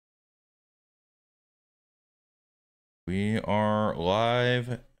We are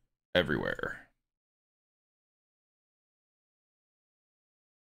live everywhere.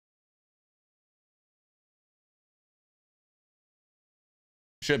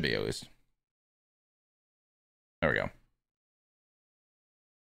 Should be, at least. There we go.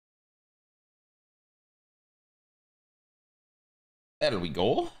 There we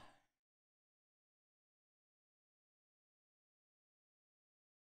go.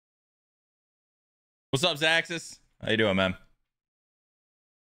 What's up, Zaxis? How you doing, man?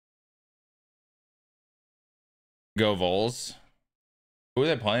 Go Vols. Who are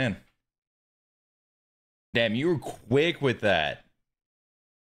they playing? Damn, you were quick with that.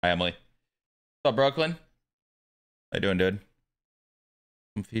 Hi, Emily. What's up, Brooklyn? How you doing, dude?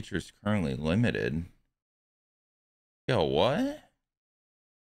 Some features currently limited. Yo, what?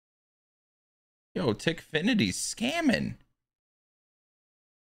 Yo, Tickfinity's scamming.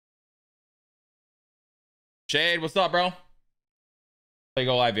 Shade, what's up, bro? I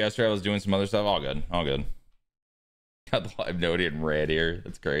go live yesterday. I was doing some other stuff. All good. All good. Got the live note in red here.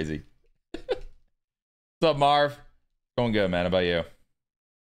 That's crazy. What's up, Marv? Going good, man. How about you?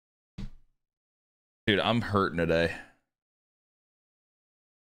 Dude, I'm hurting today.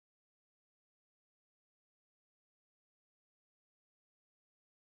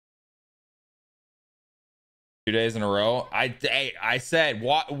 Two days in a row. I said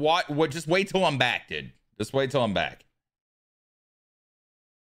what just wait till I'm back, dude. Just wait till I'm back.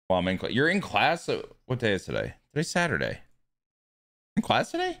 Well, I'm in class. You're in class? What day is today? Today's Saturday. In class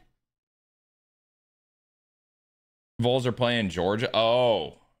today? Vols are playing Georgia.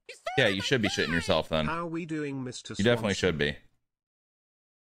 Oh. Yeah, you should be shitting yourself then. How are we doing, Mr. Swan? You definitely should be.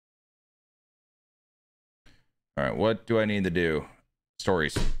 All right, what do I need to do?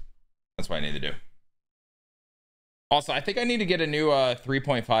 Stories. That's what I need to do. Also, I think I need to get a new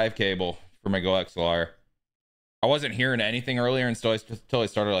 3.5 cable for my Go XLR. I wasn't hearing anything earlier until I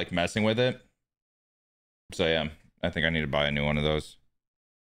started like messing with it. So yeah, I think I need to buy a new one of those.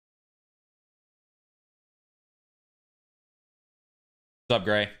 What's up,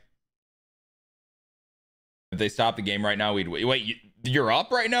 Gray? If they stop the game right now, we'd wait. You're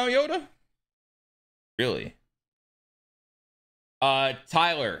up right now, Yoda? Really?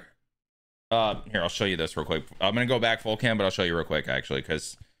 Tyler. Here, I'll show you this real quick. I'm gonna go back full cam, but I'll show you real quick actually,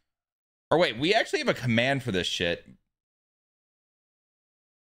 because. Or wait, we actually have a command for this shit.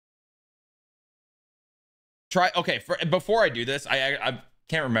 Okay, before I do this, I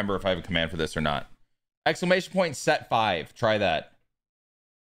can't remember if I have a command for this or not. Exclamation point set 5. Try that.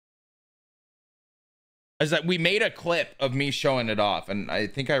 Is that we made a clip of me showing it off, and I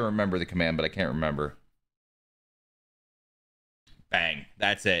think I remember the command, but I can't remember. Bang.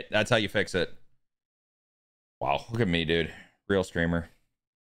 That's it. That's how you fix it. Wow, look at me, dude. Real streamer.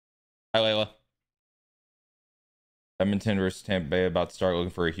 Hi, Layla. Edmonton versus Tampa Bay about to start looking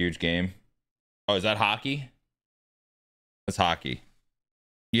for a huge game. Oh, is that hockey? That's hockey.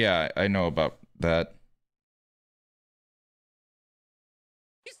 Yeah, I know about that.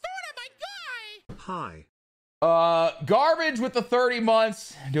 He's sort of my guy. Hi. Garbage with the 30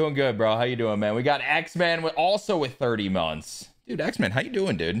 months. Doing good, bro. How you doing, man? We got X-Men also with 30 months. Dude, X-Men, how you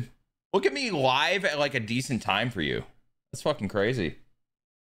doing, dude? Look at me live at like a decent time for you. That's fucking crazy.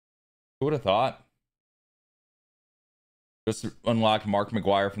 Who would have thought? Just unlocked Mark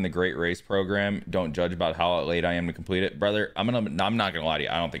McGuire from the Great Race program. Don't judge about how late I am to complete it, brother. I'm not gonna lie to you.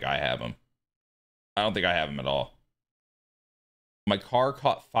 I don't think I have him. I don't think I have him at all. My car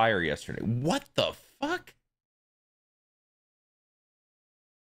caught fire yesterday. What the fuck?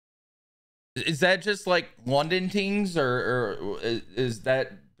 Is that just like London things, or is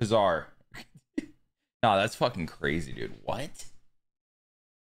that bizarre? No, that's fucking crazy, dude. What?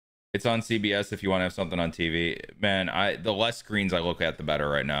 It's on CBS if you want to have something on TV. Man, the less screens I look at, the better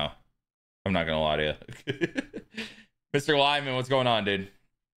right now. I'm not gonna lie to you. Mr. Lyman, what's going on, dude?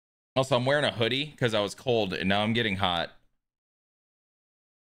 Also, I'm wearing a hoodie because I was cold and now I'm getting hot.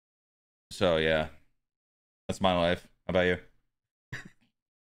 So yeah, that's my life. How about you?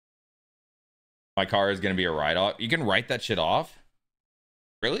 My car is gonna be a write-off. You can write that shit off?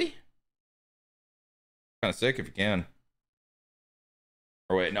 Really? Kind of sick if you can.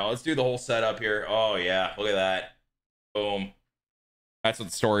 Or wait, no, let's do the whole setup here. Oh yeah, look at that. Boom. That's what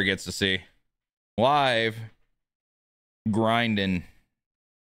the story gets to see. Live grinding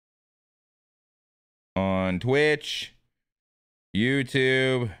on Twitch,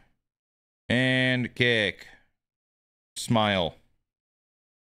 YouTube, and Kick. Smile.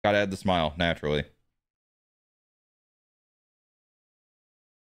 Gotta add the smile, naturally.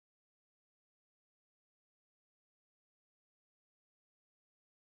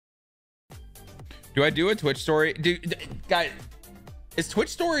 Do I do a Twitch story? Guys, is Twitch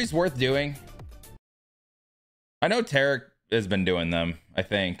stories worth doing? I know Tarek has been doing them, I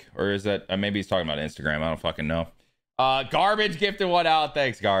think. Or is that, maybe he's talking about Instagram. I don't fucking know. Garbage gifted one out.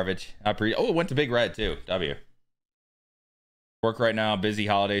 Thanks, Garbage. Oh, it went to Big Red too. W. Work right now, busy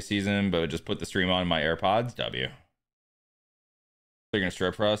holiday season, but just put the stream on my AirPods. W. They're gonna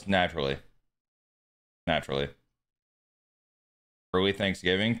strip for us? Naturally. Naturally. Early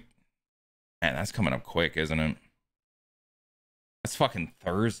Thanksgiving? Man, that's coming up quick, isn't it? That's fucking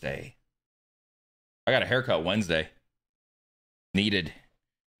Thursday. I got a haircut Wednesday. Needed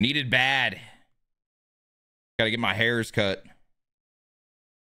bad. Gotta get my hairs cut.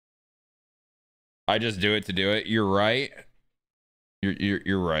 I just do it to do it. You're right.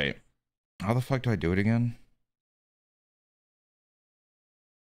 You're right. How the fuck do I do it again?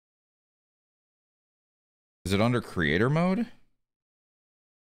 Is it under creator mode?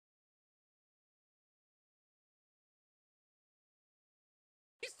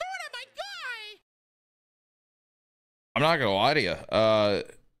 I'm not gonna lie to you.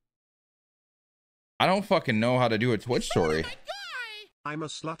 I don't fucking know how to do a Twitch story. I'm a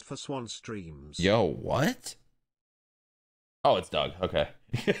slut for Swan streams. Yo, what? Oh, it's Doug. Okay.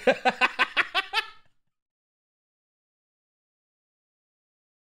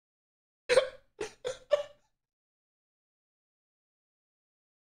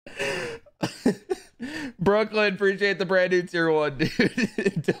 Brooklyn, appreciate the brand new tier 1,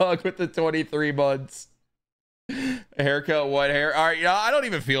 dude. Doug with the 23 months. A haircut, what hair? All right, you know, I don't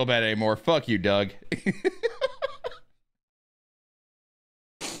even feel bad anymore. Fuck you, Doug.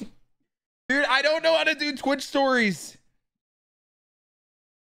 Dude, I don't know how to do Twitch stories.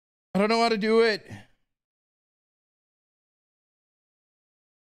 I don't know how to do it.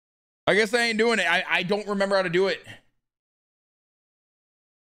 I guess I ain't doing it. I don't remember how to do it.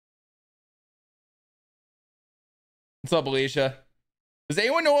 What's up, Alicia? Does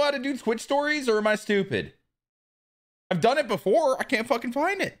anyone know how to do Twitch stories, or am I stupid? I've done it before. I can't fucking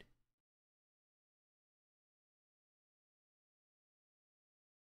find it.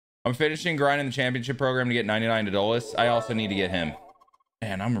 I'm finishing grinding the championship program to get 99 to Dolus. I also need to get him.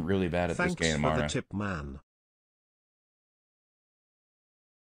 Man, I'm really bad at this game, Thanks for the tip, man.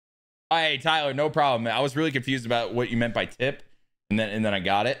 Hey, Tyler, no problem. I was really confused about what you meant by tip, and then I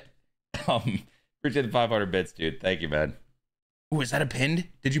got it. Appreciate the 500 bits, dude. Thank you, man. Ooh, is that a pinned?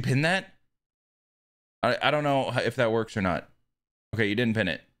 Did you pin that? I don't know if that works or not. Okay, you didn't pin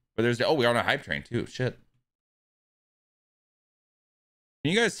it. But there's... Oh, we're on a hype train, too. Shit.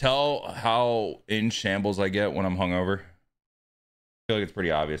 Can you guys tell how in shambles I get when I'm hungover? I feel like it's pretty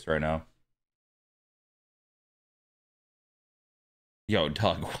obvious right now. Yo,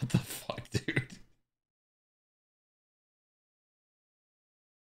 Doug, what the fuck, dude?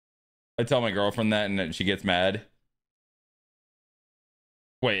 I tell my girlfriend that and then she gets mad.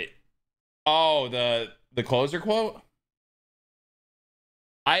 Wait. Oh, the closer quote?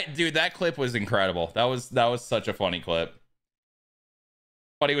 Dude, that clip was incredible. That was such a funny clip.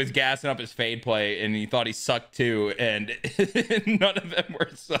 But he was gassing up his fade play and he thought he sucked too, and none of them were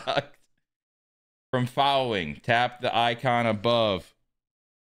sucked. From following, tap the icon above.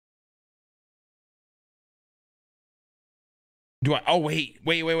 Do I? Oh, wait.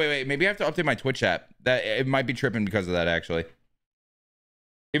 Maybe I have to update my Twitch app. That it might be tripping because of that, actually.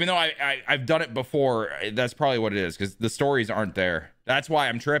 Even though I've done it before, that's probably what it is, because the stories aren't there. That's why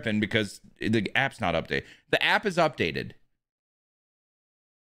I'm tripping, because the app's not updated. The app is updated.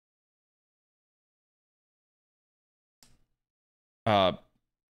 Huh?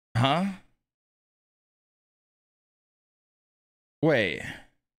 Wait.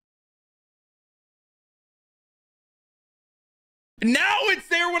 Now it's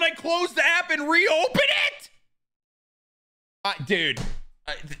there when I close the app and reopen it? Dude.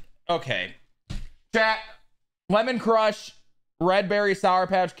 Okay. Chat. Lemon Crush, Red Berry Sour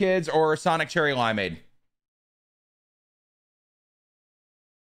Patch Kids, or Sonic Cherry Limeade?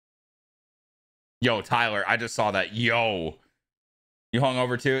 Yo, Tyler, I just saw that. Yo. You hung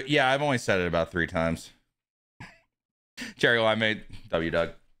over too? Yeah, I've only said it about 3 times. Cherry Limeade. W,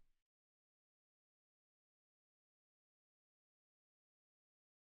 Doug.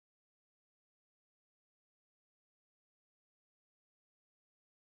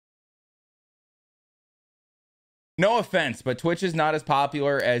 No offense, but Twitch is not as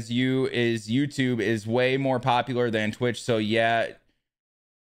popular as YouTube is way more popular than Twitch. So yeah,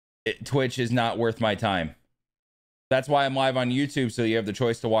 Twitch is not worth my time. That's why I'm live on YouTube, so you have the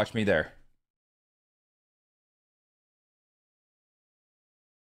choice to watch me there.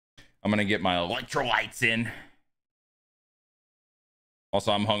 I'm gonna get my electrolytes in.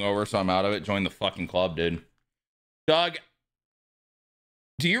 Also, I'm hungover, so I'm out of it. Join the fucking club, dude. Doug,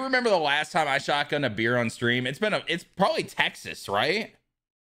 do you remember the last time I shotgunned a beer on stream? It's probably Texas, right?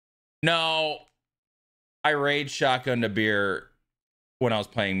 No, I rage shotgunned a beer when I was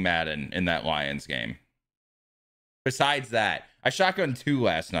playing Madden in that Lions game. Besides that, I shotgunned 2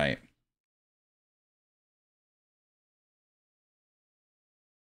 last night.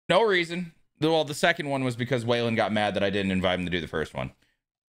 No reason. Well, the second one was because Waylon got mad that I didn't invite him to do the first one.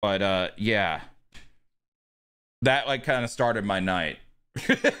 But yeah. That like kind of started my night.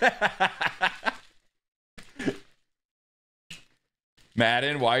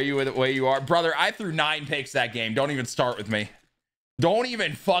 Madden, why are you the way you are? Brother, I threw 9 picks that game. Don't even start with me. Don't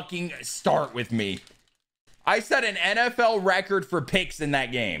even fucking start with me. I set an NFL record for picks in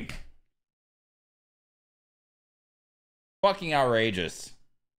that game. Fucking outrageous.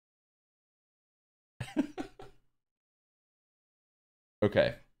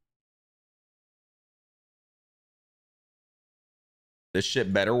 Okay. This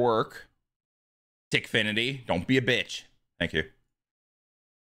shit better work. Tickfinity, don't be a bitch. Thank you.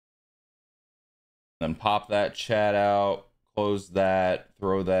 Then pop that chat out. Close that.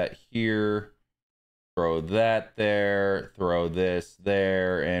 Throw that here. Throw that there. Throw this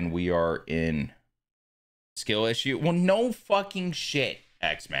there. And we are in. Skill issue? Well, no fucking shit,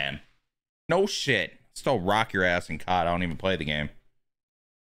 X-Man. No shit. Still rock your ass in COD. I don't even play the game.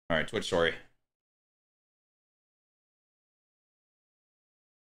 All right, Twitch story.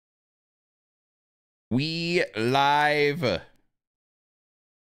 We live.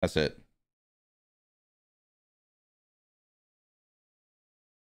 That's it.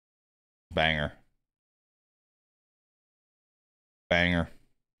 Banger. Banger.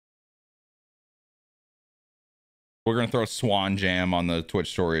 We're going to throw Swan Jam on the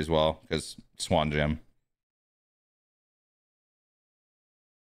Twitch story as well, because Swan Jam.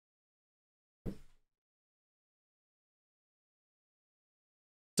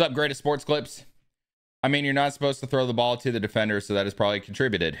 What's up, greatest sports clips? I mean, you're not supposed to throw the ball to the defender, so that has probably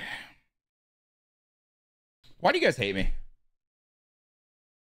contributed. Why do you guys hate me?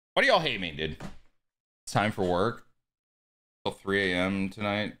 Why do y'all hate me, dude? It's time for work. Till 3 a.m.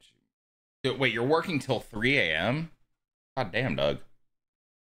 tonight. Wait, you're working till 3 a.m.? God damn, Doug.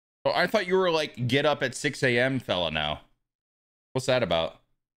 Oh, I thought you were like, get up at 6 a.m. fella now. What's that about?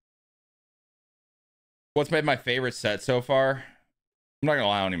 What's made my favorite set so far? I'm not gonna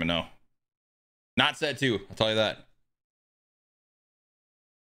lie, I don't even know. Not set 2, I'll tell you that.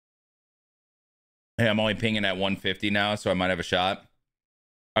 Hey, I'm only pinging at 150 now, so I might have a shot.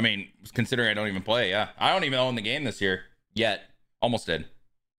 I mean, considering I don't even play, yeah. I don't even own the game this year. Yet. Almost did.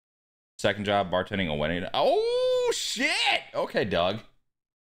 Second job, bartending a wedding. Oh, shit! Okay, Doug.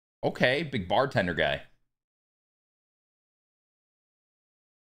 Okay, big bartender guy.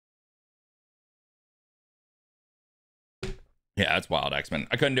 Yeah, that's wild, X-Men.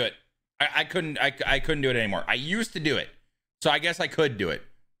 I couldn't do it. I couldn't do it anymore. I used to do it. So I guess I could do it.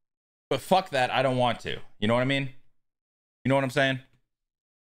 But fuck that, I don't want to. You know what I mean? You know what I'm saying?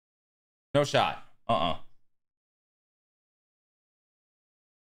 No shot.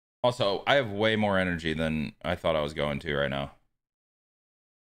 Also, I have way more energy than I thought I was going to right now.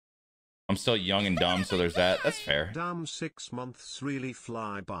 I'm still young and dumb, so there's that. That's fair. Damn, 6 months really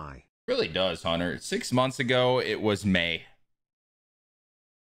fly by. Really does, Hunter. 6 months ago, it was May.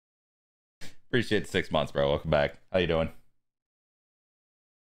 Appreciate the 6 months, bro. Welcome back. How you doing?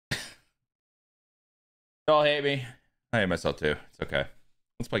 Y'all hate me. I hate myself too. It's okay.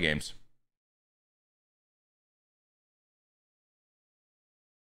 Let's play games.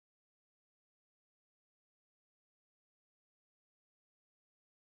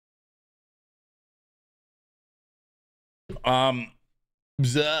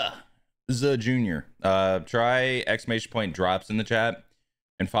 Zuh Junior. Try exclamation point drops in the chat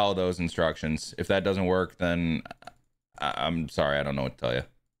and follow those instructions. If that doesn't work, then I'm sorry. I don't know what to tell you.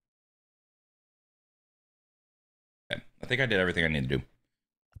 Okay. I think I did everything I need to do.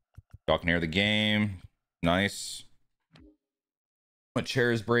 Y'all can hear the game. Nice. My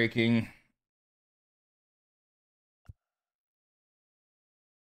chair is breaking.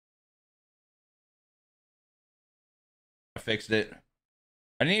 I fixed it.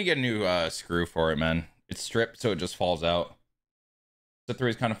 I need to get a new screw for it, man. It's stripped, so it just falls out. Set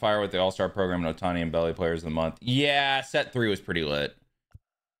 3 is kind of fire with the All-Star program and Otani and Belly Players of the Month. Yeah, set 3 was pretty lit.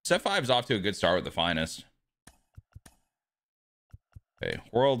 Set 5 is off to a good start with the finest. Okay,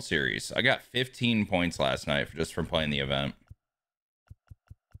 World Series. I got 15 points last night just from playing the event.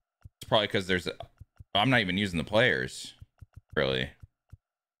 It's probably because I'm not even using the players, really.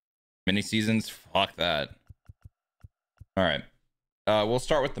 Mini seasons? Fuck that. All right. We'll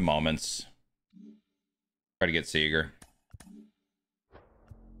start with the moments. Try to get Seager.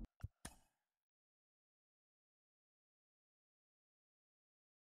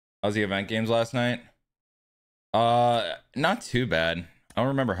 How's the event games last night? Not too bad. I don't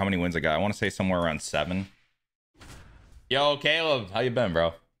remember how many wins I got. I want to say somewhere around 7. Yo, Caleb, how you been,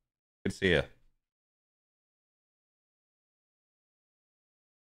 bro? Good to see you.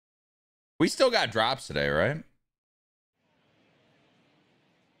 We still got drops today, right?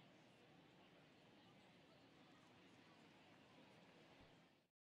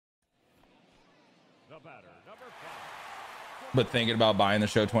 But thinking about buying the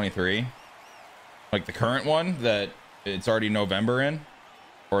show 23, like the current one that it's already November in,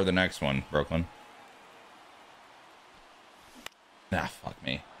 or the next one, Brooklyn. Ah, fuck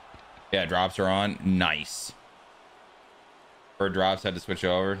me. Yeah, drops are on. Nice. For drops, had to switch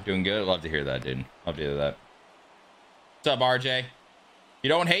over. Doing good. Love to hear that, dude. Love to hear that. What's up, RJ? You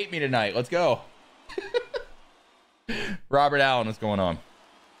don't hate me tonight. Let's go. Robert Allen, what's going on?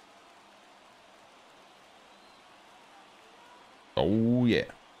 Oh, yeah.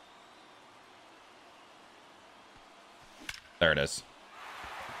 There it is.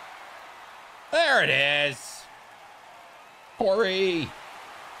 There it is. Corey.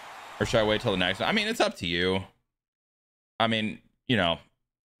 Or should I wait till the next one? I mean, it's up to you. I mean, you know,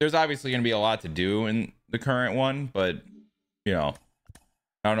 there's obviously going to be a lot to do in the current one, but, you know,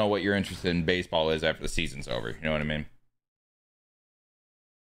 I don't know what your interest in baseball is after the season's over. You know what I mean?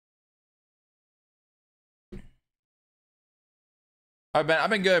 I've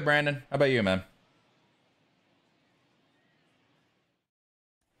been good, Brandon. How about you, man?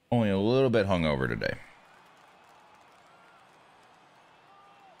 Only a little bit hungover today.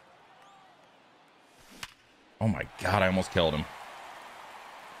 Oh my God, I almost killed him.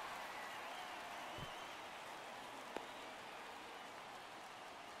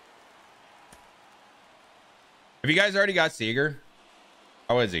 Have you guys already got Seager?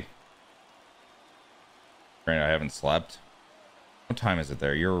 How is he? Granted, I haven't slept. What time is it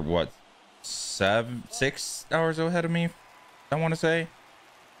there? You're what, 6 hours ahead of me, I want to say.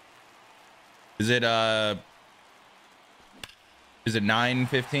 Is it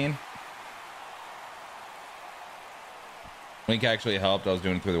 9:15? Link actually helped. I was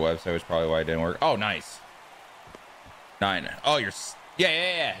doing it through the website, which is probably why it didn't work. Oh, nice. 9. Oh, you're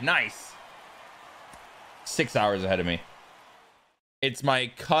yeah. Nice. 6 hours ahead of me. It's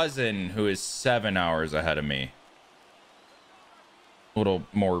my cousin who is 7 hours ahead of me. A little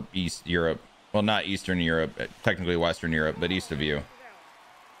more East Europe. Well, not Eastern Europe, technically Western Europe, but east of you.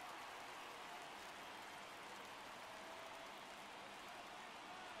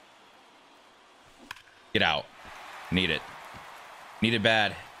 Get out. Need it. Need it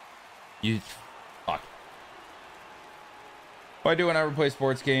bad. You fuck. What I do whenever I play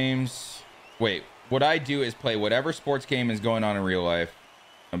sports games. Wait, what I do is play whatever sports game is going on in real life.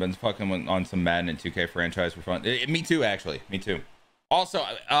 I've been fucking on some Madden and 2K franchise for fun. Me too, actually. Me too. Also,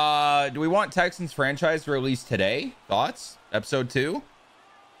 do we want Texans franchise to release today? Thoughts? Episode 2?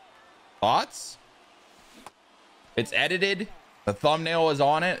 Thoughts? It's edited. The thumbnail is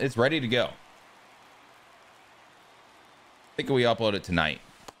on it. It's ready to go. I think we upload it tonight.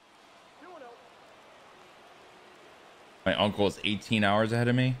 My uncle is 18 hours ahead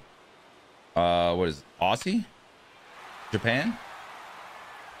of me. What is it? Aussie? Japan?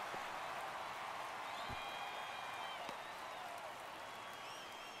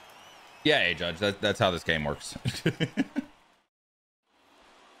 Yeah, hey, Judge. That's how this game works.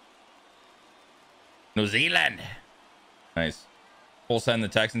 New Zealand. Nice. Full send the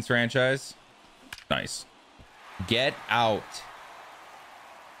Texans franchise. Nice. Get out.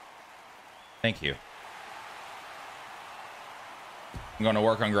 Thank you. I'm going to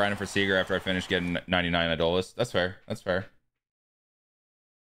work on grinding for Seager after I finish getting 99 Adolis. That's fair. That's fair.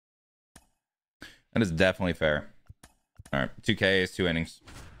 That is definitely fair. All right. 2K is 2 innings.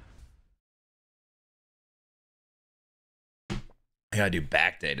 I gotta do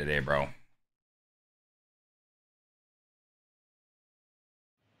back day today, bro.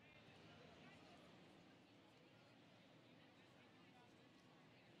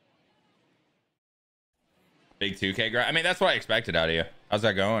 Big 2K grind. I mean, that's what I expected out of you. How's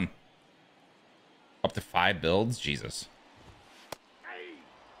that going? Up to 5 builds? Jesus.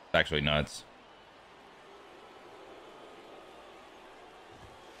 It's actually nuts.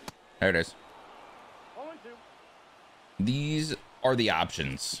 There it is. These are the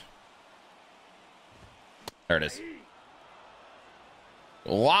options. There it is.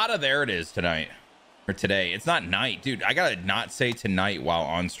 A lot of there it is tonight. Or today. It's not night. Dude, I gotta not say tonight while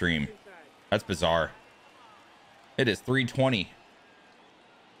on stream. That's bizarre. It is 3:20.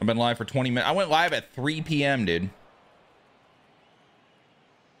 I've been live for 20 minutes. I went live at 3 p.m., dude.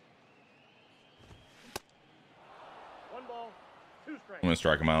 One ball, two strikes. I'm gonna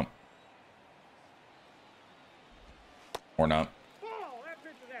strike him out. Or not. Ball, that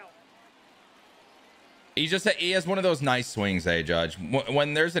pitch is out. He has one of those nice swings, Judge.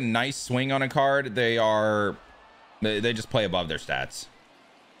 When there's a nice swing on a card, they just play above their stats.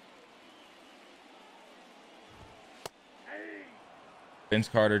 Vince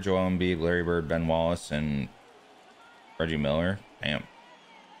Carter, Joel Embiid, Larry Bird, Ben Wallace, and Reggie Miller. Damn.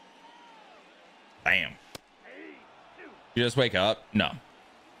 Damn. You just wake up? No.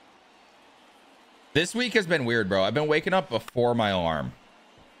 This week has been weird, bro. I've been waking up before my alarm.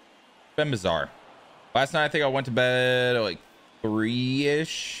 It's been bizarre. Last night, I think I went to bed at like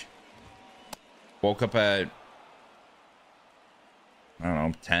 3-ish. Woke up at, I don't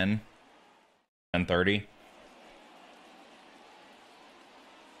know, 10:30.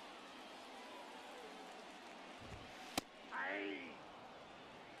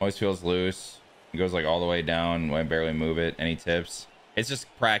 Always feels loose. It goes like all the way down when I barely move it. Any tips? It's just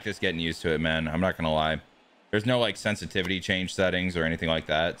practice getting used to it, man. I'm not gonna lie. There's no like sensitivity change settings or anything like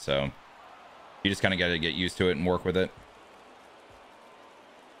that, so you just kind of got to get used to it and work with it.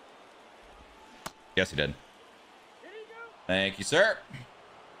 Yes, he did. Thank you, sir.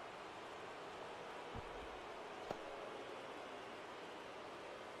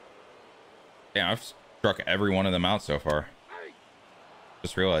 Damn, I've struck every one of them out so far.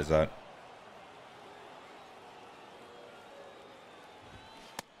 Just realized that.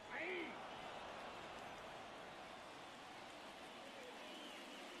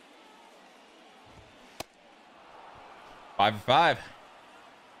 Five for five.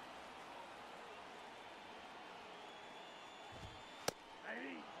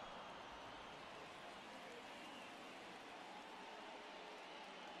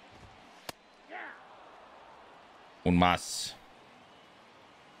 Un más.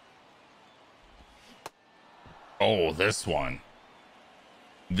 Oh, this one.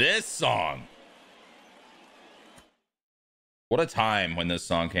 This song. What a time when this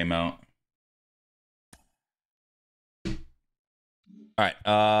song came out. All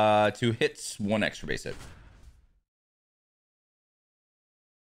right, 2 hits, 1 extra base hit.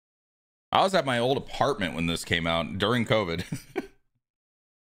 I was at my old apartment when this came out during COVID.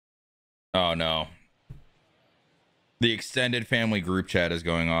 Oh no. The extended family group chat is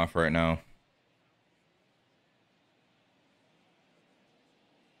going off right now.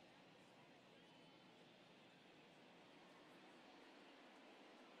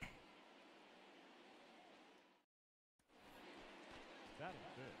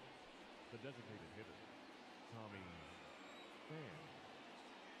 The designated hitter, Tommy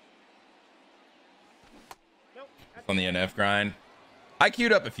Fan. On the NF grind. I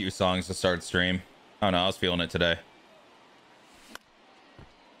queued up a few songs to start stream. I don't know, I was feeling it today.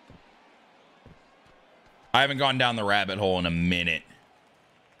 I haven't gone down the rabbit hole in a minute,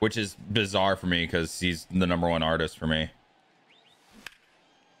 which is bizarre for me because he's the #1 artist for me.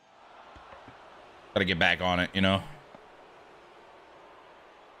 Gotta get back on it, you know?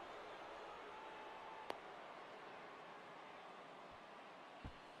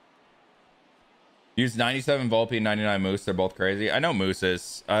 Use 97 Volpe and 99 Moose. They're both crazy. I know Moose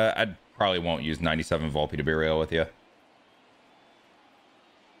is. I probably won't use 97 Volpe, to be real with you.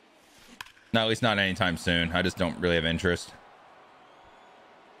 No, at least not anytime soon. I just don't really have interest.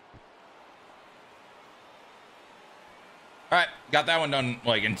 All right, got that one done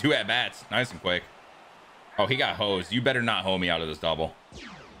like in 2 at-bats. Nice and quick. Oh, he got hosed. You better not hoe me out of this double.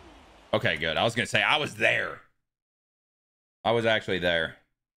 Okay, good. I was going to say, I was there. I was actually there.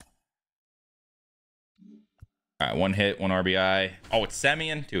 All right, 1 hit, 1 RBI. Oh, it's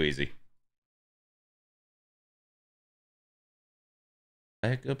Semien? Too easy.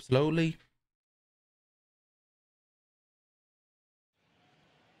 Back up slowly.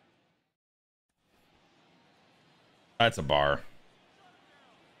 That's a bar.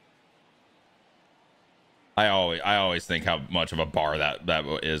 I always think how much of a bar that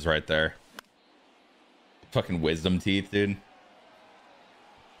is right there. Fucking wisdom teeth, dude.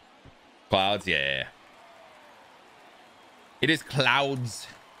 Clouds, yeah. It is clouds.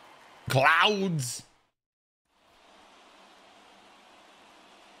 Clouds.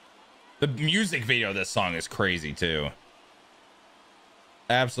 The music video of this song is crazy too.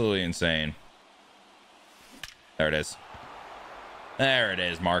 Absolutely insane. There it is. There it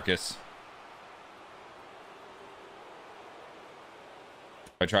is, Marcus.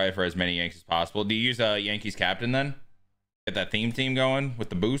 I try for as many Yankees as possible. Do you use a Yankees captain then? Get that theme team going with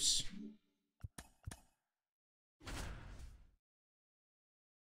the boosts.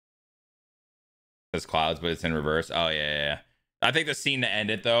 Says clouds, but it's in reverse. Oh yeah. I think the scene to end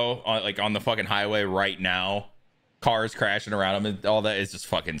it though, like on the fucking highway right now, cars crashing around him and all that is just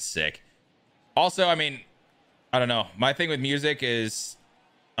fucking sick. Also, I mean, I don't know. My thing with music is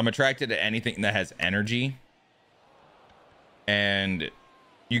I'm attracted to anything that has energy, and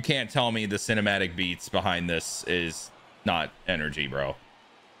you can't tell me the cinematic beats behind this is not energy, bro.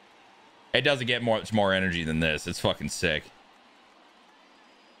 It doesn't get much more energy than this. It's fucking sick.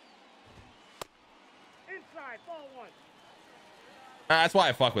 Inside, ball one. That's why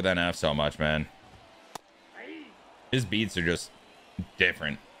I fuck with NF so much, man. His beats are just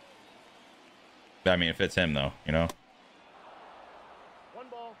different. I mean, it fits him though, you know. One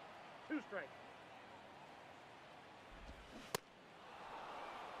ball, two strikes.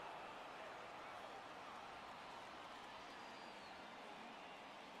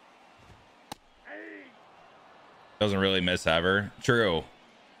 Doesn't really miss ever. True.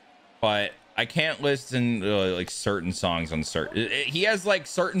 But I can't listen to like certain songs on certain. He has like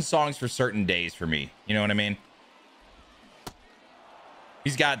certain songs for certain days for me. You know what I mean?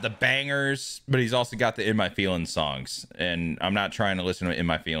 He's got the bangers, but he's also got the In My Feelings songs. And I'm not trying to listen to In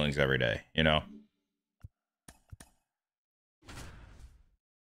My Feelings every day, you know?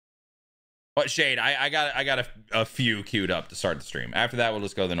 But Shade, I got a few queued up to start the stream. After that, we'll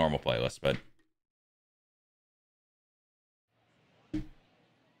just go to the normal playlist, but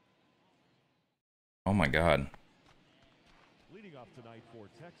oh my god. Leading off tonight for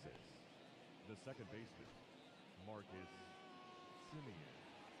Texas, the second baseman, Marcus Simeon.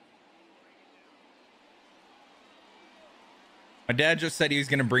 My dad just said he was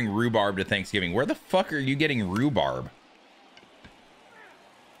gonna bring rhubarb to Thanksgiving. Where the fuck are you getting rhubarb?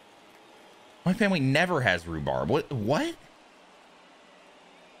 My family never has rhubarb. What? What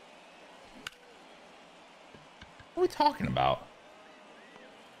are we talking about?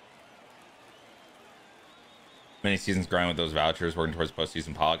 Mini seasons grind with those vouchers, working towards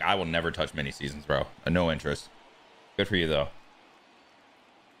postseason pollock. I will never touch mini seasons, bro. No interest. Good for you though.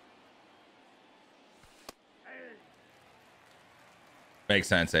 Makes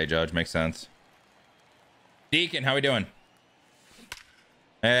sense, Judge. Makes sense. Deacon, how we doing?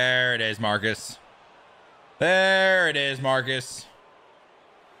 There it is, Marcus. There it is, Marcus.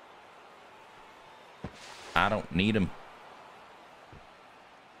 I don't need him.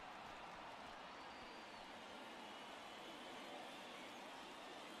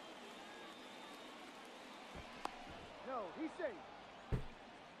 No, he's safe.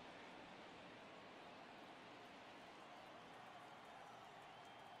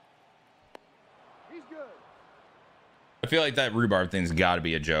 He's good. I feel like that rhubarb thing's got to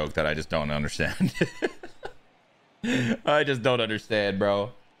be a joke that I just don't understand. I just don't understand,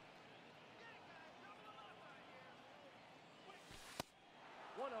 bro.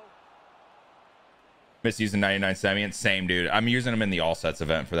 Miss using 99 Semient. Same, dude. I'm using them in the All Sets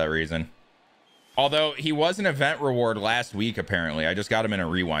event for that reason. Although he was an event reward last week, apparently. I just got him in a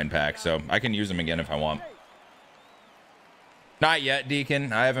rewind pack, so I can use him again if I want. Not yet,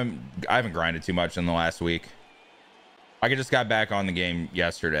 Deacon. I haven't grinded too much in the last week. I just got back on the game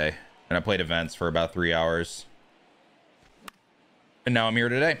yesterday, and I played events for about 3 hours. And now I'm here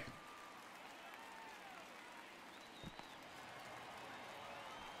today.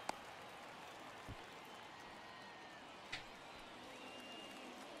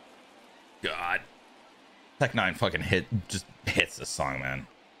 God. Tech 9 fucking just hits this song, man.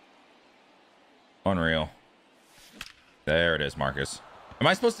 Unreal. There it is, Marcus. Am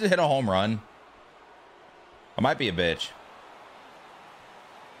I supposed to hit a home run? I might be a bitch.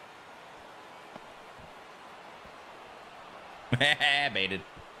 Baited.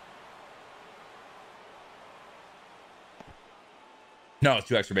 No, it's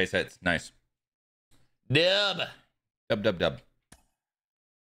 2 extra base hits. Nice. Dub. Dub.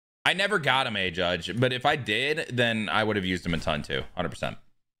 I never got him, Judge, but if I did, then I would have used him a ton too. 100%.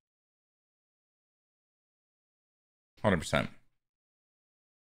 100%.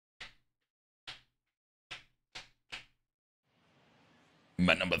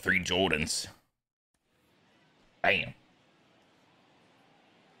 My number 3 Jordans. Bam.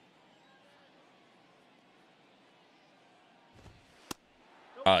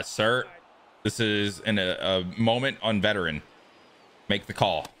 Sir, this is in a moment on veteran. Make the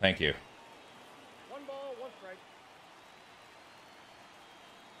call. Thank you. One ball, one strike.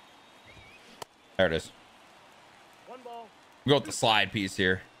 There it is. One ball. We'll go with the slide piece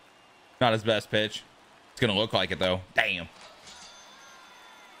here. Not his best pitch. It's going to look like it, though. Damn.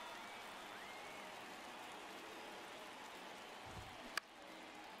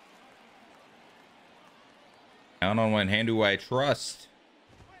 Down on one hand, who I trust.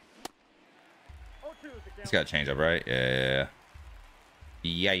 the count. He's got to change up, right? Yeah.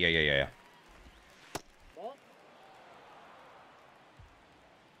 Yeah. Ball.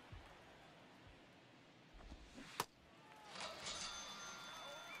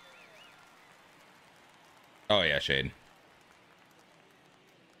 Oh, yeah, shade.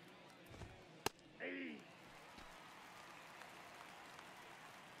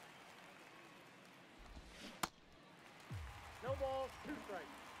 No balls, 2 strikes.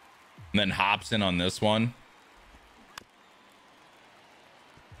 And then hops in on this one.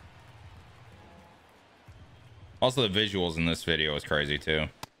 Also, the visuals in this video is crazy, too.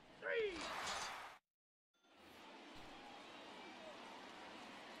 3.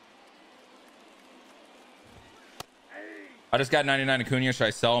 I just got 99 Acuna. Should I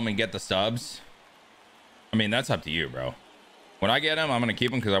sell them and get the subs? I mean, that's up to you, bro. When I get them, I'm going to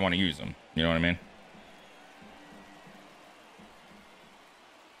keep them because I want to use them. You know what I mean?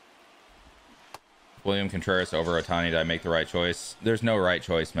 William Contreras over Otani. Did I make the right choice? There's no right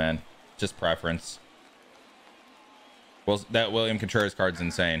choice, man. Just preference. Well, that William Contreras card's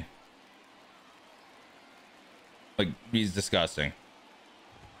insane. Like, he's disgusting.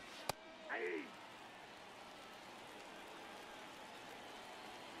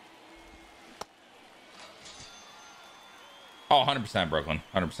 Oh, 100% Brooklyn.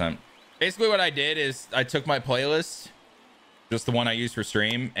 100%. Basically, what I did is I took my playlist, just the one I use for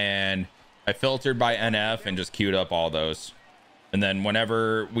stream, and I filtered by NF and just queued up all those. And then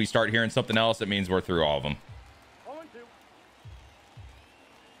whenever we start hearing something else, it means we're through all of them. 0-2.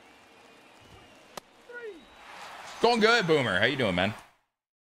 3. Going good, Boomer. How you doing, man?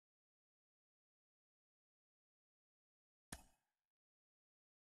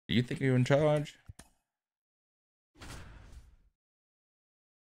 Do you think you're in charge?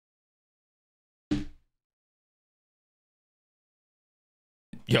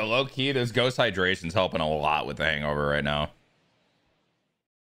 Yo, low key, this Ghost Hydration's helping a lot with the hangover right now.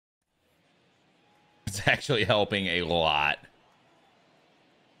 It's actually helping a lot.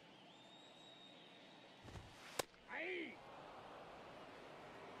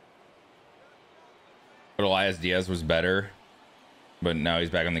 But Elias Diaz was better, but now he's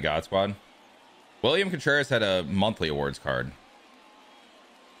back on the God Squad. William Contreras had a monthly awards card.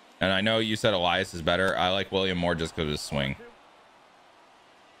 And I know you said Elias is better. I like William more just because of his swing.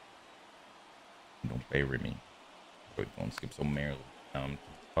 Don't favor me. Don't skip so merrily.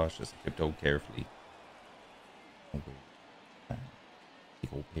 Cautious, tiptoe carefully. Big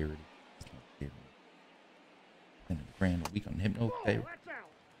old parody. It's not parody. And a grand week on hypno parody.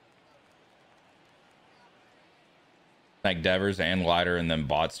 Like Devers and Glider and then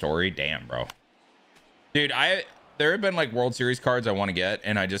bot story. Damn, bro. Dude, there have been like World Series cards I want to get,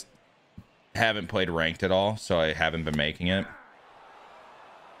 and I just haven't played ranked at all, so I haven't been making it.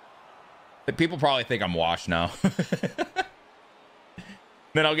 But people probably think I'm washed now.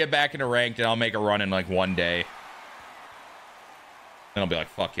 Then I'll get back into ranked and I'll make a run in like one day. Then I'll be like,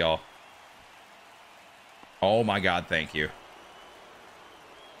 fuck y'all. Oh my God, thank you.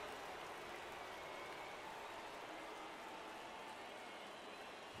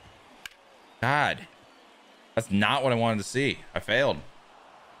 God. That's not what I wanted to see. I failed.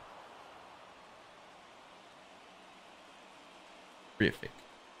 Terrific.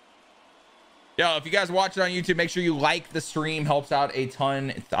 Yo, if you guys watch it on YouTube, make sure you like the stream. Helps out a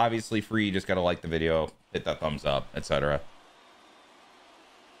ton. It's obviously free. You just got to like the video, hit that thumbs up, etc.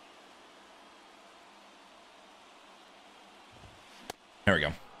 There we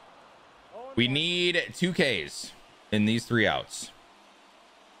go. We need 2Ks in these 3 outs.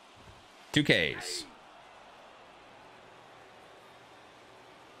 2Ks.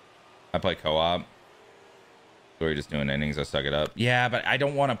 I play co-op. So we're just doing innings. I suck it up. Yeah, but I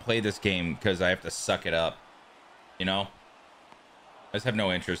don't want to play this game because I have to suck it up. You know? I just have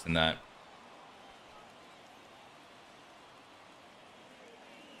no interest in that.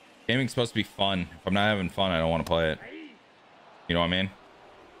 Gaming's supposed to be fun. If I'm not having fun, I don't want to play it. You know what I mean?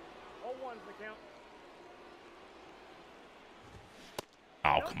 0-1's the count.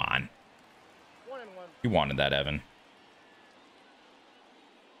 Oh, come on. 1-1. You wanted that, Evan.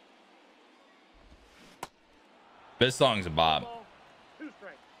 This song's a bop. Ball, 2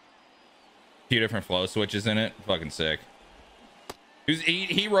 strikes. Few different flow switches in it. Fucking sick.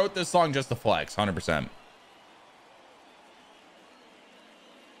 He wrote this song just to flex, 100%. 0-1.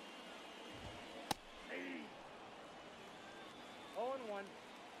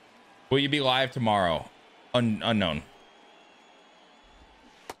 Will you be live tomorrow? Unknown.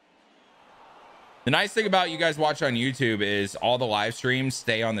 The nice thing about you guys watch on YouTube is all the live streams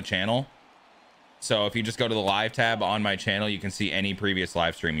stay on the channel. So if you just go to the live tab on my channel, you can see any previous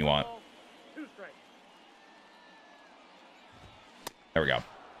live stream you want. Ball, 2 strikes. There we go.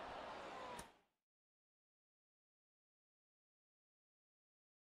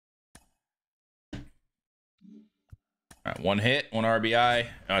 All right, one hit, one RBI.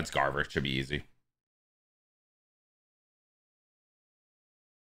 Oh, it's Garver. Should be easy.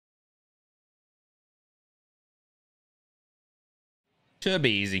 Should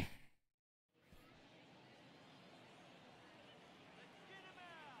be easy.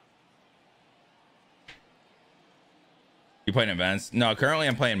 You playing events? No, currently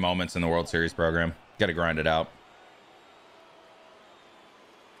I'm playing moments in the World Series program. Got to grind it out.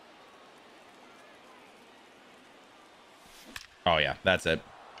 Oh yeah, that's it.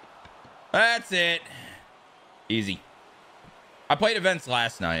 That's it. Easy. I played events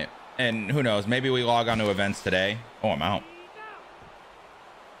last night, and who knows? Maybe we log on to events today. Oh, I'm out.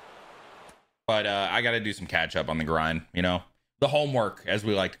 But I got to do some catch up on the grind. You know, the homework, as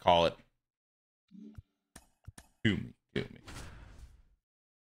we like to call it. Kill me.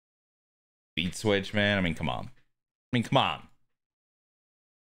 Beat switch, man. I mean, come on. Come on.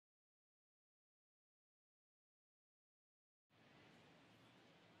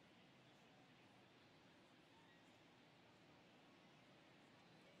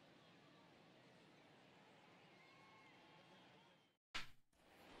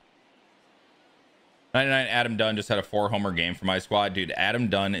 '99 Adam Dunn just had a 4-homer game for my squad. Dude, Adam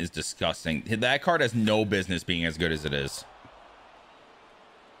Dunn is disgusting. That card has no business being as good as it is.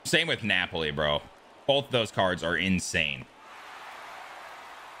 Same with Napoli, bro. Both those cards are insane.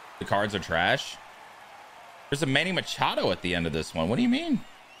 The cards are trash. There's a Manny Machado at the end of this one. What do you mean?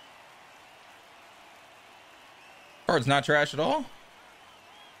 Card's not trash at all.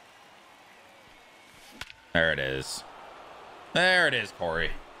 There it is. There it is, Corey.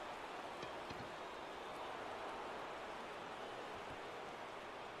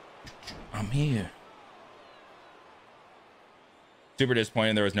 I'm here. Super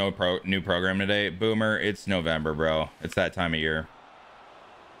disappointed there was no new program today. Boomer, it's November, bro. It's that time of year.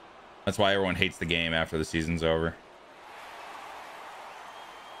 That's why everyone hates the game after the season's over.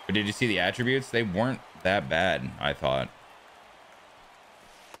 But did you see the attributes? They weren't that bad, I thought.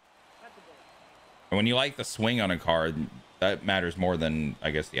 And when you like the swing on a card, that matters more than, I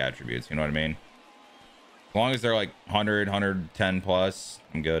guess, the attributes. You know what I mean? As long as they're like 100, 110 plus,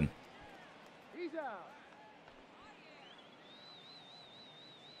 I'm good.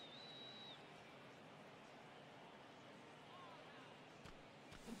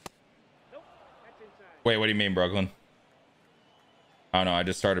 Wait, what do you mean, Brooklyn? I don't know. I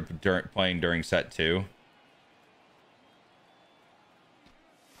just started playing during set 2.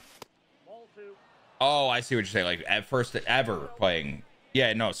 Oh, I see what you're saying. Like, at first ever playing.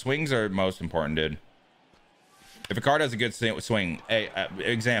 Yeah, no, swings are most important, dude. If a card has a good swing, hey,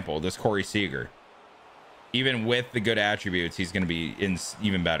 example, this Corey Seager. Even with the good attributes, he's going to be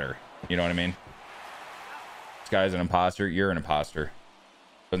even better. You know what I mean? This guy's an imposter. You're an imposter.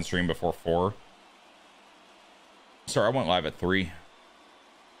 Doesn't stream before 4. Sorry, I went live at 3.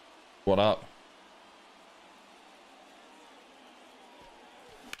 What up?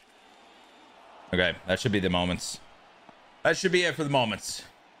 Okay, that should be the moments. That should be it for the moments.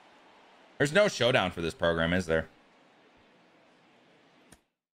 There's no showdown for this program, is there?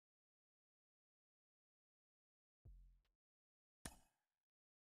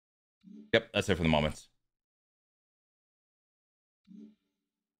 Yep, that's it for the moments.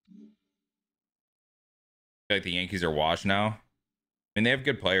 I feel like the Yankees are washed now. I mean, they have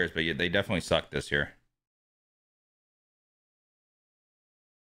good players, but they definitely suck this year.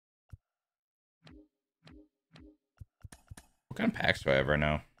 What kind of packs do I have right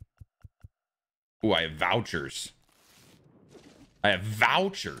now? Ooh, I have vouchers. I have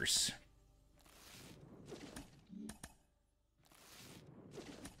vouchers.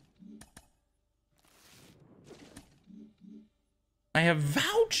 I have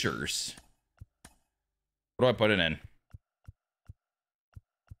vouchers. What do I put it in?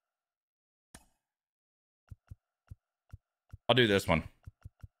 I'll do this one.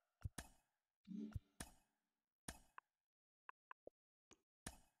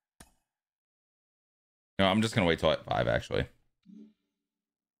 No, I'm just gonna wait till at 5, actually.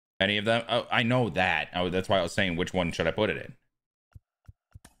 Any of them? Oh, I know that. Oh, that's why I was saying which one should I put it in.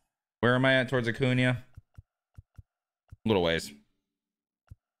 Where am I at towards Acuna? Little ways.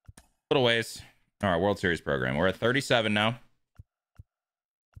 Little ways. All right, World Series program. We're at 37 now.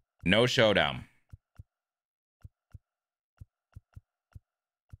 No showdown.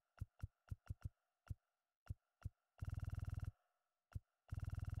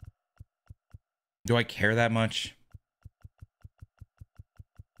 Do I care that much?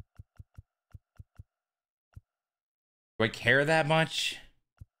 Do I care that much?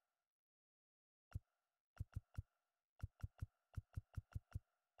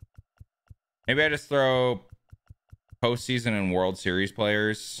 Maybe I just throw postseason and World Series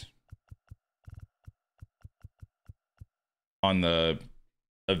players on the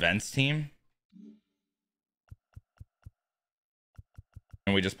events team.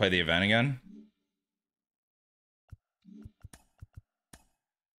 And we just play the event again.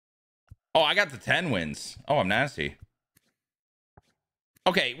 Oh, I got the 10 wins. Oh, I'm nasty.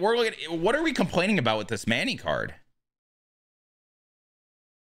 Okay, we're looking at, what are we complaining about with this Manny card?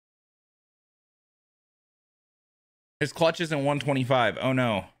 His clutch isn't 125. Oh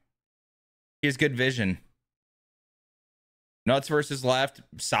no. He has good vision. Nuts versus left,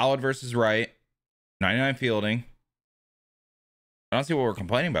 solid versus right, 99 fielding. I don't see what we're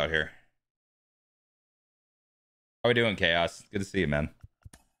complaining about here. How we doing, Chaos? Good to see you, man.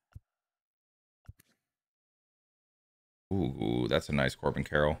 Ooh, that's a nice Corbin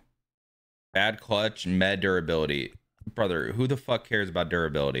Carroll. Bad clutch, med durability. Brother, who the fuck cares about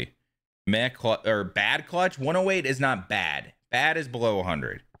durability? Bad clutch, 108 is not bad. Bad is below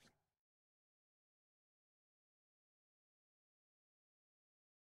 100.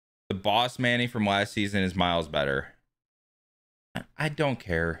 The boss Manny from last season is miles better. I don't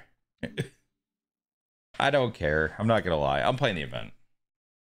care. I don't care. I'm not gonna lie. I'm playing the event.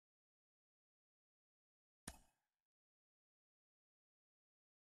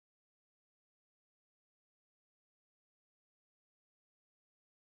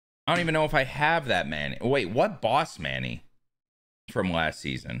 I don't even know if I have that Manny. Wait, what boss Manny from last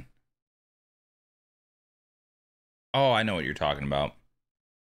season? Oh, I know what you're talking about.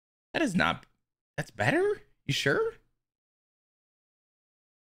 That is not... That's better? You sure?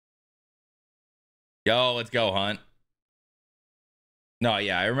 Yo, let's go, Hunt. No,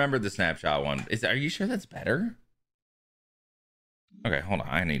 yeah, I remember the snapshot one. Are you sure that's better? Okay, hold on.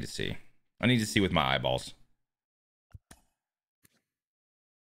 I need to see. I need to see with my eyeballs.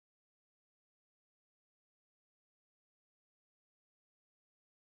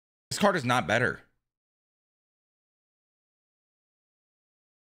 This card is not better.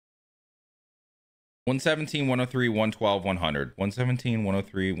 One 117, 103, 112, 100. 117,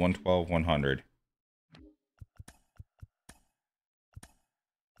 103, 112, 100.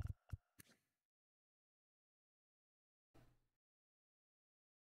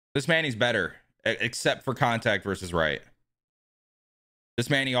 This Manny's better, except for contact versus right. This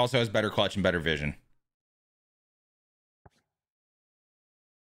Manny also has better clutch and better vision.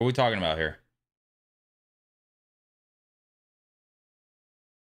 What are we talking about here?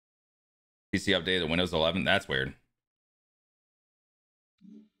 PC update the Windows 11. That's weird.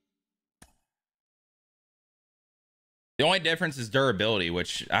 The only difference is durability,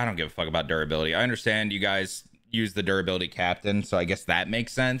 which I don't give a fuck about durability. I understand you guys use the durability captain, so I guess that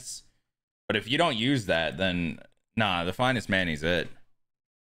makes sense. But if you don't use that, then nah, the finest Manny's it.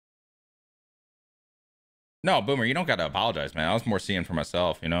 No, Boomer, you don't got to apologize, man. I was more seeing for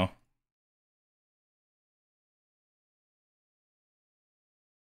myself, you know?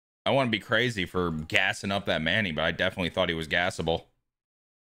 I want to be crazy for gassing up that Manny, but I definitely thought he was gassable.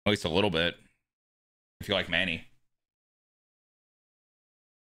 At least a little bit. If you like Manny.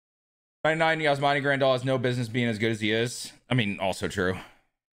 99 Yasmani Grandal has no business being as good as he is. I mean, also true.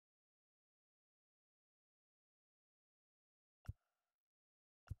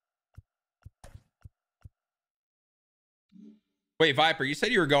 Wait, Viper, you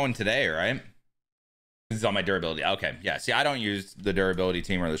said you were going today, right? This is on my durability. Okay, yeah. See, I don't use the durability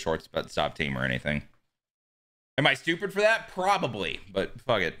team or the shortstop team or anything. Am I stupid for that? Probably, but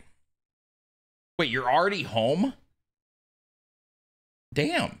fuck it. Wait, you're already home?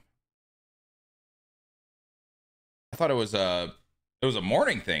 Damn. I thought it was a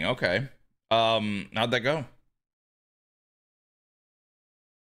morning thing. Okay. How'd that go?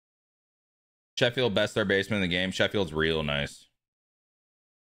 Sheffield, best third baseman in the game. Sheffield's real nice.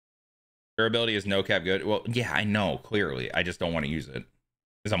 Durability is no cap good. Well, yeah, I know, clearly. I just don't want to use it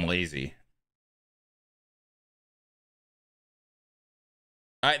because I'm lazy.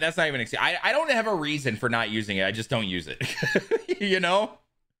 That's not even I don't have a reason for not using it. I just don't use it. You know?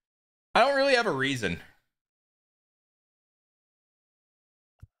 I don't really have a reason.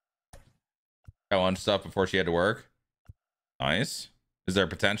 Got lunch stuff before she had to work. Nice. Is there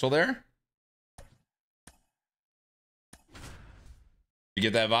potential there? You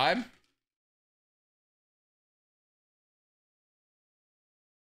get that vibe?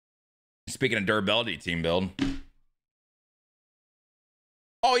 Speaking of durability team build.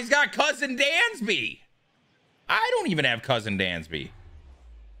 Oh, he's got Cousin Dansby. I don't even have Cousin Dansby.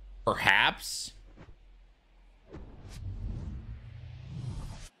 Perhaps.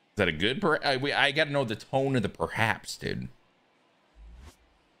 that a good I gotta know the tone of the perhaps, dude.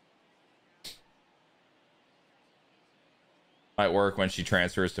 Might work when she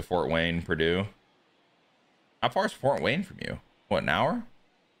transfers to Fort Wayne, Purdue. How far is Fort Wayne from you? What, an hour?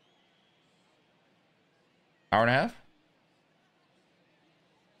 Hour and a half?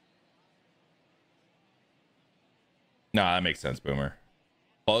 No, that makes sense, Boomer.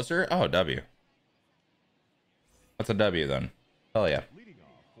 Closer? Oh, W. What's a W then? Hell yeah. Leading off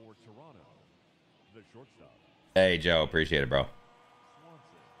for Toronto, the shortstop, Hey, Joe. Appreciate it, bro.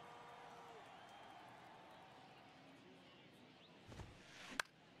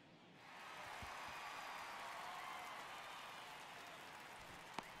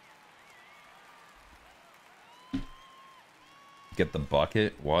 Swanson. Get the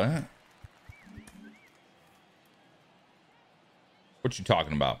bucket. What? What you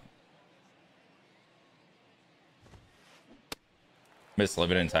talking about? Miss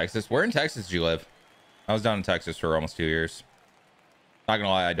living in Texas. Where in Texas do you live? I was down in Texas for almost 2 years. Not gonna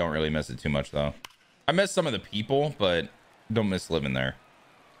lie, I don't really miss it too much though. I miss some of the people, but don't miss living there.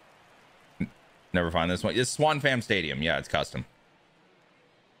 Never find this one. It's Swan Fam Stadium. Yeah, it's custom.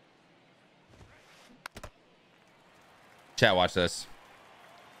 Chat, watch this.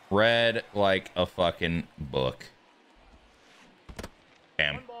 Read like a fucking book.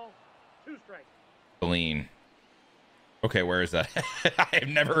 Damn. 1 ball, 2 strikes. Clean. Okay, where is that? I've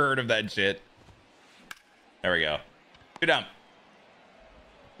never heard of that shit. There we go. Two down.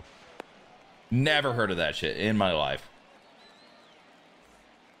 Never heard of that shit in my life.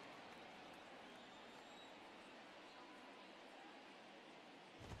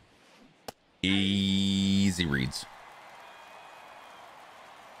 Easy reads.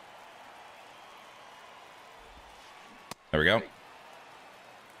 There we go.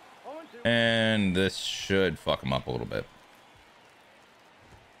 0-2. And this should fuck him up a little bit.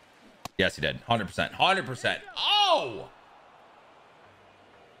 Yes, he did. 100%. 100%. Oh!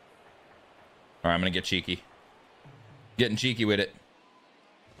 All right, I'm going to get cheeky. Getting cheeky with it.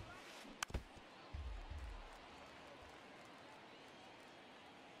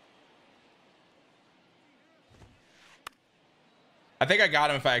 I think I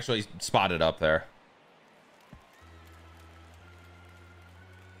got him if I actually spotted up there.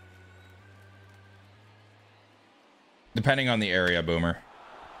 Depending on the area, Boomer.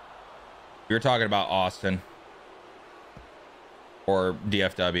 We were talking about Austin or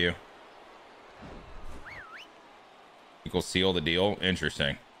DFW. Equals seal the deal.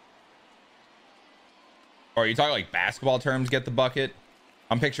 Interesting. Or are you talking like basketball terms, get the bucket?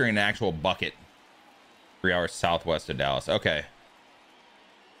 I'm picturing an actual bucket. 3 hours southwest of Dallas. Okay.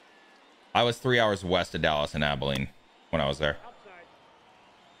 I was 3 hours west of Dallas in Abilene when I was there.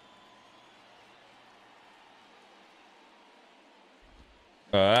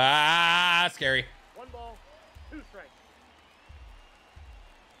 Outside. Scary. 1 ball, 2 strikes.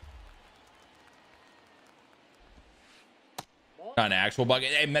 Ball. Not an actual bucket.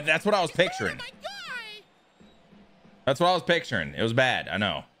 Hey, man, that's what I was picturing. My guy! That's what I was picturing. It was bad. I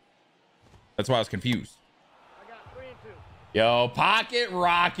know. That's why I was confused. I got 3 and 2. Yo, Pocket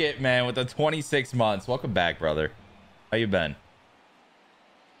Rocket, man, with the 26 months. Welcome back, brother. How you been?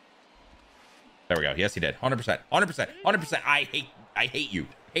 There we go. Yes, he did. 100%. 100%. 100%. I hate you.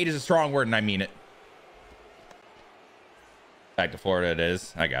 Hate is a strong word, and I mean it. Back to Florida it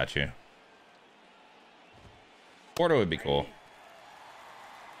is. I got you. Florida would be cool.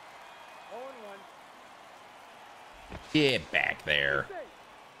 0-1. Get back there.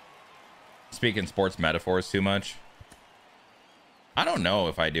 Speaking sports metaphors too much. I don't know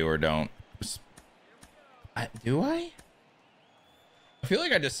if I do or don't. Do I? I feel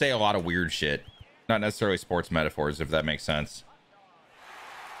like I just say a lot of weird shit. Not necessarily sports metaphors, if that makes sense.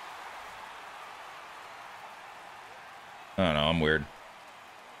 I don't know. I'm weird.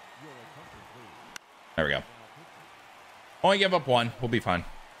 There we go. Only give up 1. We'll be fine.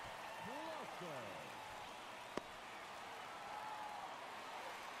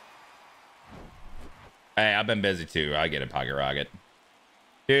 Hey, I've been busy too. I get it, Pocket Rocket.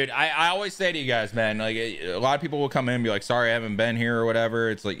 Dude, I always say to you guys, man, like a lot of people will come in and be like, sorry, I haven't been here or whatever.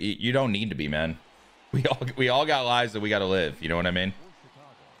 It's like, you don't need to be, man. We all got lives that we got to live. You know what I mean?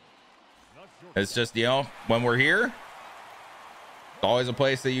 It's just, you know, when we're here, it's always a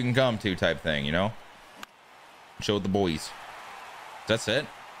place that you can come to type thing, you know? Chill with the boys. That's it?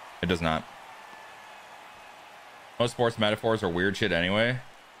 It does not. Most sports metaphors are weird shit anyway.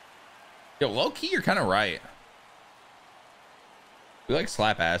 Yo, low-key, you're kind of right. We like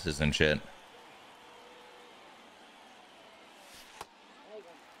slap asses and shit.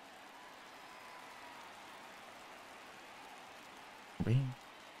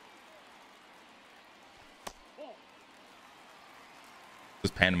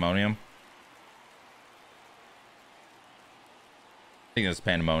 Pandemonium. I think it's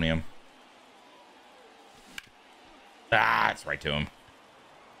Pandemonium. Ah, it's right to him.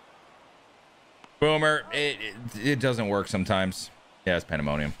 Boomer. It doesn't work sometimes. Yeah, it's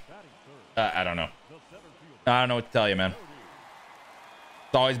Pandemonium. I don't know. I don't know what to tell you, man.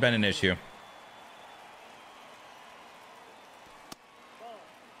 It's always been an issue.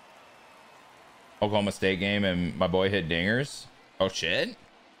 Oklahoma State game and my boy hit dingers. Oh shit.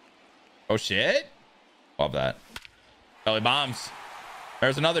 Oh shit. Love that. Belly bombs.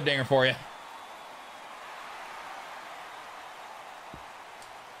 There's another dinger for you.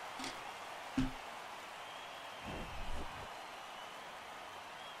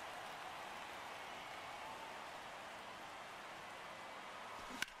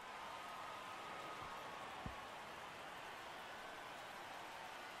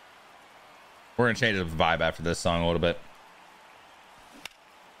 We're gonna change up the vibe after this song a little bit.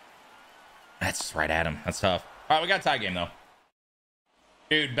 That's just right at him. That's tough. All right, we got a tie game though.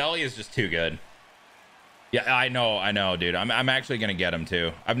 Dude, Belly is just too good. Yeah, I know, dude. I'm actually gonna get him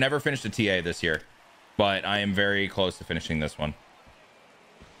too. I've never finished a TA this year, but I am very close to finishing this one.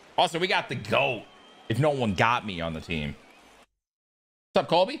 Also, we got the GOAT. If no one got me on the team. What's up,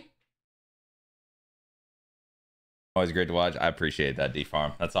 Colby? Always great to watch. I appreciate that,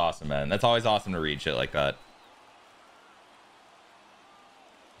 D-Farm. That's awesome, man. That's always awesome to read shit like that.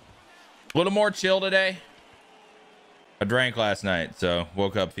 A little more chill today. I drank last night, so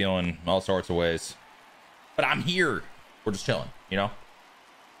woke up feeling all sorts of ways. But I'm here. We're just chilling, you know?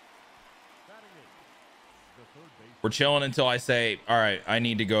 We're chilling until I say, all right, I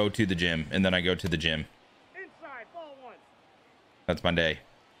need to go to the gym. And then I go to the gym. Inside, ball one. That's my day.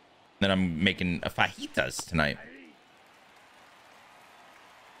 Then I'm making a fajitas tonight.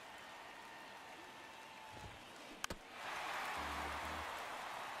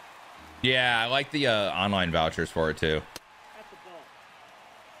 Yeah, I like the online vouchers for it too. At the ball.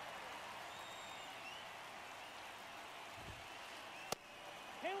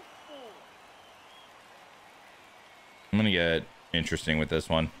 Count four. I'm gonna get interesting with this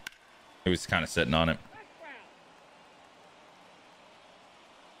one. It was kind of sitting on it. Background.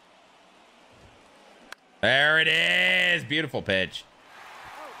 There it is. Beautiful pitch.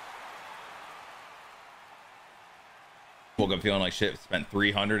 Woke up feeling like shit. Spent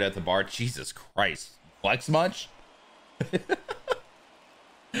 300 at the bar. Jesus Christ. Flex much?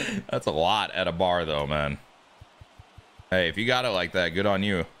 That's a lot at a bar though, man. Hey, if you got it like that, good on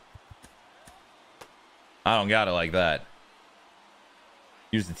you. I don't got it like that.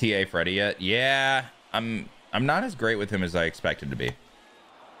 Use the TA Freddy yet? Yeah, I'm not as great with him as I expected to be. 0-1's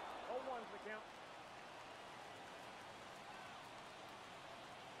the count.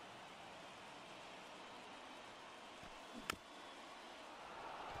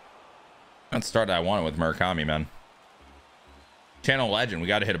 That's the start that I wanted with Murakami, man. Channel legend. We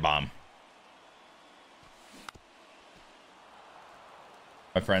got to hit a bomb.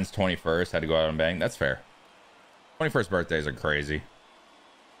 My friend's 21st. Had to go out and bang. That's fair. 21st birthdays are crazy.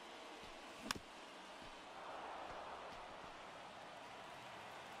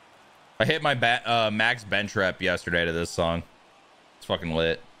 I hit my max bench rep yesterday to this song. It's fucking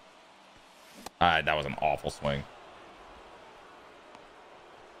lit. That was an awful swing.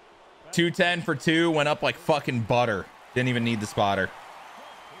 210 for 2. Went up like fucking butter. Didn't even need the spotter.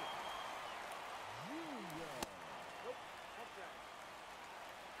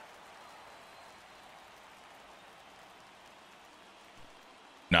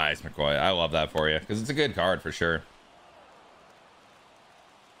 Nice, McCoy. I love that for you because it's a good card for sure.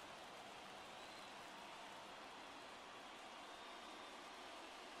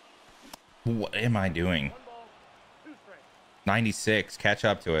 What am I doing? 1 ball, 2 strikes. 96. Catch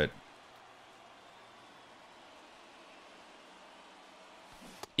up to it.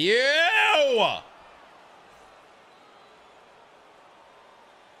 Ew!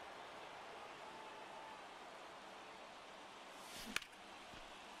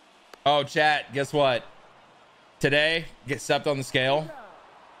 Oh, chat, guess what? Today, get stepped on the scale.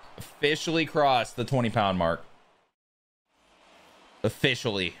 Officially crossed the 20-pound mark.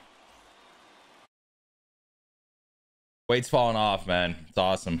 Officially. Weight's falling off, man. It's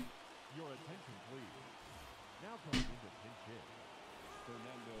awesome. Your attention, please. Now comes into pinch hit.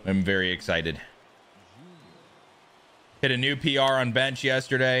 Fernando I'm very excited. Hit a new PR on bench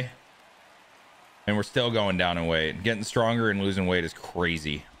yesterday. And we're still going down in weight. Getting stronger and losing weight is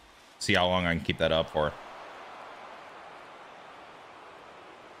crazy. See how long I can keep that up for.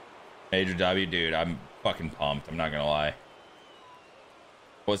 Major W, dude. I'm fucking pumped. I'm not gonna lie.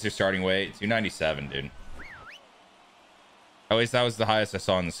 What's your starting weight? 297, dude. At least that was the highest I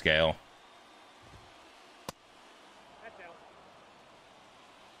saw on the scale. That's out.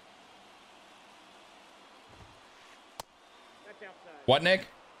 That's outside. What, Nick?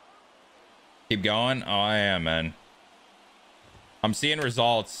 Keep going. Oh, I am, man. I'm seeing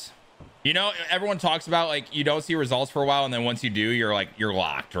results. You know, everyone talks about like you don't see results for a while, and then once you do, you're like you're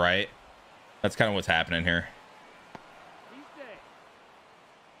locked, right? That's kind of what's happening here. He's dead.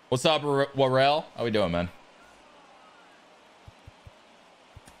 What's up, Warrell? How we doing, man?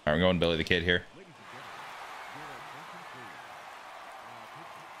 All right, we're going Billy the Kid here. Ladies and gentlemen, your attention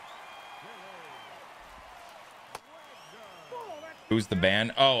please. Oh, that's Who's the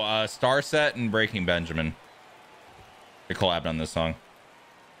band? Oh, Starset and Breaking Benjamin. They collabed on this song.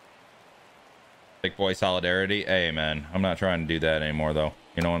 Thick boy solidarity. Hey, man, I'm not trying to do that anymore, though.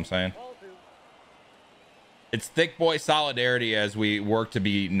 You know what I'm saying? ball two. It's thick boy solidarity as we work to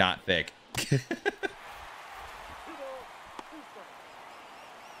be not thick. 2 balls, 2 strikes.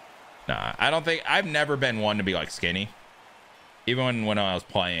 Nah, I don't think I've never been one to be like skinny. Even when I was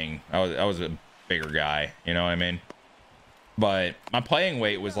playing, I was a bigger guy. You know what I mean? But my playing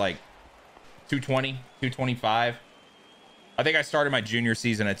weight was like 220, 225. I think I started my junior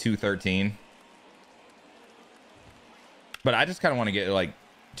season at 213. But I just kind of want to get like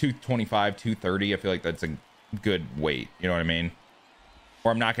 225, 230. I feel like that's a good weight. You know what I mean?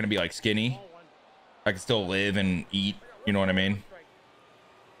 Or I'm not going to be like skinny. Ball 1. I can still live and eat. You know what I mean? Strike.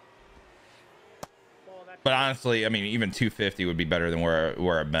 Ball, that's But honestly, I mean, even 250 would be better than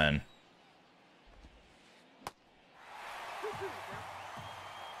where I've been.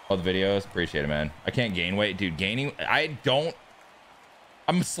 All the videos, appreciate it, man. I can't gain weight, dude.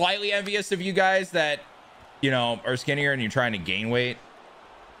 I'm slightly envious of you guys that, you know, are skinnier and you're trying to gain weight,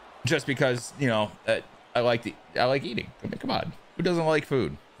 just because, you know, I like eating. I mean, come on, who doesn't like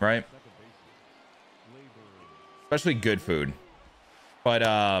food, right? Second baseman, Labor. Especially good food. But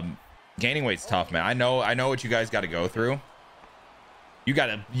gaining weight's tough, man. I know what you guys got to go through. You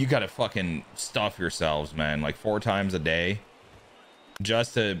gotta fucking stuff yourselves, man, like 4 times a day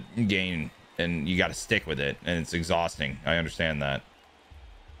just to gain, and you got to stick with it, and it's exhausting. I understand that.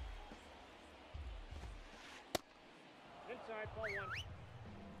 inside. Ball 1.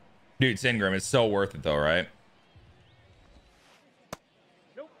 Dude, Syngram is so worth it though, right?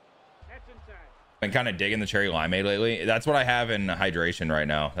 Nope. That's inside. Been kind of digging the cherry limeade lately. That's what I have in hydration right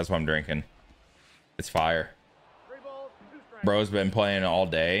now. That's what I'm drinking. It's fire. 3 balls, 2 strikes. Bro's been playing all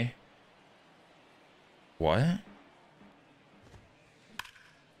day. What?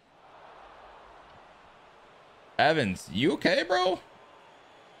 Evans, you okay, bro?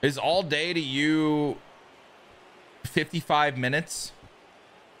 Is all day to you 55 minutes?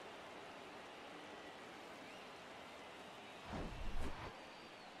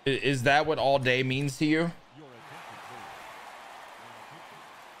 Is that what all day means to you? Your attention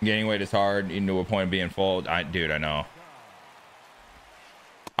please. Gaining weight is hard, even to a point of being full. Dude, I know.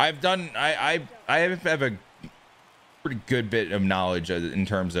 I've done. I have a pretty good bit of knowledge in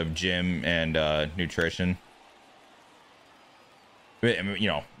terms of gym and nutrition. I mean, you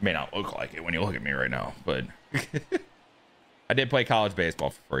know, may not look like it when you look at me right now, but I did play college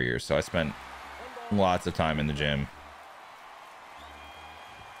baseball for 4 years, so I spent lots of time in the gym.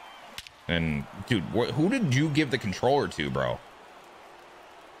 And dude, who did you give the controller to, bro?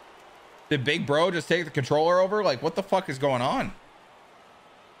 Did Big Bro just take the controller over? Like, what the fuck is going on?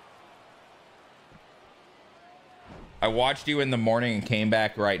 I watched you in the morning and came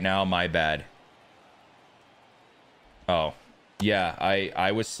back right now. My bad. Oh, yeah.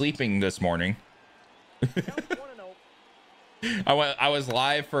 I was sleeping this morning. Counts 1-0. I was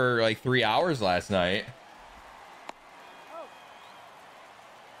live for like 3 hours last night. Oh,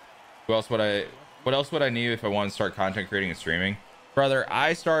 What else would I need if I want to start content creating and streaming? Brother,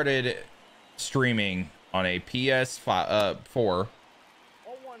 I started streaming on a PS4, all 1's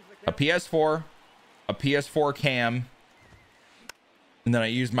the a count. PS4, a PS4 cam, and then I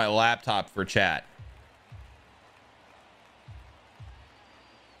used my laptop for chat.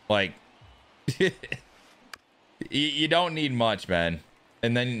 Like, you don't need much, man.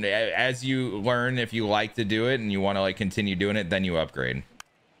 And then as you learn, if you like to do it and you want to like continue doing it, then you upgrade.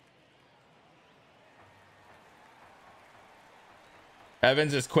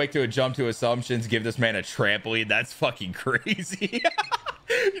 Evans is quick to jump to assumptions. Give this man a trampoline. That's fucking crazy.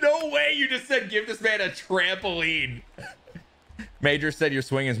 No way you just said give this man a trampoline. Major said your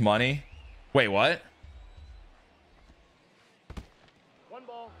swing is money. Wait, what? 1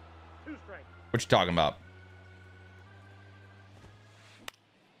 ball, 2 strikes. What you talking about?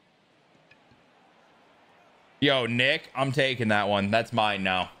 Yo, Nick, I'm taking that one. That's mine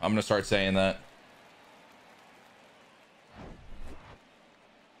now. I'm gonna start saying that.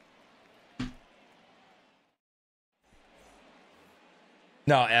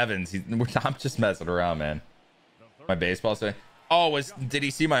 No, Evans. I'm just messing around, man. My baseball say. Oh, did he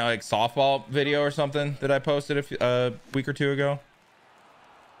see my like softball video or something that I posted a week or two ago?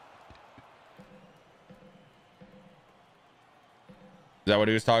 Is that what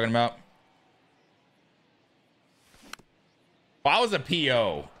he was talking about? Well, I was a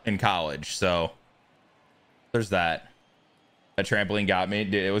PO in college, so there's that. That trampoline got me.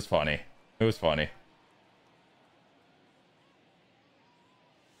 Dude, it was funny. It was funny.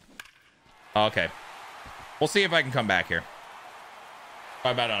 Okay. We'll see if I can come back here.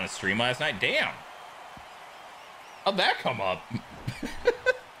 I bet on a stream last night. Damn. How'd that come up?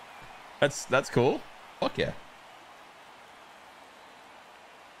 That's cool. Fuck yeah.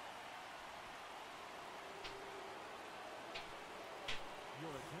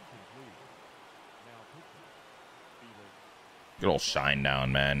 Good old shine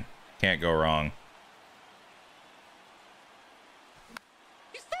down, man. Can't go wrong.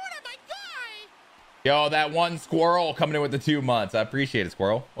 He's throwing at my guy. Yo, that one squirrel coming in with the 2 months. I appreciate it,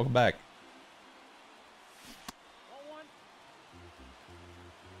 squirrel. Welcome back.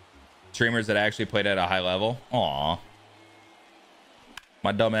 Streamers that actually played at a high level. Aw.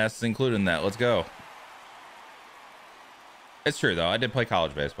 My dumb ass is included in that. Let's go. It's true, though. I did play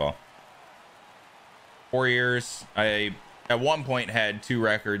college baseball. 4 years. I, at one point, had 2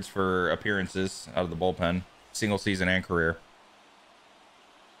 records for appearances out of the bullpen. Single season and career.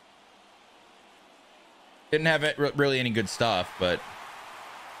 Didn't have it really any good stuff, but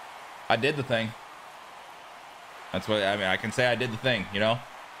I did the thing. That's what I mean. I can say I did the thing, you know?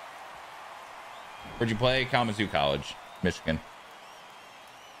 Where'd you play? Kalamazoo College, Michigan.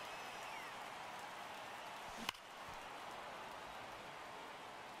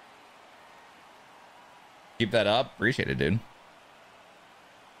 Keep that up. Appreciate it, dude.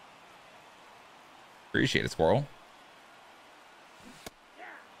 Appreciate it, squirrel.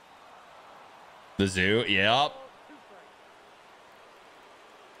 The zoo. Yep.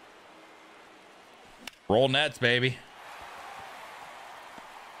 Roll nets, baby.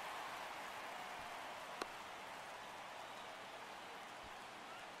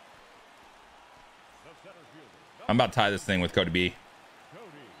 I'm about to tie this thing with Cody B.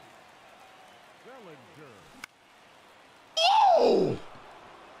 Oh!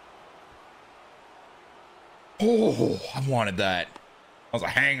 Oh, I wanted that. That was a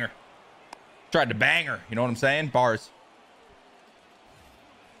hanger. Tried to bang her. You know what I'm saying? Bars.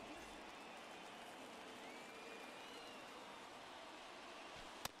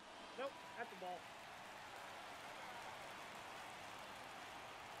 Nope, at the ball.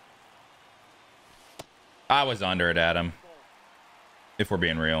 I was under it, Adam. If we're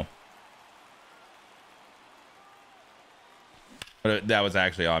being real. But that was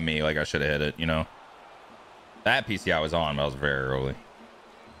actually on me. Like, I should have hit it, you know? That PCI was on, but I was very early.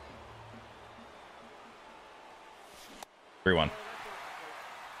 3-1.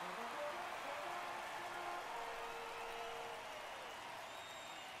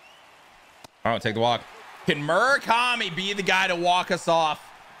 All right, take the walk. Can Murakami be the guy to walk us off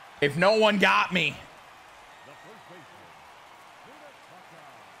if no one got me?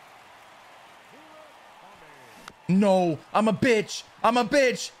 No, I'm a bitch. I'm a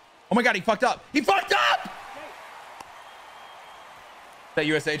bitch. Oh my God, he fucked up. He fucked up. That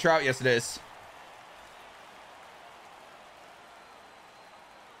USA trout? Yes, it is.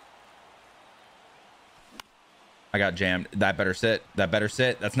 I got jammed. That better sit. That better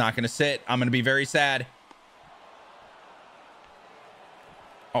sit. That's not going to sit. I'm going to be very sad.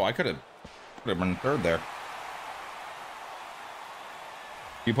 Oh, I could have been third there. Do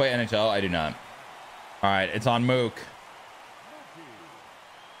you play NHL? I do not. All right, it's on Mook.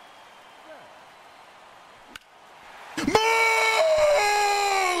 Mook!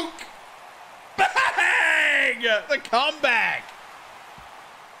 Bang! The comeback.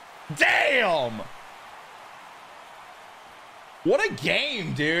 Damn! What a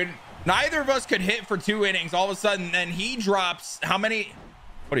game, dude. Neither of us could hit for 2 innings. All of a sudden, then he drops how many?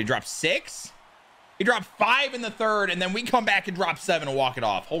 What, he dropped 6? He dropped 5 in the third, and then we come back and drop 7 and walk it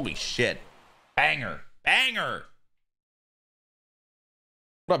off. Holy shit. Banger. Banger.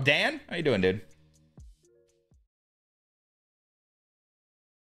 What up, Dan? How you doing, dude?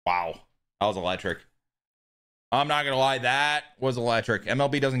 Wow. That was electric. I'm not going to lie. That was electric.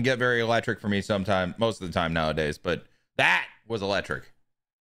 MLB doesn't get very electric for me sometimes, most of the time nowadays, but that was electric.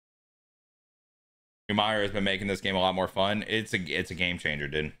 Meyer has been making this game a lot more fun. It's a game changer,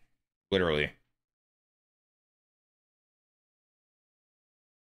 dude. Literally.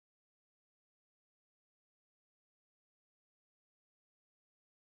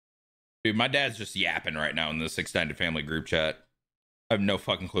 Dude, my dad's just yapping right now in this extended family group chat. I have no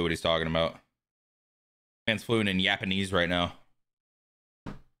fucking clue what he's talking about. Man's fluent in Japanese right now.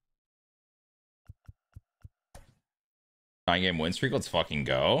 9-game win streak. Let's fucking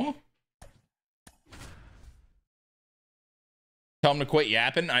go. Tell him to quit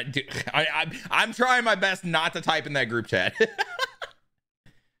yapping. I'm trying my best not to type in that group chat.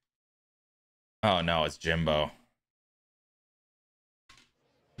 Oh no, it's Jimbo.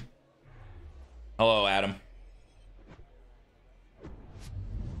 Hello, Adam.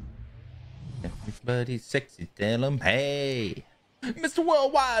 Everybody's sexy. Tell him, hey, Mr.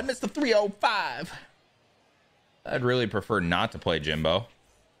 Worldwide, Mr. 305. I'd really prefer not to play Jimbo.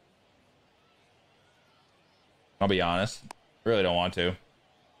 I'll be honest. Really don't want to.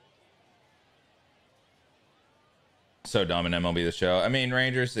 So dumb in MLB The Show. I mean,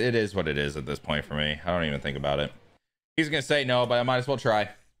 Rangers, it is what it is at this point for me. I don't even think about it. He's going to say no, but I might as well try.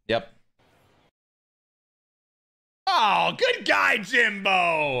 Yep. Oh, good guy,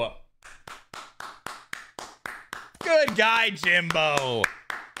 Jimbo. Good guy, Jimbo.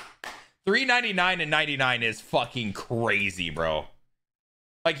 399 and 99 is fucking crazy, bro.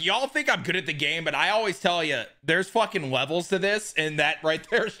 Like, y'all think I'm good at the game, but I always tell you, there's fucking levels to this, and that right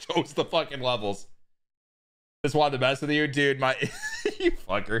there shows the fucking levels. Just want the best of you, dude. My, you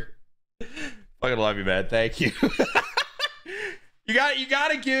fucker. Fucking love you, man. Thank you. you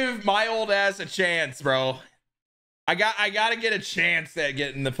gotta give my old ass a chance, bro. I gotta get a chance at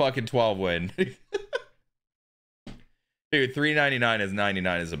getting the fucking 12 win. Dude, 399 as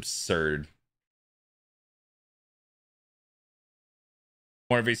 99 is absurd.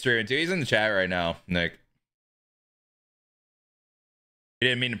 Wonder if he's streaming too. He's in the chat right now, Nick. He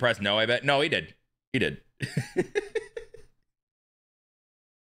didn't mean to press no, I bet. No, he did. He did.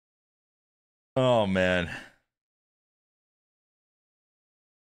 Oh, man.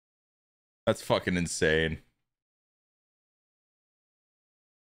 That's fucking insane.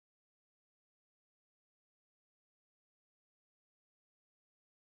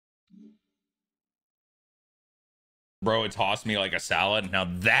 Bro, it tossed me like a salad. Now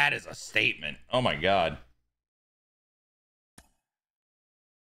that is a statement. Oh my god.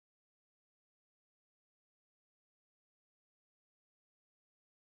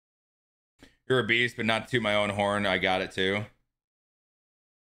 You're a beast, but not to my own horn. I got it too.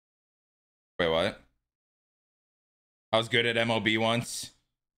 Wait, what? I was good at MLB once.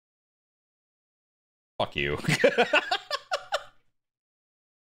 Fuck you.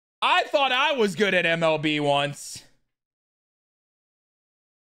 I thought I was good at MLB once.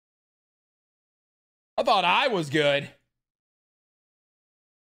 I thought I was good.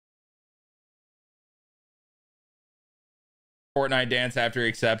 Fortnite dance after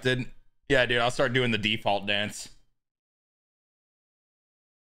accepted. Yeah, dude, I'll start doing the default dance.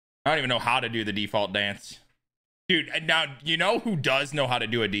 I don't even know how to do the default dance. Dude, now, you know who does know how to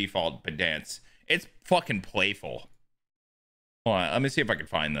do a default dance? It's fucking Playful. Hold on, let me see if I can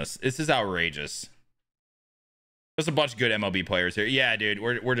find this. This is outrageous. There's a bunch of good MLB players here. Yeah, dude,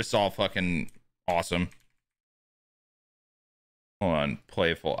 we're just all fucking awesome. Hold on,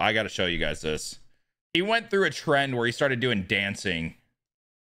 Playful. I gotta show you guys this. He went through a trend where he started doing dancing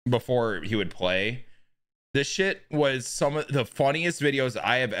before he would play. This shit was some of the funniest videos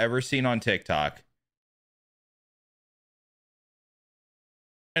I have ever seen on TikTok.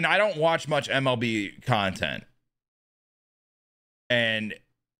 And I don't watch much MLB content. And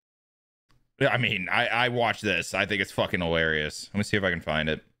I mean, I watch this. I think it's fucking hilarious. Let me see if I can find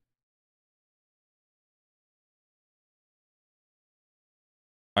it.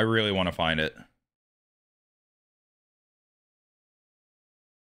 I really want to find it.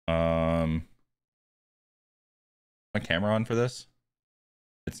 My camera on for this?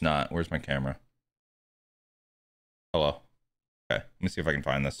 It's not. Where's my camera? Hello. Okay, let me see if I can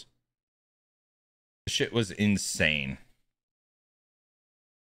find this. This shit was insane.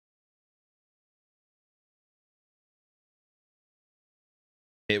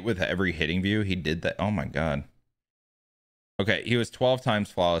 Hit with every hitting view. He did that. Oh my god. Okay, he was 12 times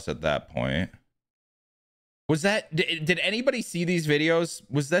flawless at that point. Was that, did anybody see these videos?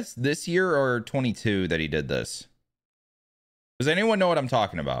 Was this year or 22 that he did this? Does anyone know what I'm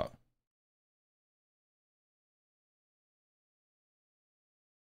talking about?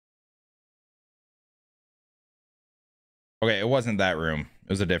 Okay, it wasn't that room. It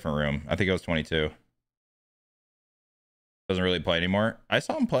was a different room. I think it was 22. Doesn't really play anymore. I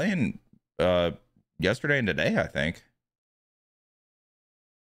saw him playing yesterday and today, I think.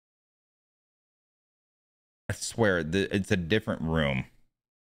 I swear, it's a different room.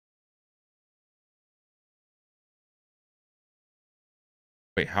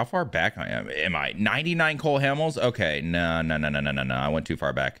 Wait, how far back I am I? 99 Cole Hamels? Okay, no. I went too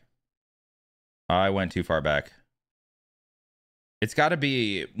far back. It's got to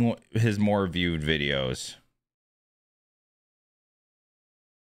be his more viewed videos.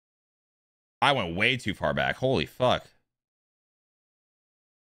 I went way too far back. Holy fuck.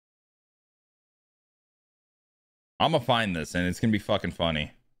 I'm gonna find this and it's gonna be fucking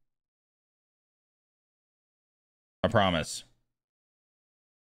funny. I promise.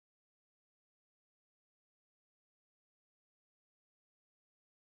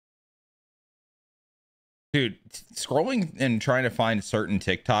 Dude, scrolling and trying to find certain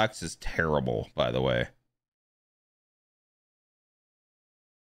TikToks is terrible, by the way.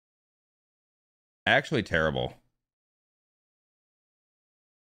 Actually terrible.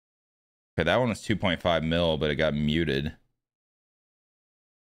 Okay, that one was 2.5 mil, but it got muted.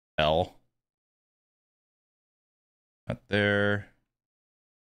 L. Not there.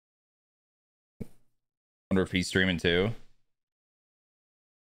 Wonder if he's streaming too.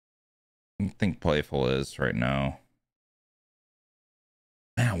 I don't think Playful is right now.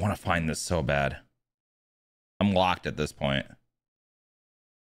 Man, I want to find this so bad. I'm locked at this point.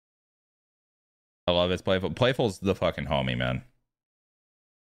 I love it's Playful. Playful's the fucking homie, man.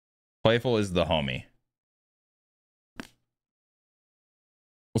 Playful is the homie.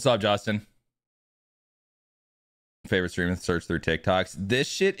 What's up, Justin? Favorite streaming search through TikToks. This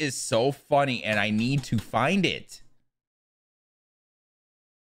shit is so funny and I need to find it.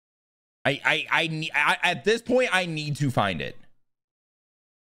 I at this point I need to find it.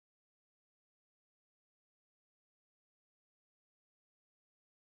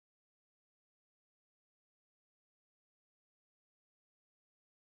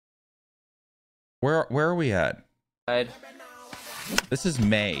 Where are we at? This is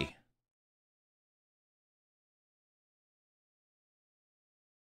May.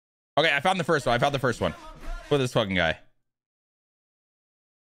 Okay, I found the first one. For this fucking guy.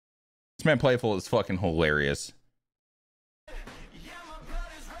 This man Playful is fucking hilarious.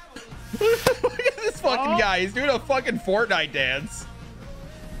 Look at this fucking guy. He's doing a fucking Fortnite dance.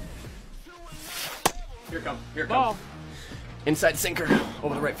 Here come. Inside sinker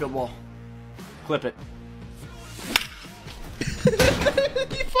over the right field wall. Clip it. He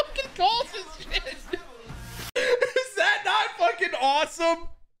fucking calls his shit. Is that not fucking awesome?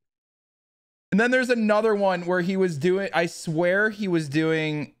 And then there's another one where he was doing, I swear he was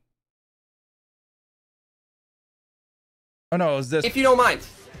doing. Oh no, it was this. If you don't mind,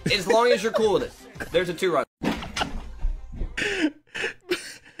 as long as you're cool with it. There's a 2-run.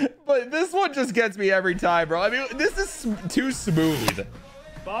 But this one just gets me every time, bro. I mean, this is too smooth.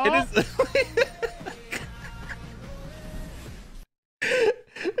 It is.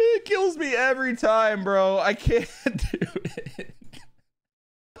 It kills me every time, bro. I can't do it.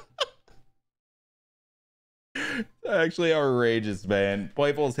 Actually outrageous, man.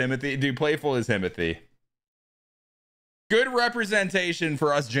 Playful is Timothy. Dude, Playful is Timothy. Good representation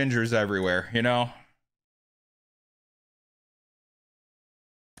for us gingers everywhere, you know?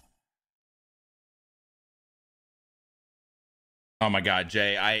 Oh my God,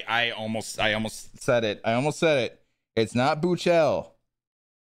 Jay, I almost said it. It's not Buchel.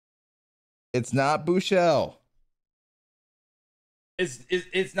 It's not Buchel.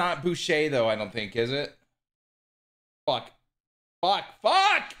 It's not Boucher though, I don't think, is it? Fuck.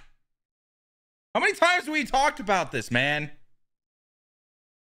 How many times have we talked about this, man?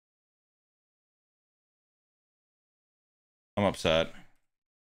 I'm upset.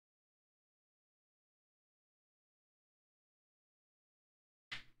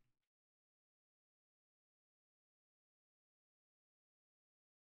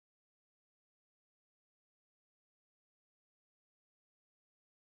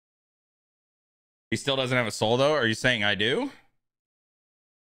 He still doesn't have a soul though? Are you saying I do?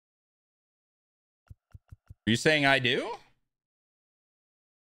 Are you saying I do?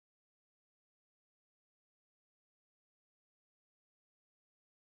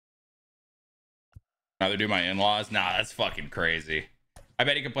 Rather do my in-laws? Nah, that's fucking crazy. I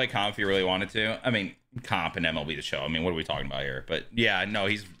bet he could play comp if he really wanted to. I mean, comp and MLB The Show. I mean, what are we talking about here? But yeah, no,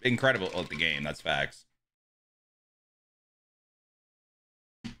 he's incredible at the game. That's facts.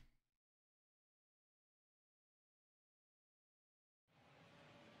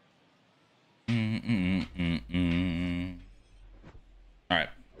 All right.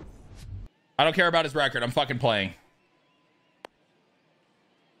 I don't care about his record. I'm fucking playing.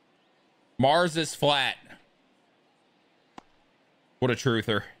 Mars is flat. What a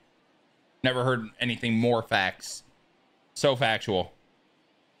truther. Never heard anything more facts. So factual.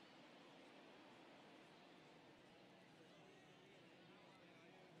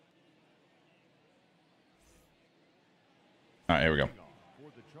 All right, here we go. For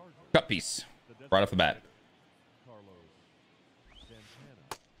the Chargers, Cut piece right off the bat, Carlos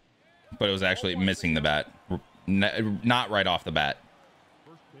Santana. but it was actually missing the bat, not right off the bat.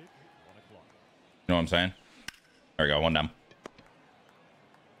 First pitch, 1 o'clock. You know what I'm saying? There we go, one down.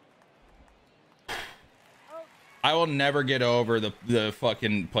 I will never get over the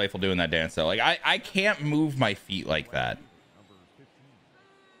fucking Playful doing that dance though. Like I can't move my feet like that. Number 15,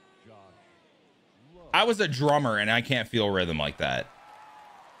 Josh Love. I was a drummer and I can't feel rhythm like that.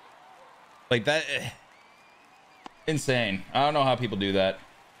 Like that, insane. I don't know how people do that.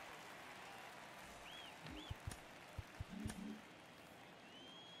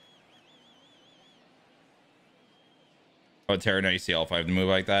 I would tear an ACL if I had to move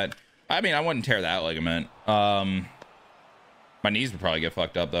like that. I mean, I wouldn't tear that ligament. My knees would probably get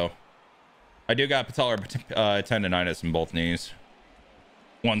fucked up though. I do got patellar tendonitis in both knees.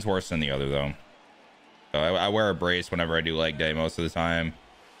 One's worse than the other though. So I wear a brace whenever I do leg day most of the time,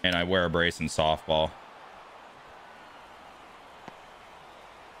 and I wear a brace in softball.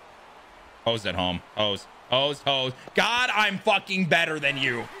 Hose at home. Hose. Hose. Hose. God, I'm fucking better than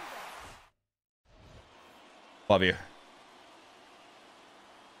you. Love you.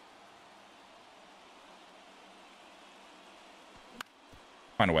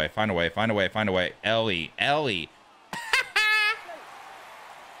 Find a way. Find a way. Find a way. Find a way. Ellie. Ellie.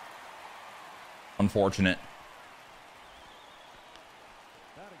 Unfortunate.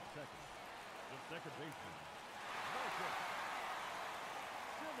 Batting second, the second baseman, Marte.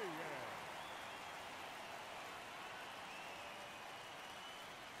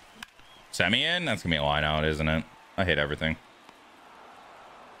 Semi in? That's gonna be a line out, isn't it? I hate everything.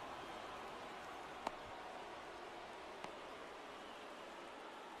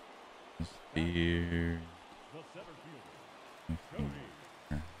 Here. The center fielder, Cody Bellinger.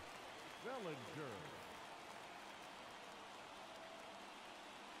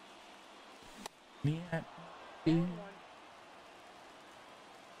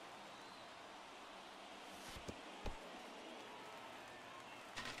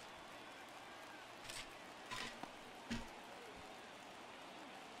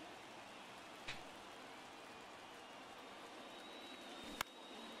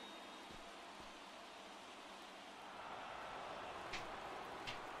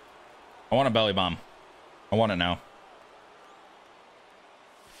 I want a belly bomb. I want it now.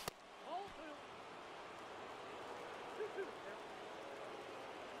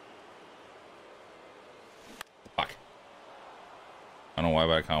 Fuck. I don't know why,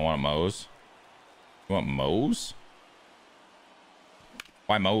 but I kind of want Moe's. You want Moe's?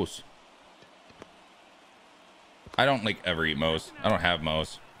 Why Moe's? I don't like ever eat Moe's. I don't have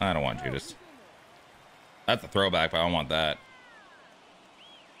Moe's. I don't want Judas. That's a throwback, but I don't want that.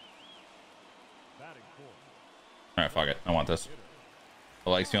 Batting fourth, All right, fuck it. I want this. The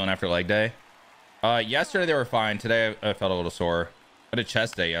legs feeling after leg day. Yesterday they were fine. Today I felt a little sore. I had a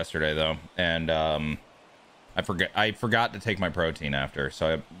chest day yesterday though, and I forgot to take my protein after,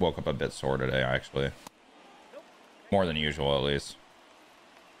 so I woke up a bit sore today actually. More than usual at least.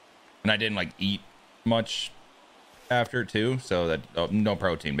 And I didn't like eat much after too, so that no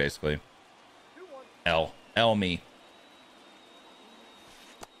protein basically. L me.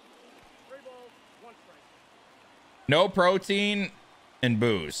 No protein and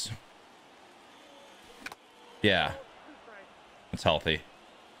booze. Yeah. It's healthy.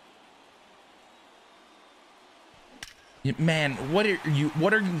 Man, what are you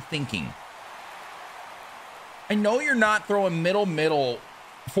thinking? I know you're not throwing middle,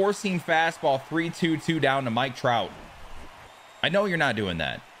 four-seam fastball 3-2-2 down to Mike Trout. I know you're not doing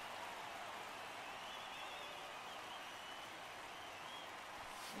that.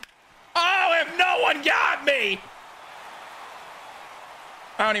 Oh, if no one got me!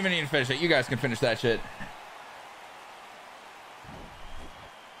 I don't even need to finish it. You guys can finish that shit.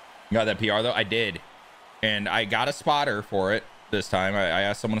 Got that PR though? I did. And I got a spotter for it this time. I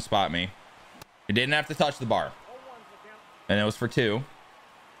asked someone to spot me. It didn't have to touch the bar. And it was for 2.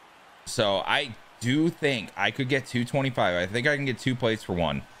 So I do think I could get 225. I think I can get 2 plates for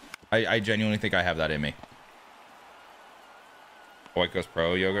 1. I genuinely think I have that in me. White Ghost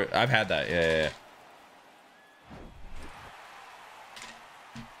Pro yogurt. I've had that. Yeah.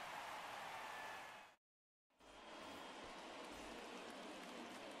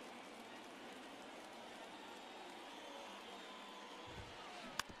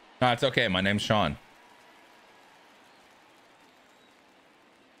 No, it's okay. My name's Sean.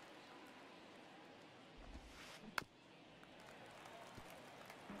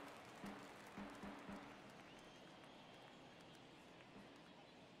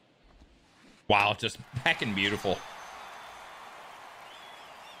 Wow, just heckin' beautiful.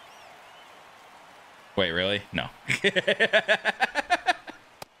 Wait, really? No. Ball,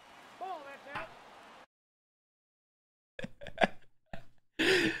 that's out.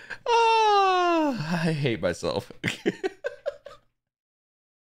 Oh, I hate myself.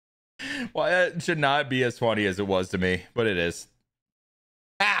 Well, that should not be as funny as it was to me, but it is.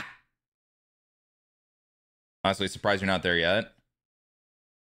 Ah! Honestly, surprised you're not there yet.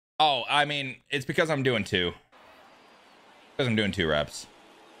 Oh, I mean, it's because I'm doing 2. Because I'm doing 2 reps.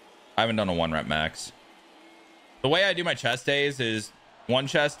 I haven't done a 1 rep max. The way I do my chest days is 1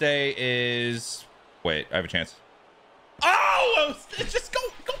 chest day is... Wait, I have a chance. Oh! Just go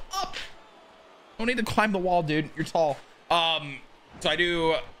up! Don't need to climb the wall, dude. You're tall. So I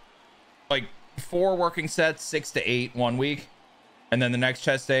do like 4 working sets, 6 to 8 1 week. And then the next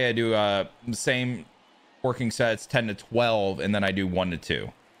chest day, I do the same working sets, 10 to 12. And then I do 1 to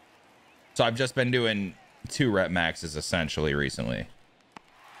 2. So I've just been doing 2 rep maxes essentially recently.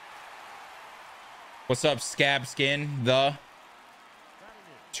 What's up, Scab Skin, the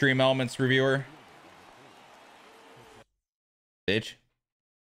Stream Elements reviewer? Bitch.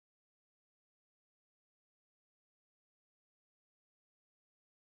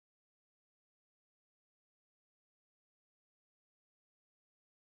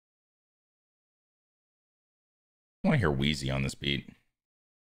 I want to hear Wheezy on this beat.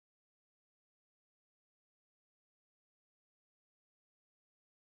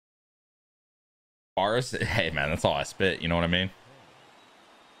 Bars? Hey, man, that's all I spit. You know what I mean?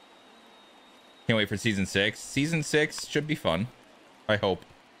 Can't wait for season 6. Season 6 should be fun. I hope.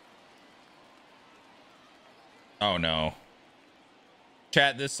 Oh, no.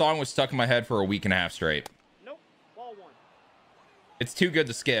 Chat, this song was stuck in my head for a week and a half straight. Nope. Ball 1. It's too good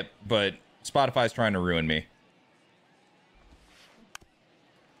to skip, but Spotify's trying to ruin me.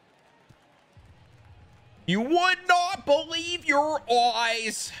 You would not believe your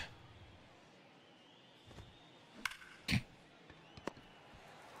eyes.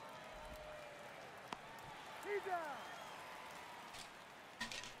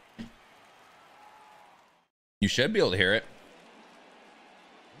 You should be able to hear it.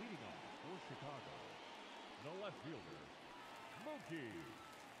 Leading off for Chicago, the left fielder, Mookie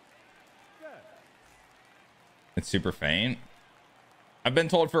Betts. It's super faint. I've been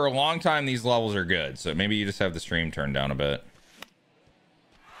told for a long time these levels are good, so maybe you just have the stream turned down a bit.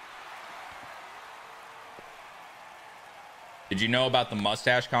 Did you know about the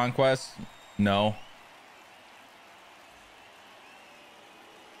mustache conquest? No.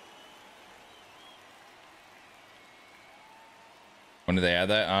 When did they add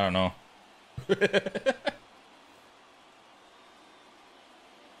that? I don't know.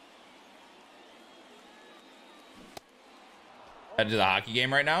 Head to the hockey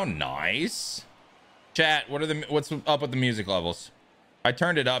game right now. Nice. Chat, what's up with the music levels? I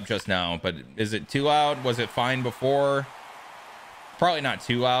turned it up just now, but is it too loud? Was it fine before? Probably not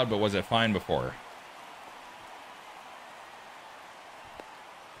too loud, but was it fine before?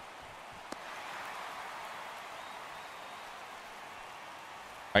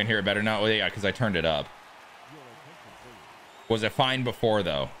 I can hear it better now. Oh, yeah, because I turned it up. Was it fine before,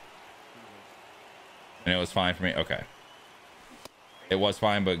 though? And it was fine for me? Okay. It was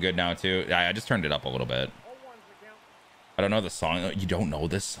fine, but good now, too. Yeah, I just turned it up a little bit. I don't know the song. You don't know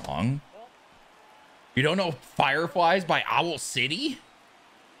this song? You don't know Fireflies by Owl City?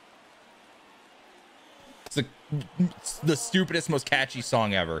 It's the stupidest, most catchy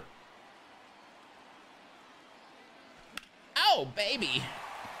song ever. Oh, baby.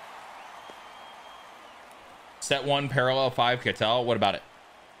 Set 1, parallel 5, Ketel. What about it?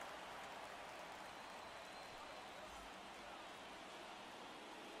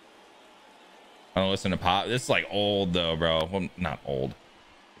 I don't listen to pop. This is like old though, bro. Well, not old.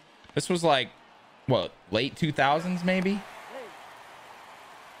 This was like, what, late 2000s maybe?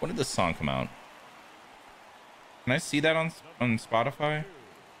 When did this song come out? Can I see that on Spotify?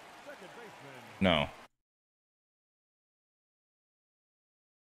 No.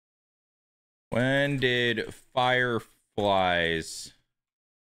 When did Fireflies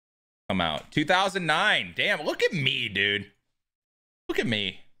come out? 2009. Damn, look at me, dude. Look at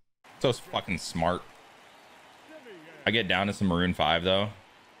me. So fucking smart. I get down to some Maroon 5 though.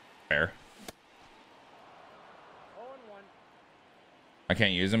 Fair. I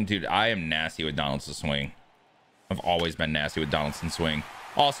can't use them, dude. I am nasty with Donaldson swing. I've always been nasty with Donaldson swing.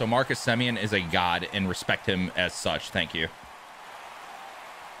 Also, Marcus Semien is a god and respect him as such. Thank you.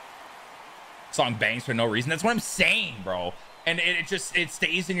 Song bangs for no reason. That's what I'm saying, bro. And it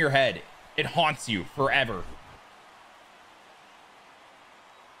stays in your head. It haunts you forever.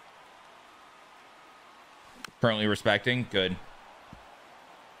 Currently respecting. Good.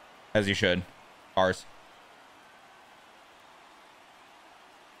 As you should. cars.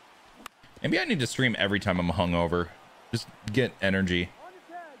 Maybe I need to stream every time I'm hungover. Just get energy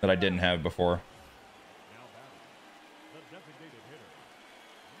that I didn't have before.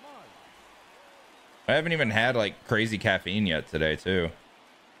 I haven't even had like crazy caffeine yet today too.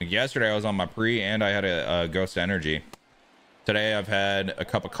 Like yesterday I was on my pre and I had a Ghost Energy. Today I've had a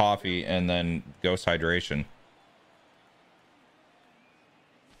cup of coffee and then Ghost Hydration.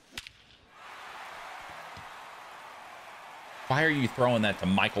 Why are you throwing that to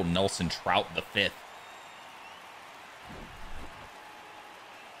Michael Nelson Trout the fifth?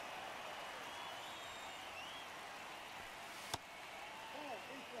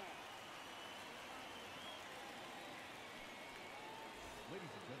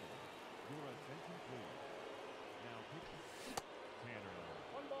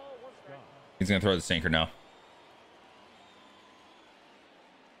 He's gonna throw the sinker now.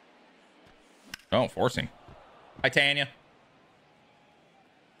 Oh, forcing. Hi, Tanya.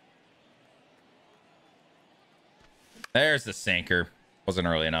 There's the sinker. Wasn't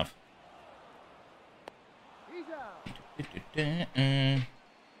early enough.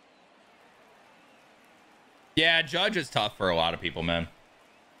 Yeah, Judge is tough for a lot of people, man.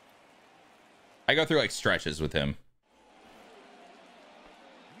 I go through like stretches with him.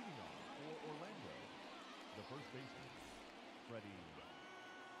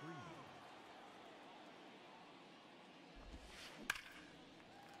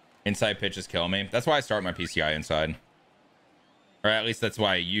 Inside pitches kill me. That's why I start my PCI inside. Or at least that's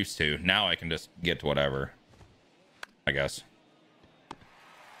why I used to. Now I can just get to whatever, I guess.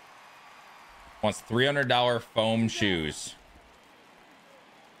 Wants $300 foam shoes.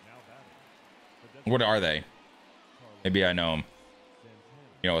 What are they? Maybe I know them.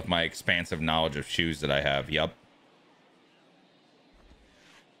 You know, with my expansive knowledge of shoes that I have. Yup.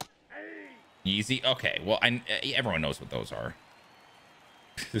 Yeezy. Okay, well, everyone knows what those are.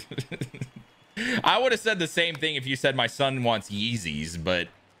 I would have said the same thing if you said my son wants Yeezys, but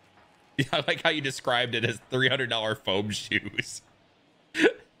I like how you described it as $300 foam shoes.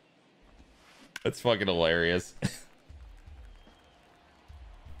 That's fucking hilarious.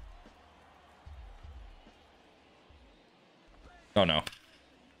 Oh no.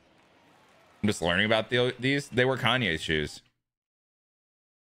 I'm just learning about these. They were Kanye's shoes.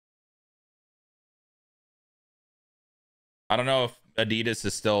 I don't know if Adidas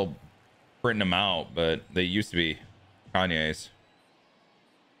is still printing them out, but they used to be Kanye's.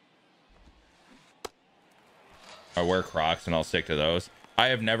 I wear Crocs and I'll stick to those. I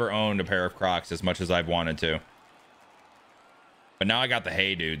have never owned a pair of Crocs as much as I've wanted to. But now I got the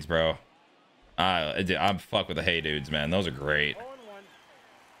Hey Dudes, bro. I'm fuck with the Hey Dudes, man. Those are great.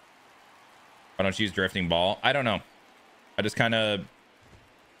 Why don't you use drifting ball? I don't know. I just kind of...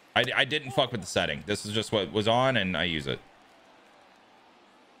 I didn't fuck with the setting. This is just what was on and I use it.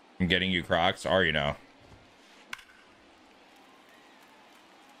 I'm getting you Crocs. Are you now?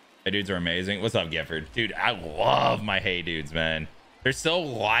 Hey Dudes are amazing. What's up, Gifford? Dude, I love my Hey Dudes, man. They're so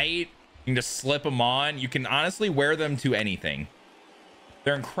light. You can just slip them on. You can honestly wear them to anything.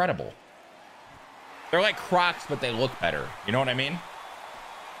 They're incredible. They're like Crocs, but they look better. You know what I mean?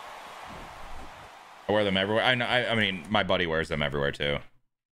 I wear them everywhere. I mean, my buddy wears them everywhere too.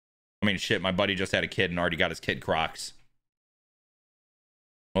 I mean, shit, my buddy just had a kid and already got his kid Crocs.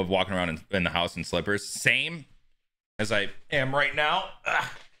 Of walking around in the house in slippers. Same as I am right now. Ugh.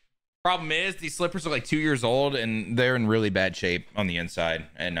 Problem is, these slippers are like 2 years old and they're in really bad shape on the inside.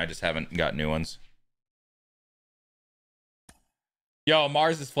 And I just haven't got new ones. Yo,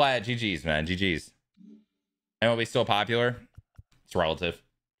 Mars is flat. GG's, man. GG's. MLB still popular? It's relative.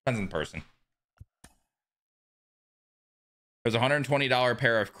 Depends on the person. There's a $120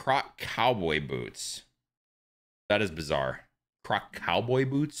 pair of Croc cowboy boots. That is bizarre. Croc cowboy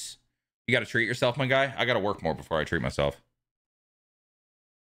boots? You gotta treat yourself, my guy. I gotta work more before I treat myself.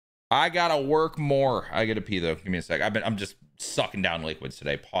 I gotta work more. I gotta pee though. Give me a sec. I'm just sucking down liquids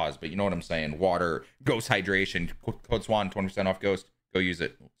today. Pause, but you know what I'm saying. Water, Ghost hydration. Code Swan, 20% off Ghost. Go use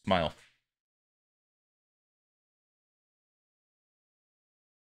it. Smile.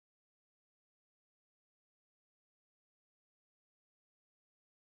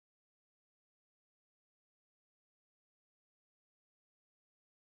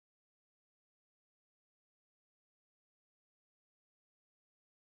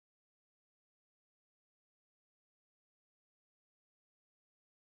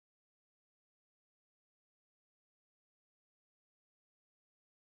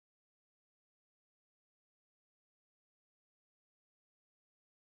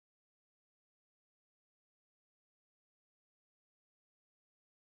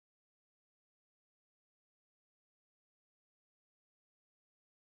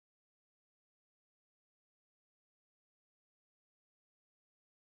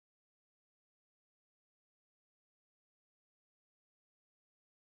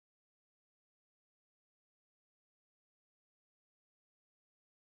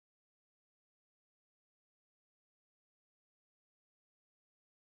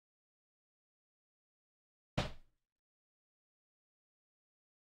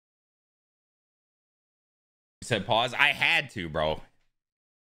 said pause. I had to, bro.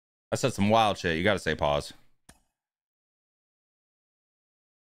 I said some wild shit. You got to say pause.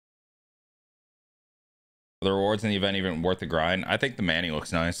 Are the rewards in the event even worth the grind? I think the Manny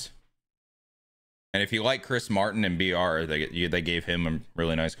looks nice. And if you like Chris Martin and BR, they gave him a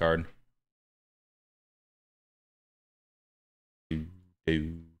really nice card.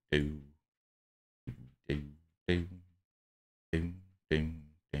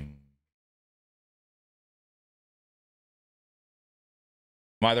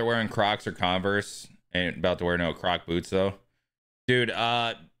 I'm either wearing Crocs or Converse. Ain't about to wear no Croc boots though. Dude,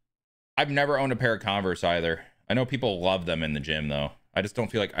 I've never owned a pair of Converse either. I know people love them in the gym though. I just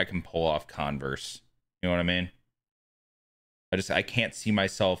don't feel like I can pull off Converse. You know what I mean? I can't see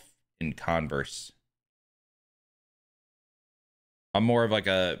myself in Converse. I'm more of like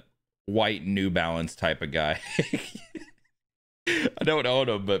a white New Balance type of guy. I don't own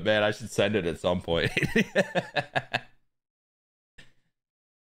them, but man, I should send it at some point.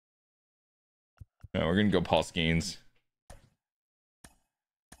 No, we're gonna go Paul Skeens.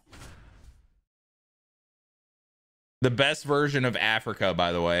 The best version of Africa,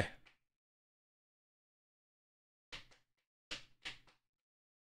 by the way.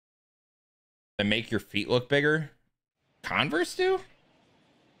 They make your feet look bigger. Converse do?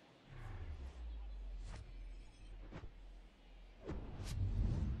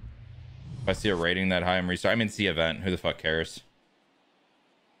 If I see a rating that high, I'm restart. I'm in C event. Who the fuck cares?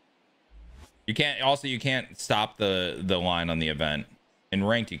 You can't stop the line on the event. In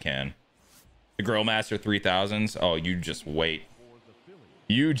ranked you can. The Grill Master 3000s. Oh, you just wait.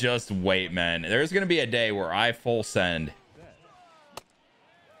 You just wait, man. There's gonna be a day where I full send.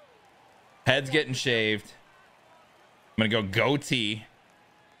 Head's getting shaved. I'm gonna go goatee.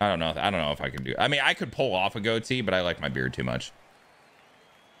 I don't know if I can do. I mean, I could pull off a goatee, but I like my beard too much.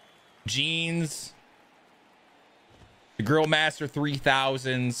 Jeans. The Grill Master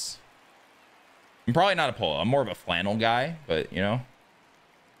 3000s. I'm probably not a polo. I'm more of a flannel guy, but you know.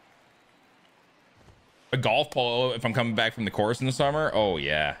 A golf polo if I'm coming back from the course in the summer. Oh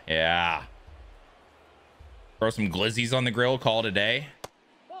yeah, yeah. Throw some glizzies on the grill, call it a day.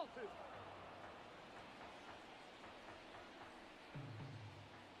 Ball two.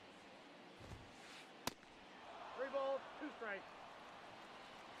 Three balls, two strikes.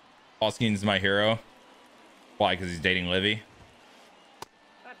 Paul is my hero. Why? Because he's dating Livy?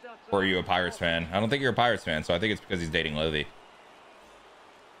 That's outside. Or are you a Pirates fan? I don't think you're a Pirates fan, so I think it's because he's dating Livy.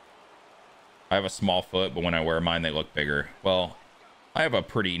 I have a small foot, but when I wear mine, they look bigger. Well, I have a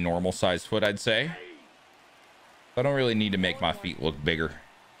pretty normal sized foot, I'd say. I don't really need to make my feet look bigger.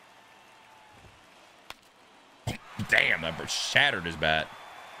 Oh, damn, that shattered his bat.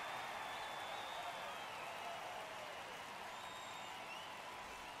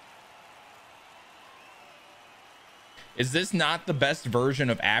 Is this not the best version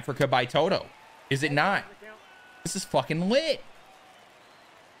of Africa by Toto? Is it not? This is fucking lit.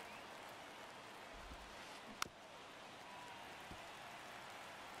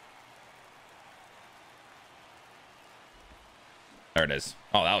 There it is.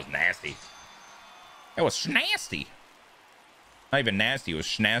 Oh, that was nasty. That was nasty. Not even nasty, it was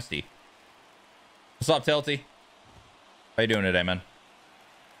schnasty. What's up, Tilty? How you doing today, man?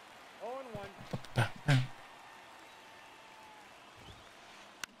 0-1.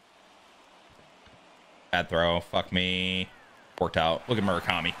 Bad throw. Fuck me. Worked out. Look at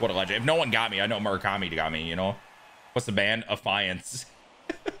Murakami. What a legend. If no one got me, I know Murakami got me, you know? What's the band? Affiance.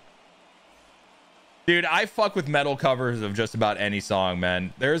 Dude, I fuck with metal covers of just about any song,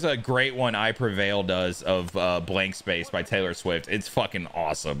 man. There's a great one I Prevail does of Blank Space by Taylor Swift. It's fucking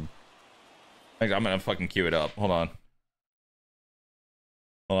awesome. I'm gonna fucking cue it up. Hold on.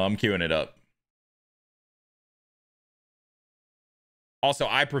 Well, I'm queuing it up. Also,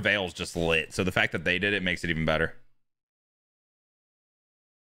 I Prevail's just lit, so the fact that they did it makes it even better.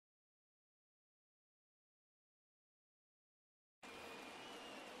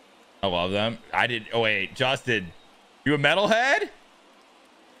 I love them. I did. Oh, wait. Justin, you a metalhead?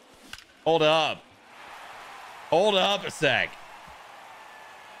 Hold up. Hold up a sec.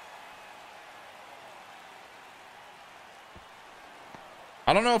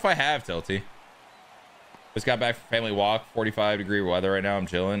 I don't know if I have, Tilty. Just got back from family walk. 45-degree weather right now. I'm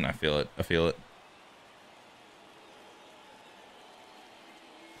chilling. I feel it. I feel it.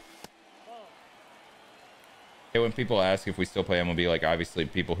 Hey, when people ask if we still play MLB, like obviously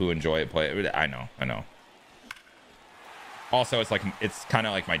people who enjoy it play it. I know. Also, it's like it's kind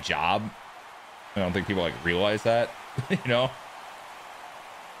of like my job. I don't think people like realize that, you know.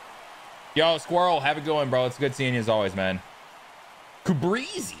 Yo, Squirrel, have it going, bro. It's good seeing you as always, man.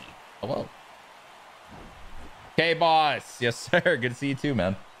 Kubrizi, hello. Okay, boss. Yes, sir. Good to see you too,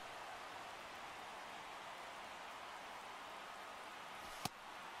 man.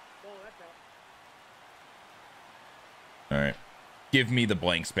 Ball, that's out. All right. Give me the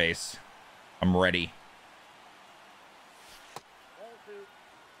blank space. I'm ready. Ball 2.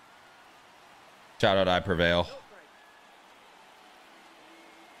 Shout out, I prevail. No strike.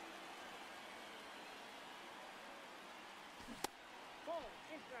 Ball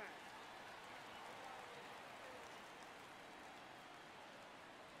inside.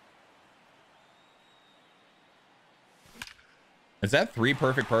 Is that 3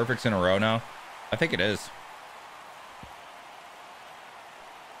 perfect perfects in a row now? I think it is.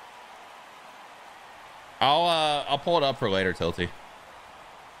 I'll pull it up for later, Tilty.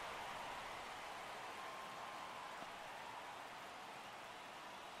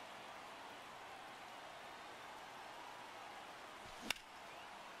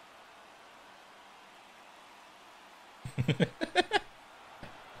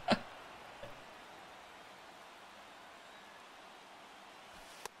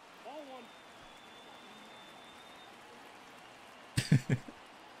 Ball 1.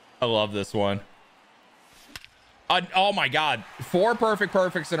 I love this one. Oh my God. 4 perfect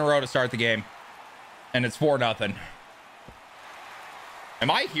perfects in a row to start the game. And it's 4-0. Am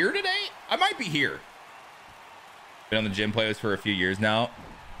I here today? I might be here. Been on the gym playlist for a few years now.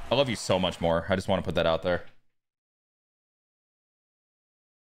 I love you so much more. I just want to put that out there.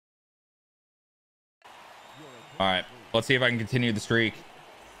 All right. Let's see if I can continue the streak.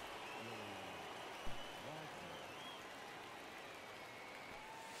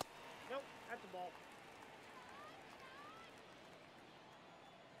 Nope, that's a ball.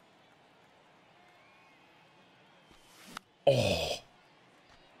 Oh.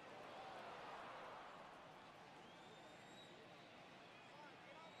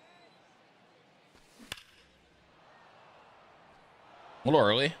 A little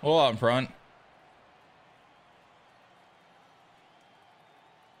early. A little out in front.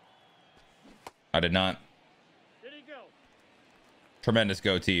 I did not. Did he go? Tremendous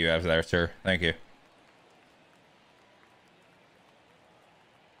go to you after there, sir. Thank you.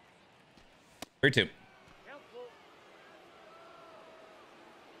 3-2. Count full.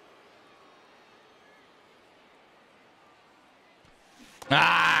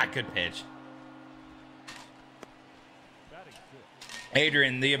 Ah, good pitch. Batting six.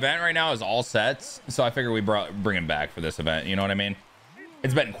 Adrian, the event right now is all sets, so I figure we bring him back for this event. You know what I mean?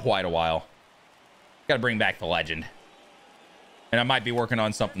 It's been quite a while. Got to bring back the legend. And I might be working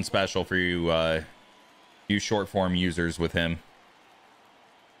on something special for you, you short form users with him.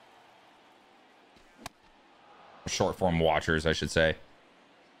 Short form watchers, I should say.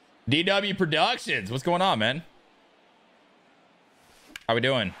 DW Productions, what's going on, man? How we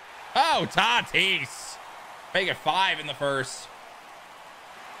doing? Oh, Tatis! Make it 5 in the first.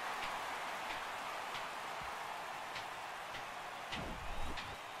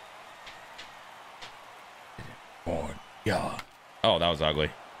 Oh, yeah. Oh, that was ugly.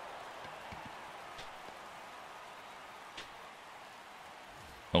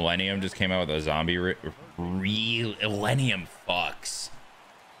 Millennium just came out with a zombie real Millennium fucks.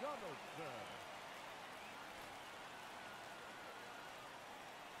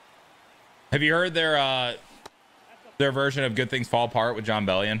 Have you heard their version of Good Things Fall Apart with John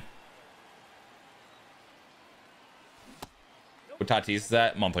Bellion? What Tatis is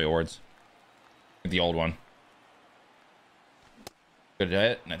that? Monthly awards. The old one. Good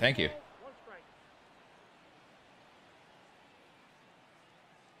hit. No, thank you. One strike.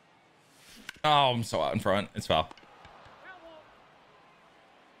 Oh, I'm so out in front. It's foul. Count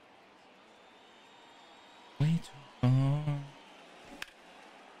one. Way too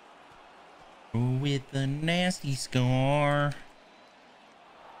far. With the nasty score.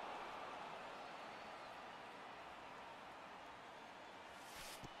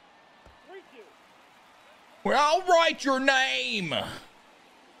 3-2. Well, I'll write your name.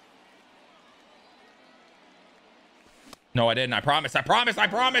 No, I didn't. I promise. I promise. I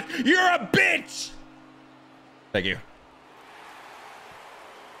promise. You're a bitch. Thank you.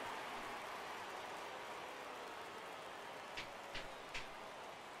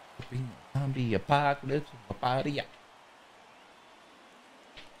 Zombie apocalypse.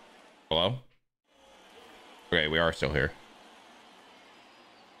 Hello? Okay, we are still here.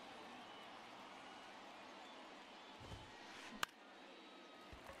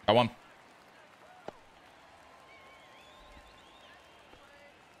 I won.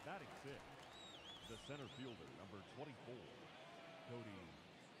 Batting six. The center fielder, number 24, Cody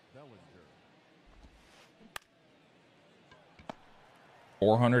Bellinger.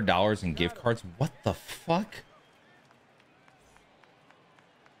 $400 in gift cards. What the fuck?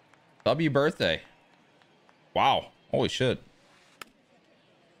 W birthday. Wow. Holy shit.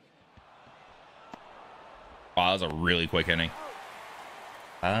 Wow, that was a really quick inning.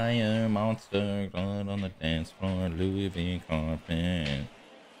 I am monster, blood on the dance floor, Louis V. Carpet.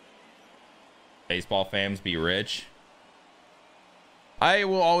 Baseball fans be rich. I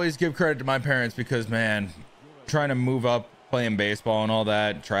will always give credit to my parents because, man, trying to move up playing baseball and all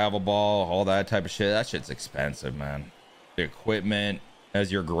that, travel ball, all that type of shit, that shit's expensive, man. The equipment,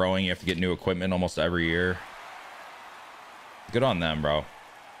 as you're growing, you have to get new equipment almost every year. Good on them, bro.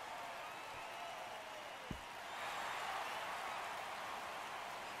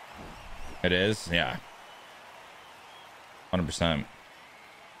 It is, yeah. 100%.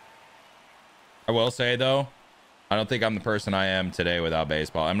 I will say though, I don't think I'm the person I am today without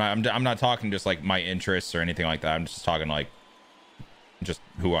baseball. I'm not talking just like my interests or anything like that. I'm just talking like just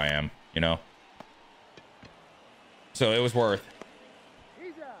who I am, you know. So it was worth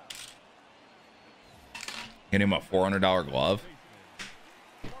getting him a $400 glove.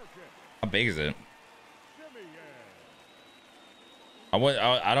 How big is it? I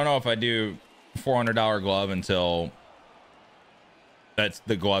don't know if I do $400 glove until that's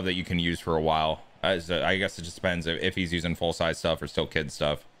the glove that you can use for a while. I guess it just depends if he's using full size stuff or still kid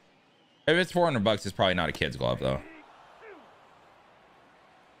stuff. If it's $400, it's probably not a kid's glove though.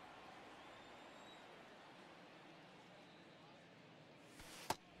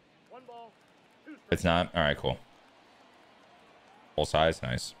 It's not. All right, cool. Full size,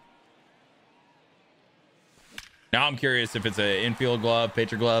 nice. Now I'm curious if it's an infield glove,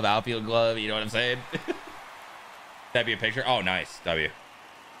 pitcher glove, outfield glove. You know what I'm saying? That'd be a picture. Oh, nice. W.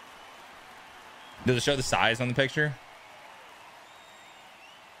 Does it show the size on the picture?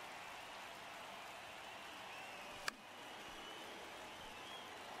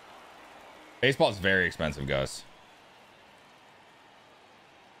 Baseball is very expensive, Gus.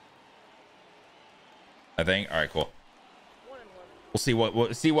 I think. All right, cool.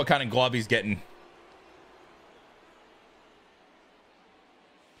 We'll see what kind of glove he's getting.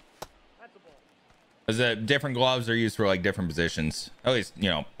 The different gloves are used for like different positions, at least, you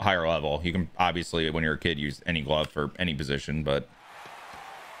know, higher level. You can obviously, when you're a kid, use any glove for any position, but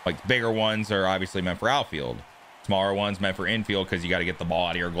like bigger ones are obviously meant for outfield, smaller ones meant for infield because you got to get the ball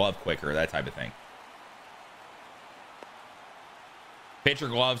out of your glove quicker, that type of thing. Pitcher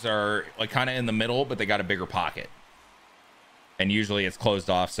gloves are like kind of in the middle, but they got a bigger pocket, and usually it's closed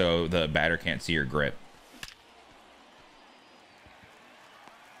off so the batter can't see your grip.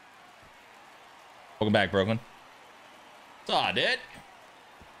 Welcome back, Brooklyn. Saw it.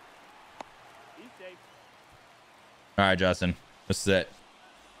 All right, Justin. This is it.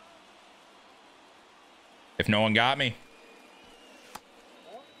 If no one got me.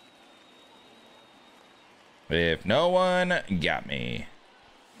 If no one got me.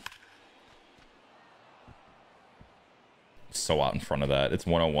 So out in front of that. It's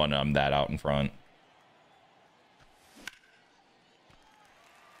 101. I'm that out in front.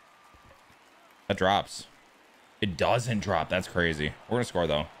 That drops. It doesn't drop. That's crazy. We're gonna score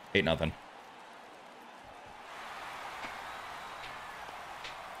though. 8-0.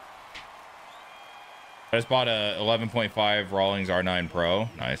 I just bought a 11.5 Rawlings R9 Pro.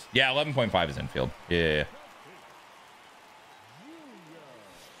 Nice. Yeah, 11.5 is infield. Yeah.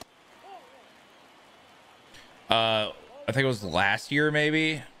 I think it was last year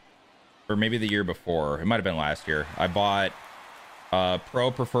maybe, or maybe the year before. It might have been last year. I bought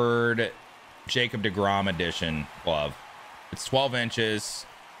Pro Preferred Jacob deGrom edition glove. It's 12 inches,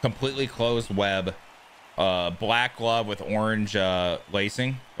 completely closed web, black glove with orange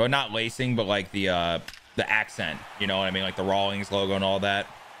lacing, or not lacing, but like the accent, you know what I mean, like the Rawlings logo and all that.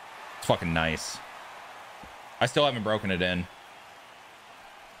 It's fucking nice. I still haven't broken it in.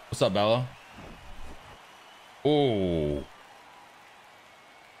 What's up, Bella? Ooh.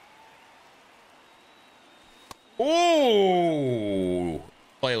 Ooh.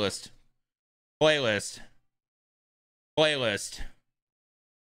 Playlist. All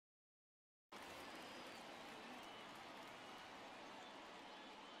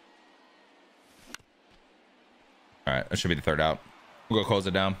right, that should be the third out. We'll go close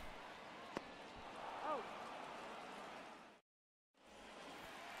it down.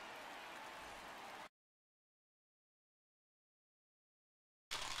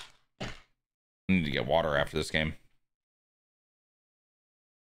 I need to get water after this game.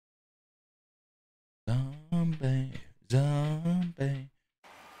 Zombie.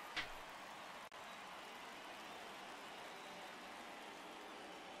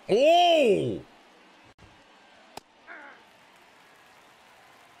 Oh!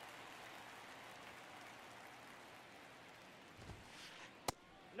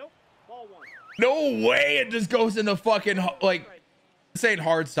 Nope. Ball one. No way it just goes into fucking, like, this ain't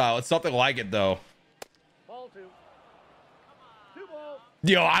hard style. It's something like it, though. Ball two. Two balls.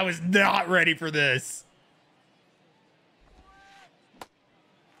 Yo, I was not ready for this.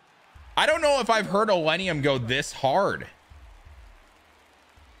 I don't know if I've heard Millennium go this hard.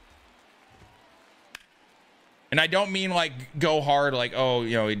 And I don't mean like go hard, like, oh,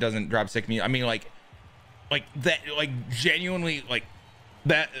 you know, he doesn't drop sick me. I mean like that, like genuinely, like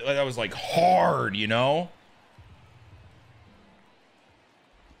that was like hard, you know?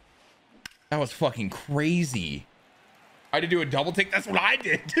 That was fucking crazy. I had to do a double take. That's what I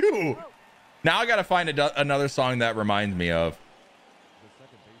did too. Now I got to find another song that reminds me of.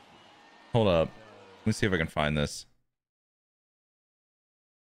 Hold up. Let me see if I can find this.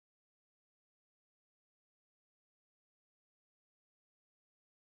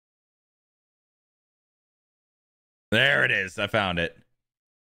 There it is. I found it.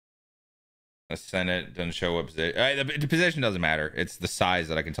 Let's send it. Doesn't show what position. The position doesn't matter. It's the size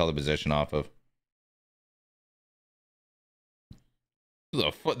that I can tell the position off of.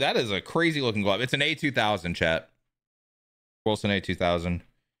 That is a crazy looking glove. It's an A2000, chat. Wilson A2000.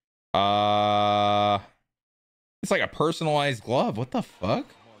 It's like a personalized glove. What the fuck?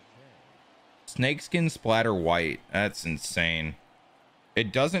 Snakeskin splatter white. That's insane.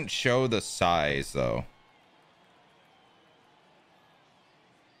 It doesn't show the size though.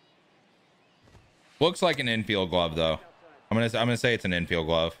 Looks like an infield glove though. I'm gonna say it's an infield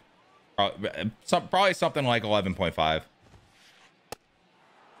glove. Probably something like 11.5. Ball.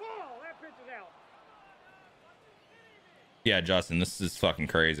 That pitch is out. Yeah, Justin, this is fucking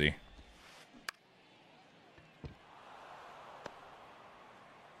crazy.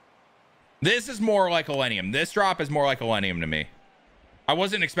 This is more like Millennium. This drop is more like Millennium to me. I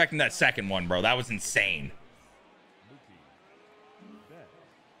wasn't expecting that second one, bro. That was insane.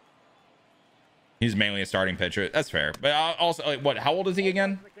 He's mainly a starting pitcher. That's fair. But also, like, what? How old is he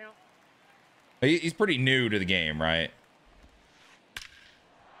again? He's pretty new to the game, right?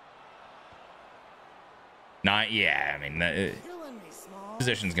 Not, yeah. I mean,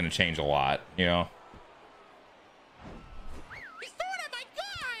 position's gonna change a lot, you know. He's throwing at my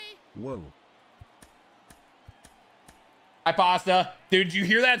guy. Whoa. Hi, Pasta. Dude, did you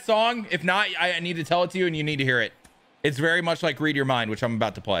hear that song? If not, I need to tell it to you, and you need to hear it. It's very much like Read Your Mind, which I'm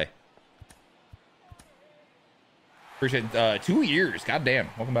about to play. Appreciate 2 years. God damn.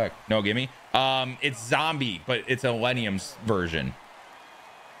 Welcome back. No, gimme. It's Zombie, but it's a Millennium's version.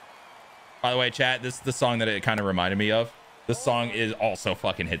 By the way, chat, this is the song that it kind of reminded me of. This song is also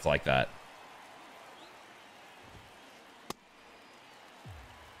fucking hits like that.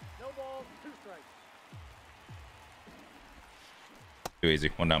 No balls. Two strikes. Too easy.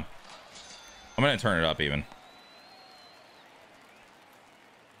 One down. I'm gonna turn it up even.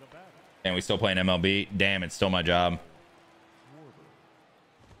 And we still playing MLB. Damn, it's still my job.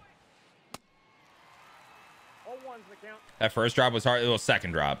 That first drop was hard. It was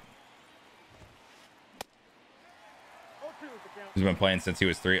second drop. He's been playing since he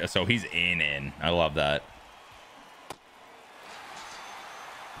was 3, so he's in. I love that.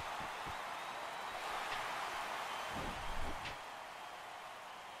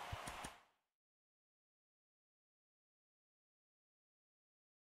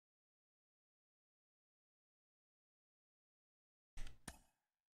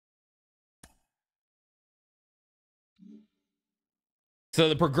 So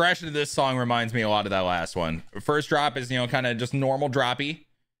the progression of this song reminds me a lot of that last one. First drop is, you know, kind of just normal droppy.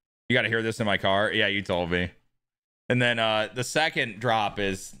 You got to hear this in my car. Yeah, you told me. And then the second drop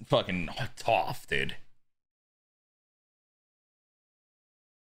is fucking tough, dude.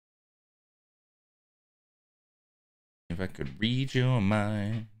 If I could read your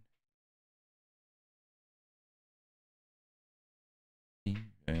mind. The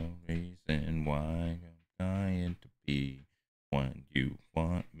reason why I'm trying to be when you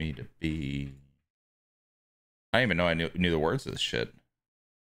want me to be. I didn't even know I knew the words of this shit.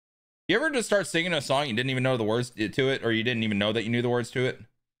 You ever just start singing a song you didn't even know the words to it, or you didn't even know that you knew the words to it?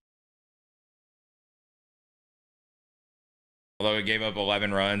 Although it gave up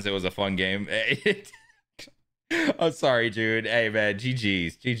 11 runs, it was a fun game. I'm sorry, Jude. Hey, man,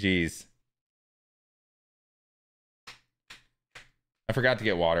 GG's. I forgot to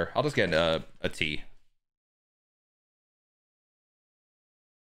get water. I'll just get a tea.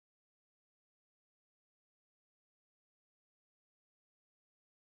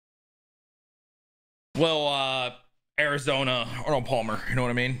 Well, Arizona, Arnold Palmer, you know what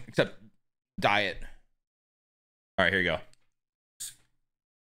I mean? Except diet. All right, here you go.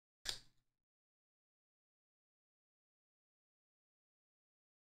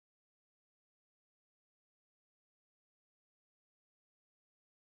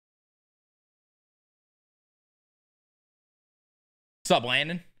 What's up,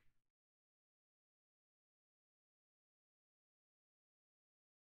 Landon?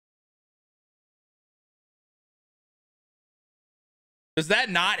 Does that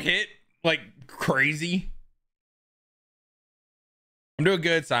not hit like crazy? I'm doing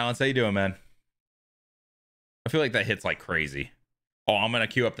good, Silence. How you doing, man? I feel like that hits like crazy. Oh, I'm gonna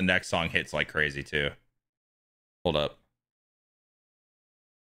queue up the next song. Hits like crazy too. Hold up.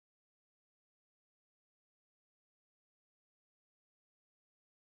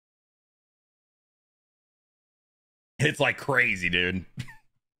 Hits like crazy, dude.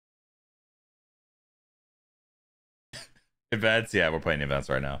 Events? Yeah, we're playing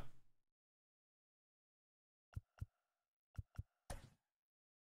events right now.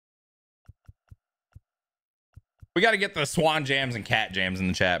 We got to get the Swan jams and cat jams in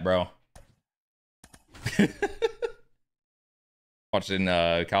the chat, bro. Watching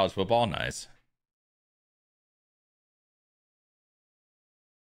college football? Nice.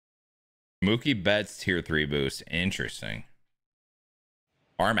 Mookie Betts tier 3 boost. Interesting.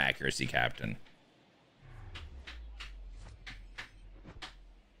 Arm accuracy captain.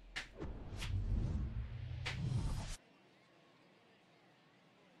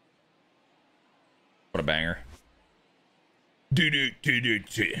 What a banger.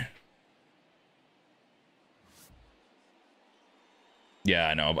 Yeah,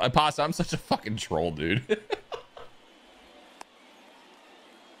 I know. Pasta, I'm such a fucking troll, dude.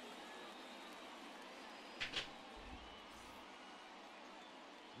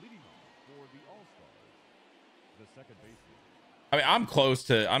 I mean,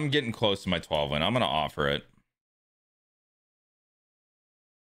 I'm getting close to my 12 win. I'm going to offer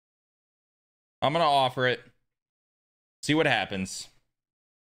it. See what happens.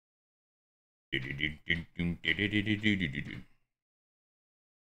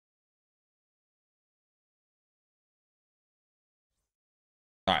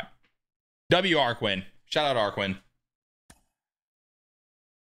 All right. W Arquin. Shout out Arquin.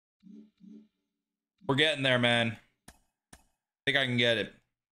 We're getting there, man. I think I can get it.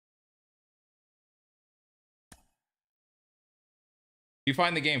 You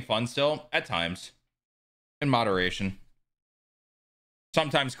find the game fun still? At times. In moderation.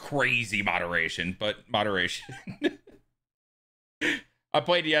 Sometimes crazy moderation, but moderation. I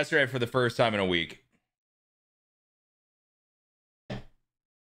played yesterday for the first time in a week.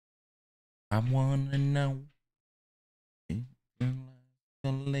 I wanna know if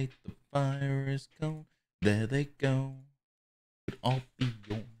the late the fire is gone. There they go. It'll all be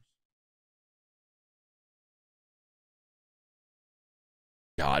yours.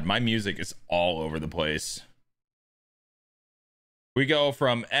 God, my music is all over the place. We go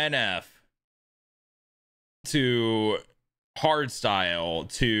from NF to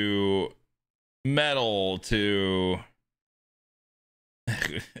hardstyle to metal to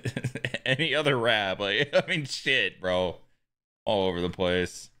any other rap. Like, I mean, shit, bro. All over the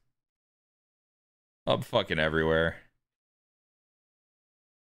place. I'm fucking everywhere.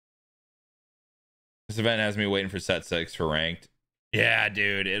 This event has me waiting for set 6 for ranked. Yeah,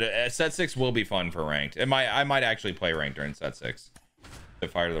 dude. Set 6 will be fun for ranked. I might actually play ranked during set 6. The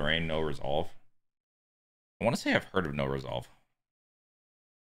Fire to the Rain, No Resolve. I want to say I've heard of No Resolve.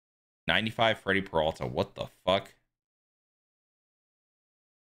 95 Freddie Peralta. What the fuck?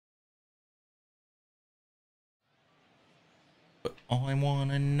 But all I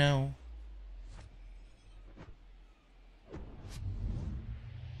want to know.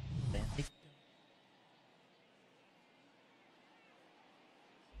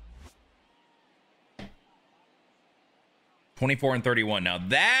 24 and 31. Now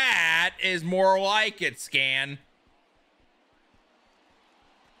that is more like it, Scan.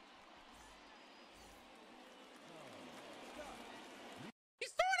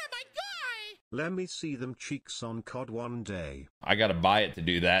 He's throwing at my guy! Let me see them cheeks on COD one day. I gotta buy it to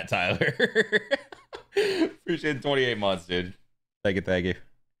do that, Tyler. Appreciate 28 months, dude. Thank you, thank you.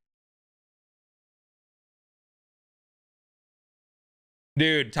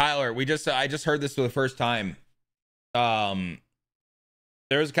 Dude, Tyler, I just heard this for the first time.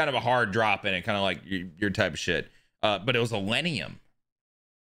 There was kind of a hard drop in it, kind of like your type of shit. But it was Millennium.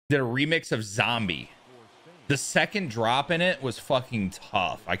 Did a remix of Zombie. The second drop in it was fucking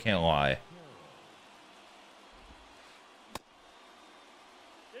tough. I can't lie.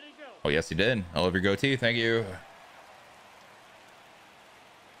 Did he go? Oh, yes, he did. I love your goatee. Thank you.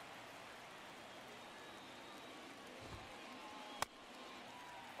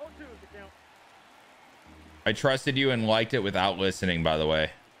 Oh, two is the count. I trusted you and liked it without listening, by the way.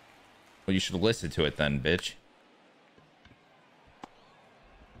 Well, you should listen to it then, bitch.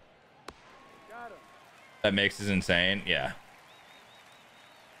 Got him. That mix is insane. Yeah.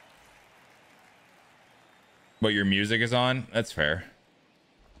 But your music is on? That's fair.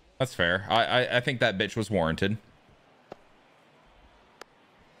 That's fair. I think that bitch was warranted.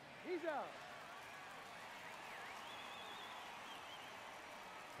 He's out.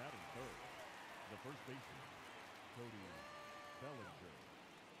 Batting third, the first baseman, Cody Bellinger.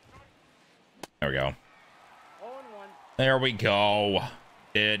 There we go. 0-1. There we go.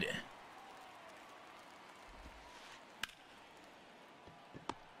 Dude.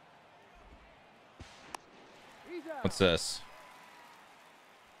 He's out. What's this?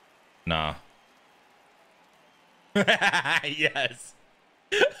 Nah. Yes.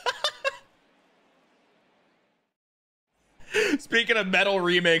 Speaking of metal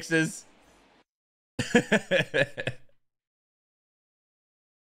remixes.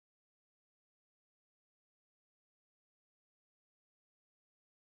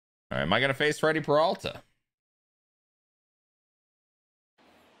 All right, am I gonna face Freddie Peralta?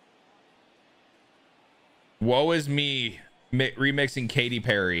 Woe is me remixing Katy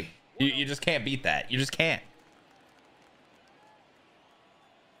Perry. You just can't beat that. You just can't.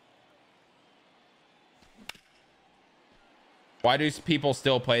 Why do people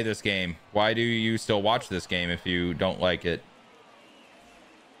still play this game? Why do you still watch this game if you don't like it?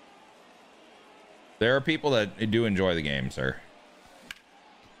 There are people that do enjoy the game, sir.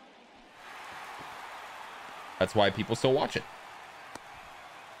 That's why people still watch it.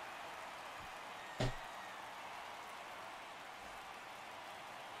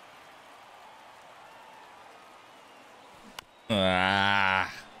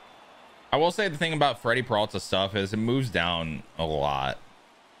 I will say the thing about Freddie Peralta stuff is it moves down a lot.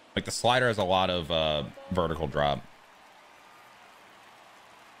 Like the slider has a lot of vertical drop.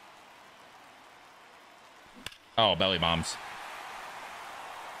 Oh, belly bombs.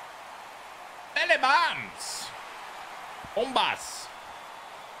 Belly bombs. Bombas.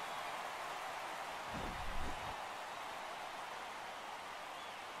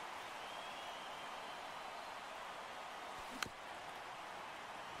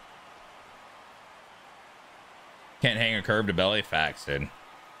 Can't hang a curve to belly. Facts, dude.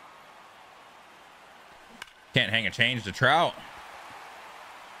 Can't hang a change to trout.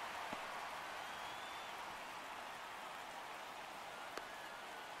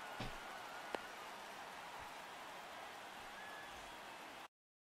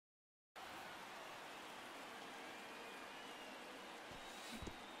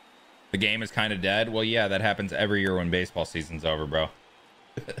 The game is kind of dead. Well, yeah, that happens every year when baseball season's over, bro.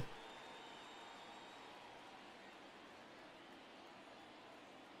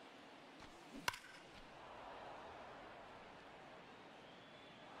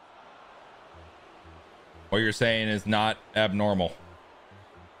 What you're saying is not abnormal.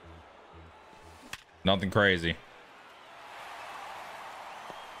 Nothing crazy.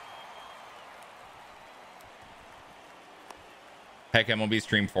 Heck, MLB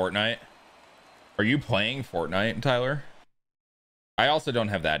stream Fortnite. Are you playing Fortnite, Tyler? I also don't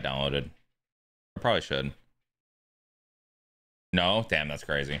have that downloaded. I probably should. No? Damn, that's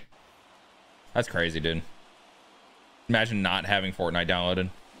crazy. That's crazy, dude. Imagine not having Fortnite downloaded.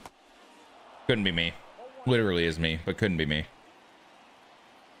 Couldn't be me. Literally is me, but couldn't be me.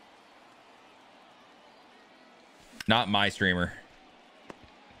 Not my streamer.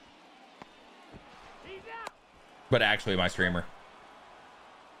 But actually my streamer.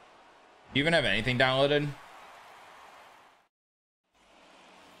 Do you even have anything downloaded?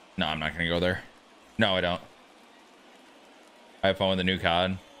 No, I'm not gonna go there. No, I don't. I have fun with the new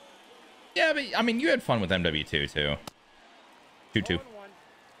COD. Yeah, but I mean, you had fun with MW2 too. 2-2.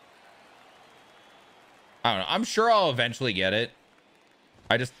 I don't know. I'm sure I'll eventually get it.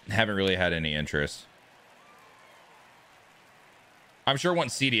 I just haven't really had any interest. I'm sure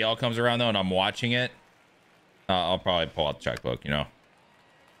once CDL comes around though and I'm watching it, I'll probably pull out the checkbook, you know.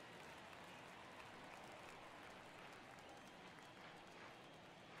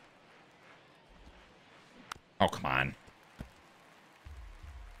 Oh, come on.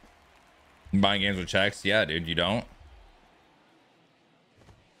 You buying games with checks? Yeah, dude, you don't?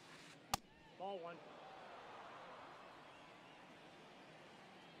 Ball one.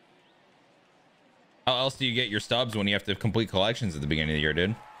 How else do you get your stubs when you have to complete collections at the beginning of the year,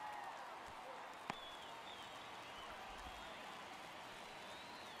 dude?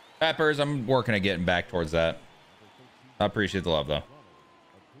 Peppers, I'm working at getting back towards that. I appreciate the love, though.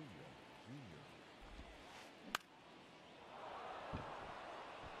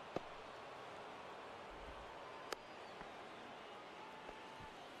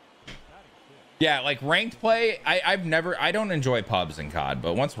 Yeah, like ranked play, I don't enjoy pubs in COD,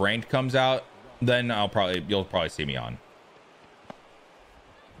 but once ranked comes out, then you'll probably see me on.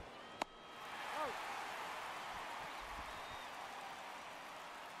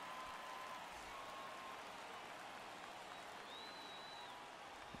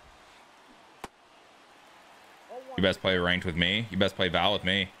 You best play ranked with me. You best play Val with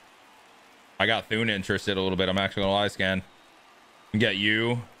me. I got Thune interested a little bit. I'm actually gonna lie, Scan. We got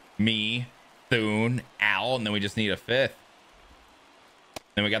you, me, Thune, Al, and then we just need a fifth.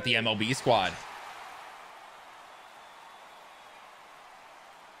 Then we got the MLB squad.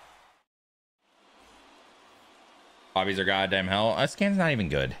 Hobbies are goddamn hell. Scan's not even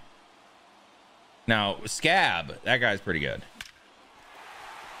good. Now, Scab, that guy's pretty good.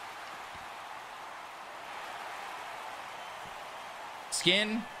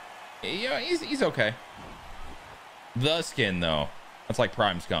 Skin, yeah, he's okay. The Skin, though, that's like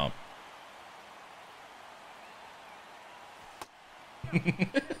prime scum.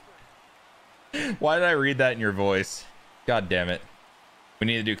 Why did I read that in your voice? God damn it. We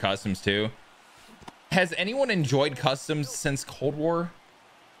need to do customs too. Has anyone enjoyed customs since Cold War?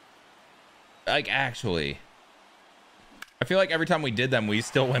 Like, actually, I feel like every time we did them, we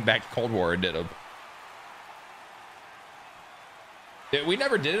still went back to Cold War and did them. We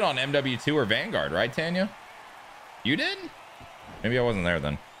never did it on MW2 or Vanguard, right, Tanya? You did? Maybe I wasn't there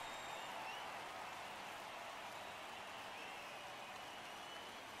then.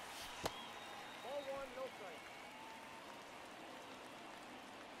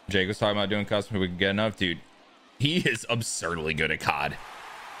 Jake was talking about doing custom. We could get enough, dude. He is absurdly good at COD.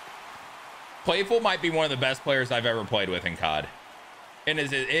 Playful might be one of the best players I've ever played with in COD, and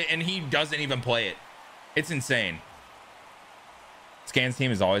he doesn't even play it. It's insane. Scan's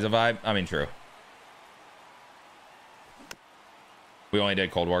team is always a vibe. I mean, true. We only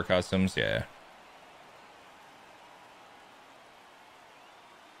did Cold War customs, yeah.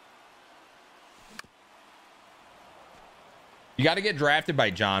 You got to get drafted by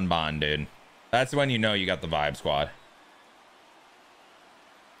John Bond, dude. That's when you know you got the vibe squad.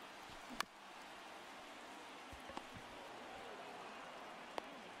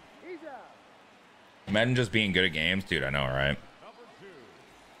 Imagine just being good at games, dude. I know, right?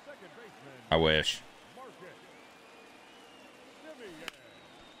 I wish.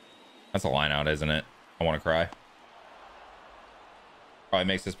 That's a line out, isn't it? I want to cry. Probably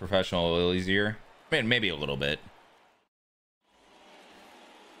makes this professional a little easier. I mean, maybe a little bit.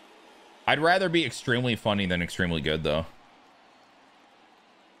 I'd rather be extremely funny than extremely good, though.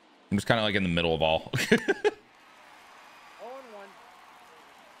 I'm just kind of like in the middle of all.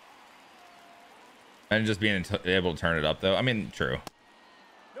 And just being able to turn it up, though. I mean, true.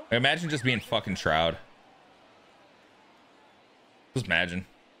 Imagine just being fucking Shroud. Just imagine.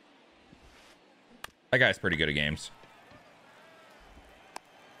 That guy's pretty good at games.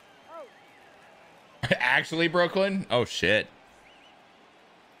 Actually, Brooklyn? Oh, shit.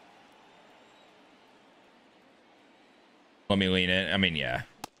 Let me lean in. I mean, yeah.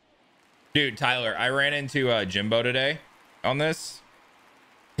 Dude, Tyler, I ran into Jimbo today on this.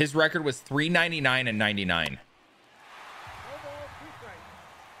 His record was 399 and 99.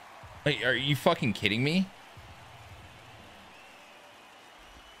 Wait, are you fucking kidding me?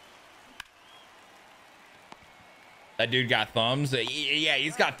 That dude got thumbs. Yeah,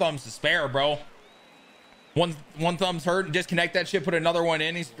 he's got thumbs to spare, bro. One thumb's hurt. Disconnect that shit. Put another one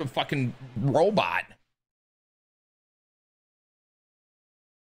in. He's a fucking robot.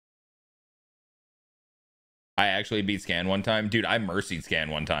 I actually beat Scan one time. Dude, I mercied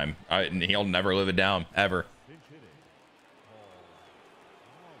Scan one time. He'll never live it down, ever.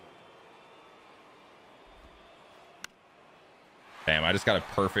 Damn, I just got a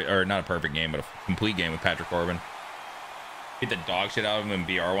perfect, or not a perfect game, but a complete game with Patrick Corbin. Hit the dog shit out of him in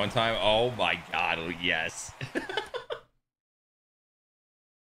BR one time. Oh my God, yes.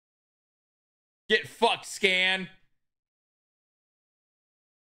 Get fucked, Scan.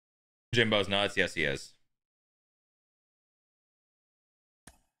 Jimbo's nuts. Yes, he is.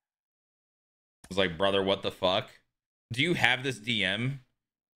 I was like, brother, what the fuck? Do you have this DM?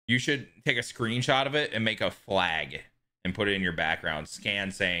 You should take a screenshot of it and make a flag and put it in your background.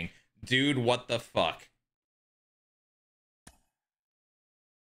 Scan saying, dude, what the fuck?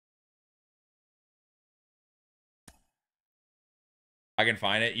 I can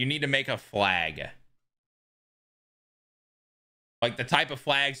find it. You need to make a flag. Like the type of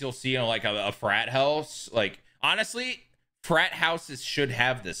flags you'll see in like a frat house. Like, honestly, frat houses should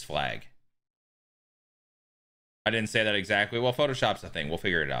have this flag. I didn't say that exactly. Well, Photoshop's a thing. We'll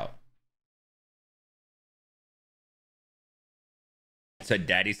figure it out. Said,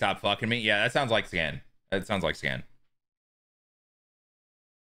 daddy, stop fucking me. Yeah, that sounds like Scan. That sounds like Scan.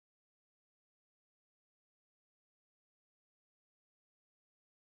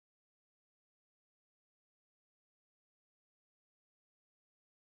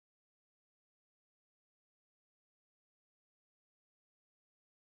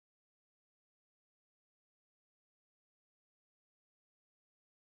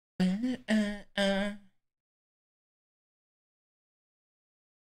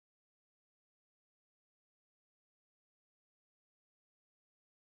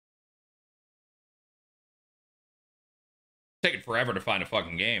 Taking forever to find a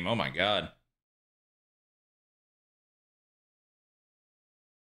fucking game. Oh my god.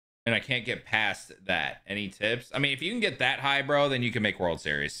 And I can't get past that. Any tips? I mean, if you can get that high, bro, then you can make World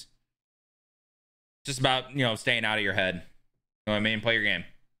Series. Just about, you know, staying out of your head. You know what I mean? Play your game.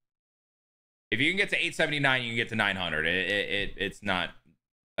 If you can get to 879, you can get to 900. It's not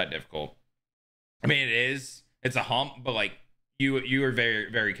that difficult. I mean, it is. It's a hump, but like you are very,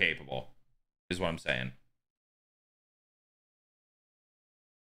 very capable, is what I'm saying.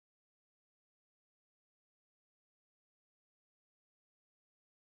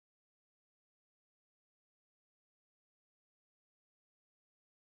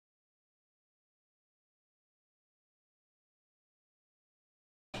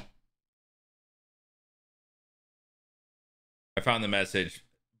 I found the message.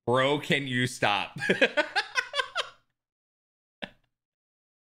 Bro, can you stop?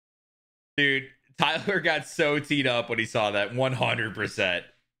 Dude, Tyler got so teed up when he saw that. 100%.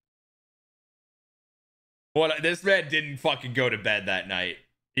 Well, this man didn't fucking go to bed that night.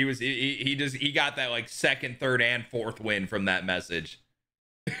 He got that like second, third, and fourth win from that message.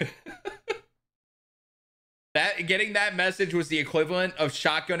 That getting that message was the equivalent of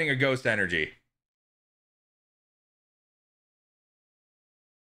shotgunning a ghost energy.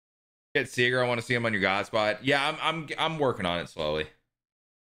 Get Seager. I want to see him on your God spot. Yeah, I'm working on it slowly. Do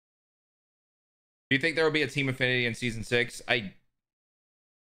you think there will be a team affinity in season 6? I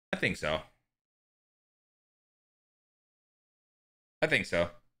think so. I think so.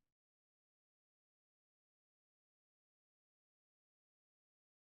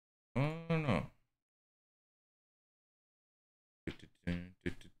 I don't know.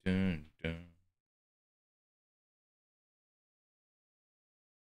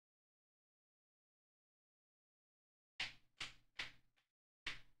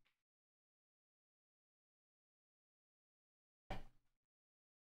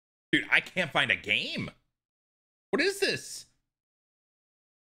 Dude, I can't find a game. What is this?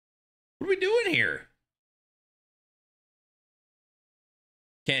 What are we doing here?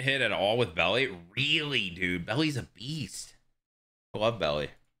 Can't hit at all with Belly? Really, dude? Belly's a beast. I love Belly.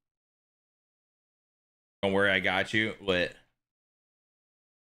 Don't worry, I got you. Lit.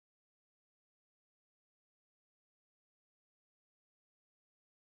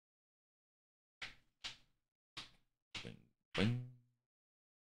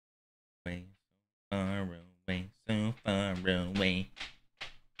 Way so far away, so far away.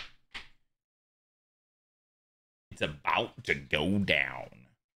 It's about to go down.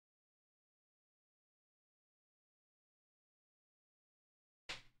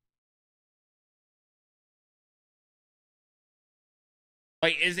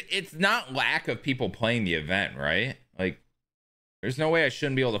 Like, it's not lack of people playing the event, right? Like, there's no way I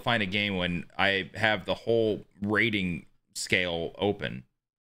shouldn't be able to find a game when I have the whole rating scale open.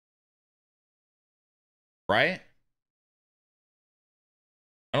 Right?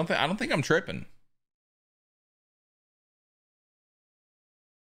 I don't think I'm tripping.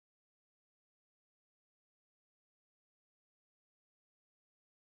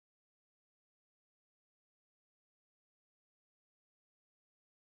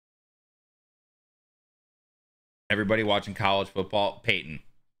 Everybody watching college football, Peyton.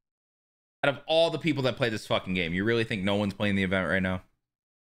 Out of all the people that play this fucking game, you really think no one's playing the event right now?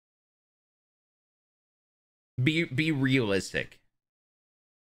 Be realistic.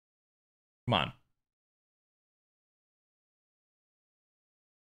 Come on.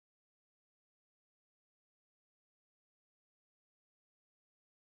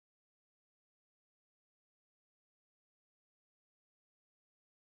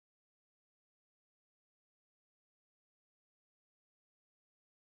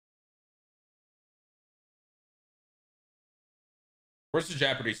 Where's the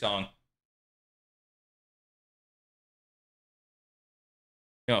Jeopardy song?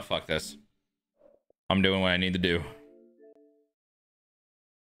 You know, fuck this. I'm doing what I need to do.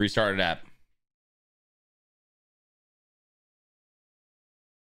 Restarted app.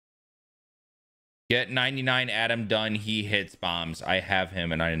 Get 99 Adam done. He hits bombs. I have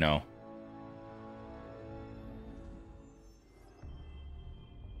him and I know.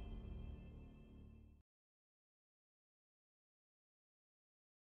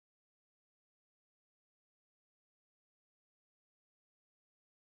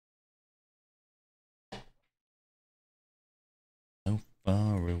 So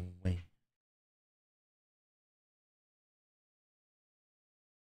far away.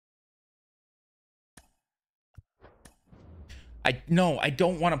 No, I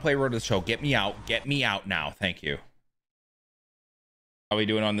don't want to play Road to the Show. Get me out. Get me out now. Thank you. How are we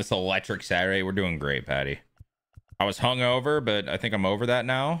doing on this electric Saturday? We're doing great, Patty. I was hungover, but I think I'm over that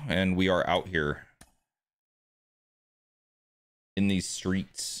now, and we are out here in these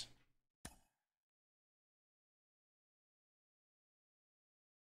streets.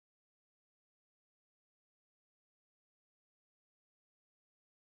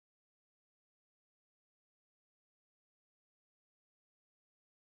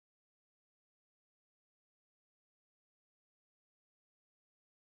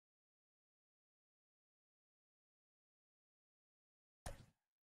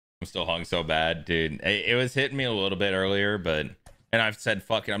 I'm still hung so bad, dude. It was hitting me a little bit earlier, and I've said,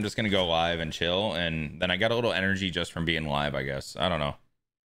 fuck it, I'm just gonna go live and chill, and then I got a little energy just from being live, I guess. I don't know.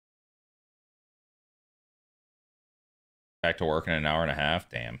 Back to work in an hour and a half.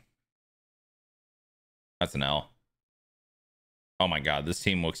 Damn. That's an L. Oh my god, this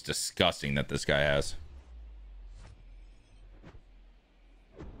team looks disgusting that this guy has.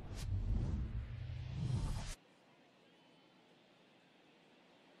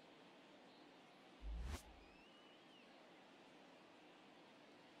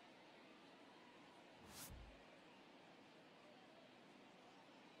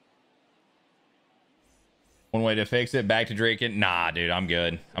 One way to fix it, back to drinking. Nah, dude, I'm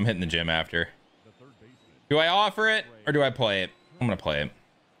good. I'm hitting the gym after. Do I offer it or do I play it? I'm gonna play it.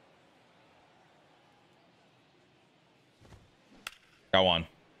 Got one.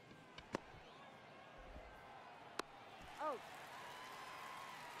 Out.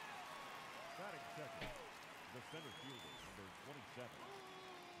 Batting second, the center fielder, number 27,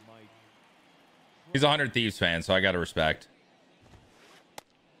 Mike. He's a 100 Thieves fan, so I gotta respect.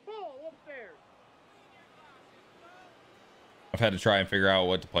 Ball upstairs. I've had to try and figure out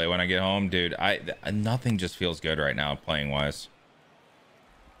what to play when I get home, dude. Nothing just feels good right now playing wise.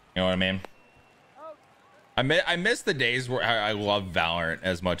 You know what I mean? I miss the days where I loved Valorant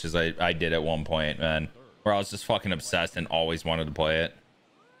as much as I did at one point, man. Where I was just fucking obsessed and always wanted to play it.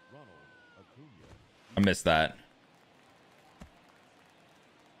 I miss that.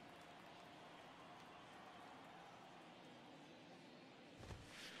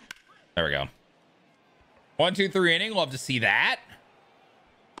 There we go. 1, 2, 3 inning. Love to see that.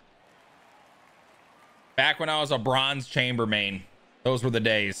 Back when I was a bronze chamber main. Those were the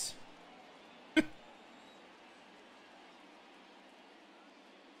days.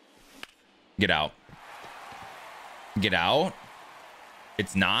 Get out. Get out.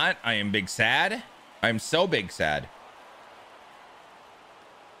 It's not. I am big sad. I am so big sad.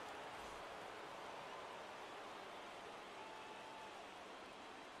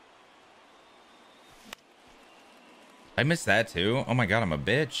 I missed that too. Oh my god, I'm a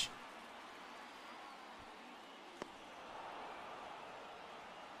bitch.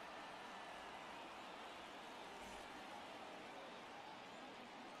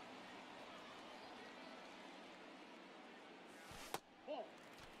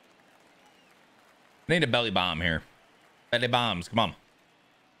 I need a belly bomb here. Belly bombs, come on.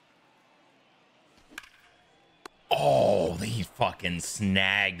 Oh, he fucking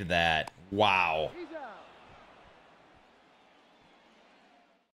snagged that. Wow. He's out.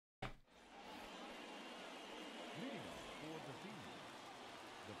 Leading off for the team,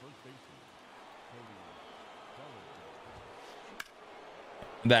 the first baseman,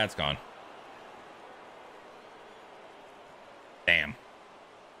 Ketel. That's gone. Damn.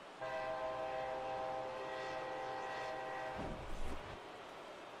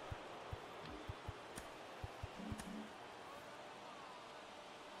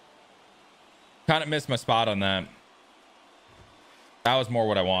 Kind of missed my spot on that. That was more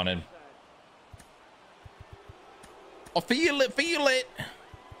what I wanted. Oh, feel it, feel it.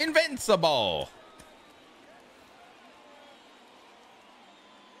 Invincible.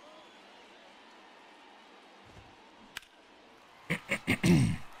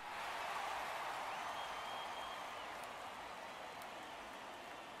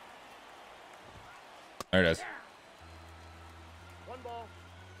 There it is. 1 ball,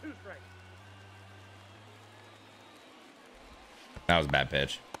 2 strikes. That was a bad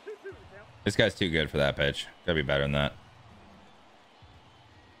pitch. 2-2 count. This guy's too good for that pitch. Gotta be better than that.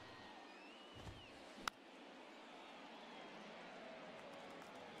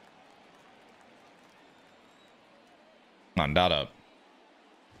 Come on, dot up.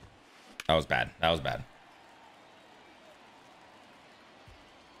 That was bad. That was bad.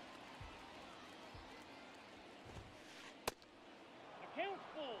 Account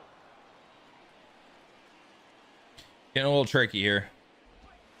full. Getting a little tricky here.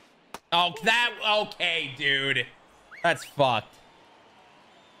 Oh, that okay, dude. That's fucked.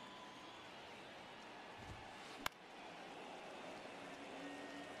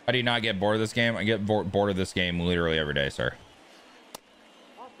 How do you not get bored of this game? I get bored of this game literally every day, sir.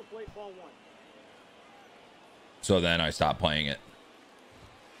 Off the plate, ball 1. So then I stop playing it.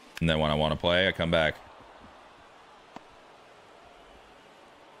 And then when I want to play, I come back.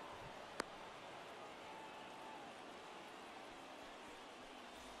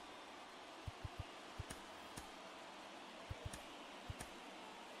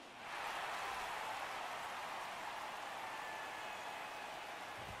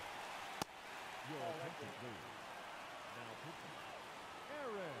 Your attention, please. Now pitching.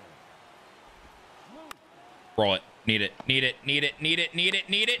 Aaron. Luke. Roll it. Need it. Need it. Need it. Need it. Need it.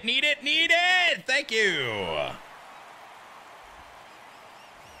 Need it. Need it. Need it. Thank you.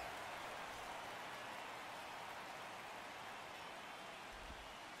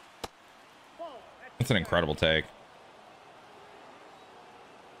 That's an incredible take.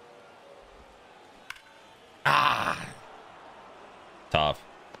 Ah. Tough.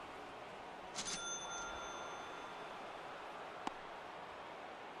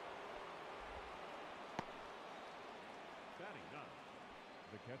 Batting ninth,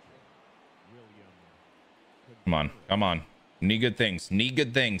 the catcher, William. Come on. Come on. Need good things. Need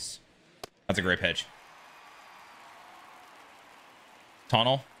good things. That's a great pitch.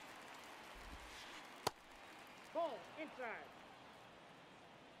 Tunnel. Ball inside.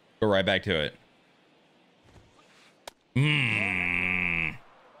 Go right back to it. Mmm.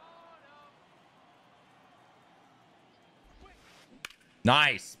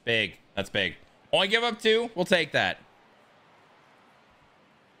 Nice. Big. That's big. Only give up 2. We'll take that.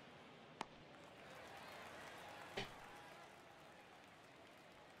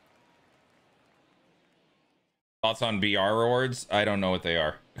 Thoughts on VR rewards? I don't know what they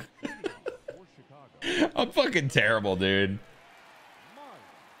are. For Chicago, I'm fucking terrible, dude. Mike.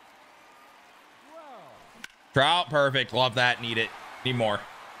 Trout. Trout, perfect. Love that. Need it. Need more.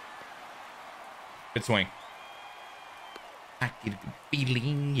 Good swing. I get a good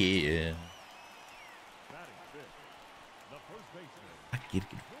feeling, yeah. Batting fifth, the first baseman, I get a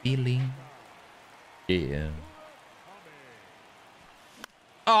good feeling, yeah.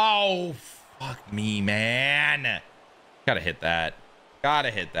 Oh, fuck me, man. Gotta hit that. Gotta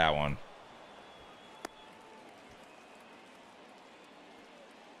hit that one.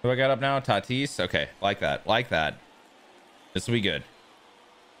 Who do I got up now? Tatis? Okay, like that. Like that. This will be good.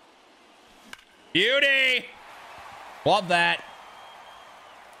 Beauty! Love that.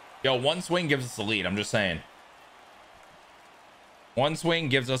 Yo, one swing gives us a lead. I'm just saying. One swing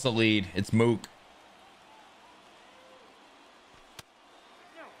gives us a lead. It's Mook.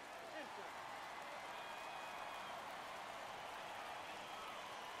 No.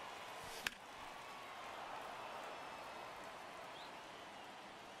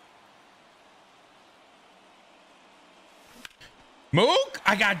 Inside. Mook?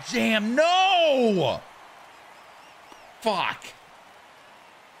 I got jammed. No! Fuck.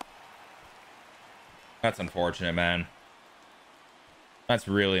 That's unfortunate, man. That's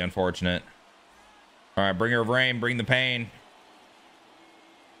really unfortunate. All right, bring her rain, bring the pain.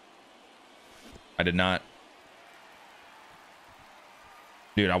 I did not.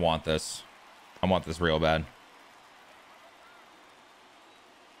 Dude, I want this. I want this real bad.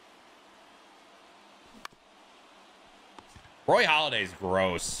 Roy Halladay's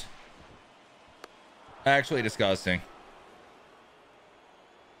gross. Actually disgusting.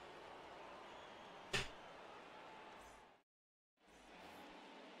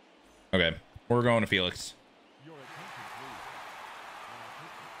 Okay, we're going to Felix. Your attention, please.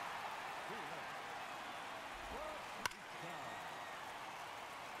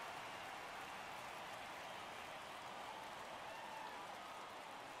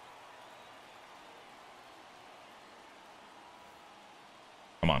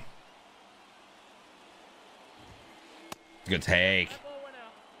 Come on. It's a good take. That ball went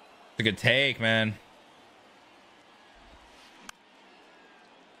out. It's a good take, man.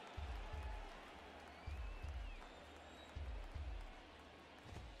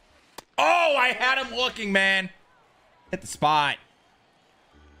 Oh, I had him looking, man. Hit the spot.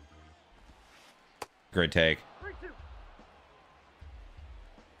 Great take. 3-2.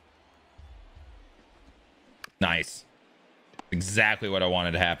 Nice. Exactly what I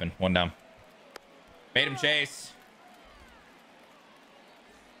wanted to happen. One down. Made him chase.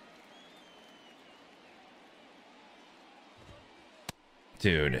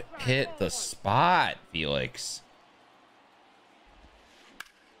 Dude, hit the spot, Felix.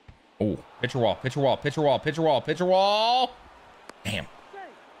 Oh, pitcher wall, pitcher wall, pitcher wall, pitcher wall, pitcher wall. Damn.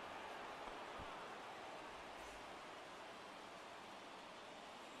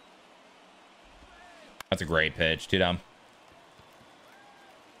 That's a great pitch. Too dumb.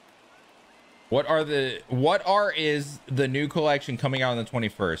 Is the new collection coming out on the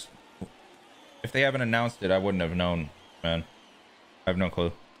 21st? If they haven't announced it, I wouldn't have known, man. I have no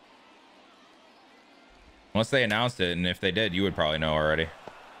clue. Unless they announced it, and if they did, you would probably know already.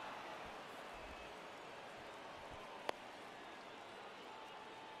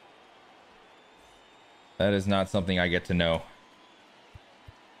 That is not something I get to know.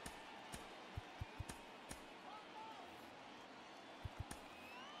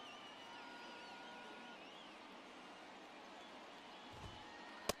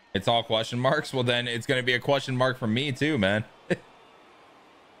 It's all question marks. Well, then it's going to be a question mark from me too, man.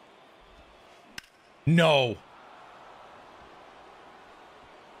 No.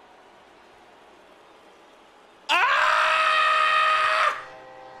 Ah!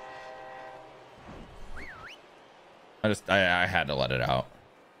 I had to let it out.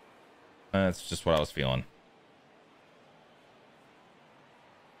 That's just what I was feeling.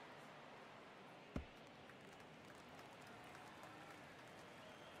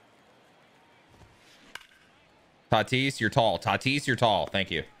 Tatis, you're tall. Tatis, you're tall.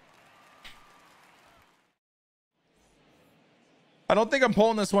 Thank you. I don't think I'm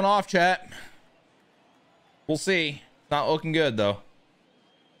pulling this one off, chat. We'll see. Not looking good, though.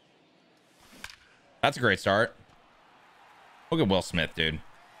 That's a great start. Look at Will Smith, dude.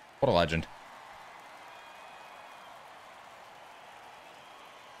 What a legend.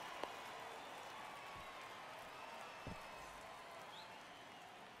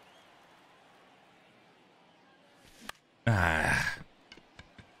 Ah,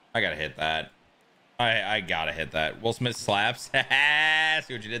 I gotta hit that. I gotta hit that. Will Smith slaps.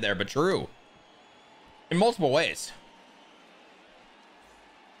 See what you did there, but true. In multiple ways.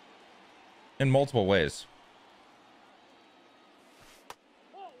 In multiple ways.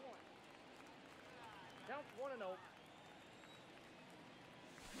 Ball one. Count 1-0.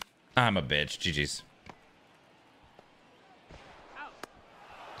 I'm a bitch. GG's.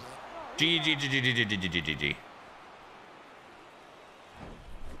 GG.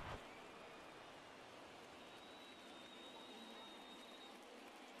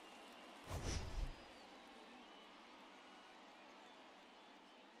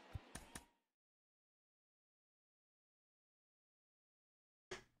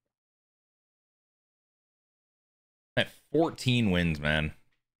 At 14 wins, man.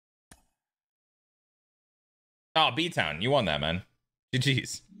 Oh, B-Town, you won that, man.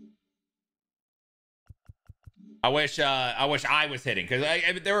 GG's. I wish I was hitting, because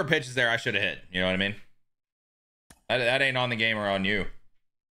there were pitches there I should have hit. You know what I mean? That ain't on the game or on you. It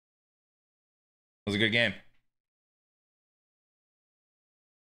was a good game.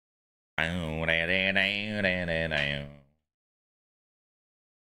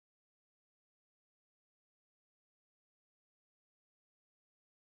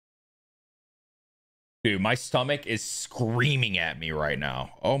 Dude, my stomach is screaming at me right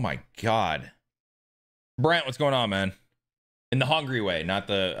now. Oh my God. Brent, what's going on, man? In the hungry way, not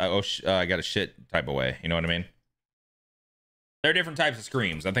the I got a shit type of way. You know what I mean? There are different types of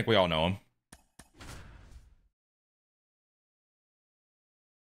screams. I think we all know them.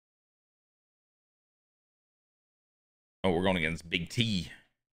 Oh, we're going against Big T.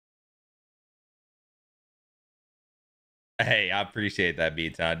 Hey, I appreciate that,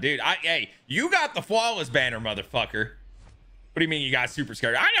 B-Town. Dude, hey, you got the flawless banner, motherfucker. What do you mean you got super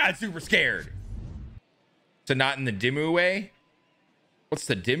scared? I got super scared. So not in the Dimmu way? What's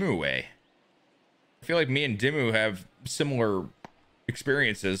the Dimmu way? I feel like me and Dimmu have similar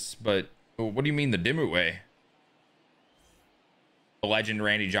experiences, but what do you mean the Dimmu way? The legend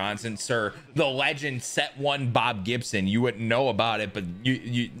Randy Johnson, sir. The legend set one Bob Gibson. You wouldn't know about it, but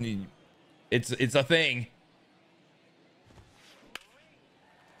it's a thing.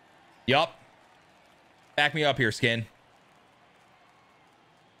 Yup. Back me up here, Skin.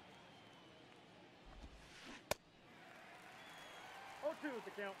 Oh, 2 is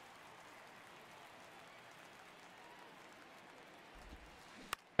the count.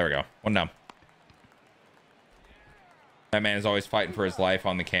 There we go. One down. That man is always fighting for his life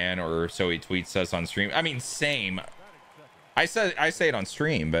on the can, or so he tweets us on stream. I mean, same. I say it on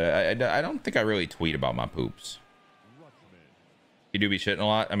stream, but I don't think I really tweet about my poops. You do be shitting a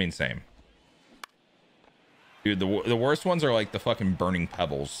lot? I mean, same. Dude, the worst ones are like the fucking burning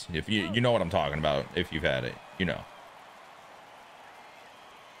pebbles. If you know what I'm talking about, if you've had it, you know.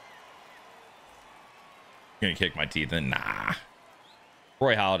 You're gonna kick my teeth in? Nah.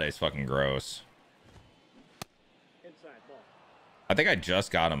 Roy Halladay's fucking gross. Inside ball. I think I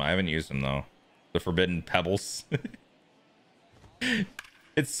just got him. I haven't used him though. The forbidden pebbles.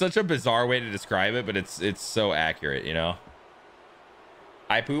 It's such a bizarre way to describe it, but it's so accurate, you know?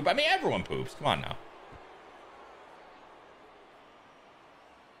 I poop. I mean, everyone poops. Come on now.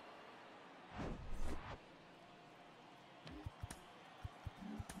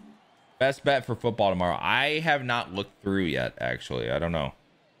 Best bet for football tomorrow. I have not looked through yet, actually. I don't know.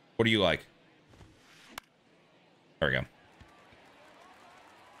 What do you like? There we go.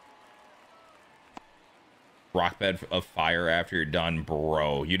 Rock bed of fire after you're done,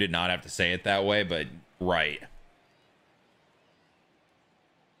 bro. You did not have to say it that way, but right.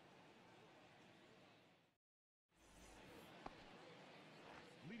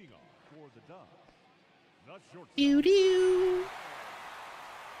 Leading off for the Ducks. The shortstop. Doo-doo.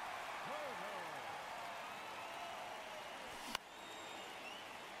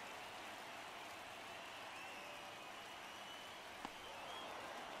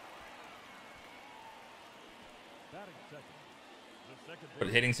 Batting second. The second What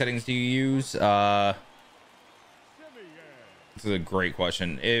base. hitting settings do you use? Seager. This is a great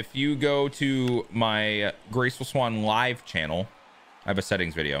question. If you go to my Graceful Swan live channel, I have a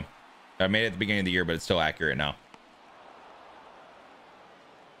settings video. I made it at the beginning of the year, but it's still accurate now.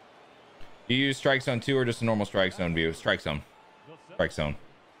 Do you use strike zone 2 or just a normal strike zone view? Strike zone. The seventh. Strike zone.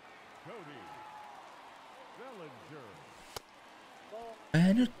 Cody. Bellinger.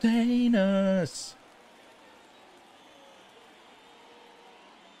 Entertain us.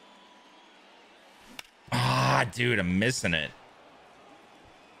 Ah, dude, I'm missing it.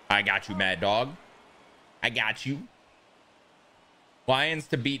 I got you, Mad Dog. I got you. Lions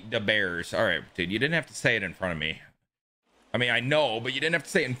to beat the Bears. All right, dude, you didn't have to say it in front of me. I mean, I know, but you didn't have to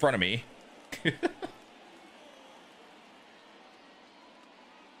say it in front of me.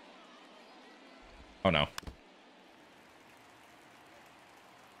 Oh, no.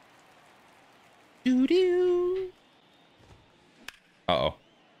 Doo-doo. Uh-oh.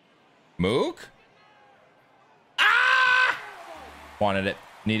 Mook? Ah! Wanted it.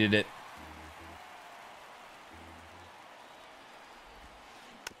 Needed it.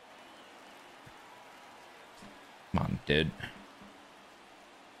 Come on, dude.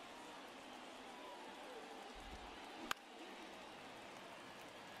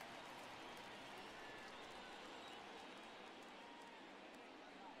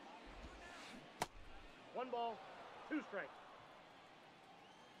 One ball, two strikes.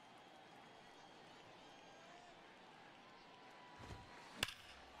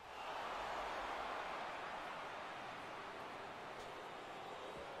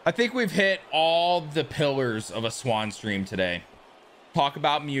 I think we've hit all the pillars of a Swan stream today. Talk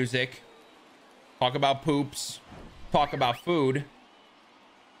about music, talk about poops, talk about food,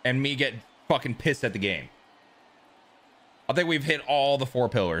 and me get fucking pissed at the game. I think we've hit all the 4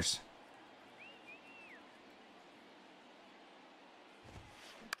 pillars.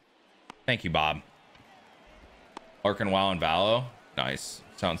 Thank you, Bob. Larkin, Wow, and Valo. Nice.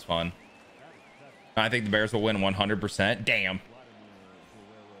 Sounds fun. I think the Bears will win 100%. Damn.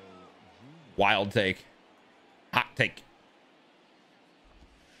 Wild take. Hot take.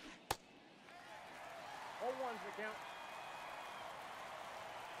 All ones the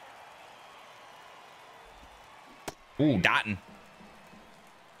count. Ooh, Dotton.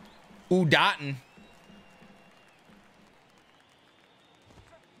 Ooh, Dotton.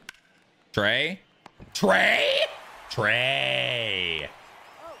 Trey? Trey? Trey.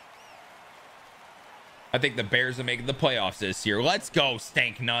 I think the Bears are making the playoffs this year. Let's go,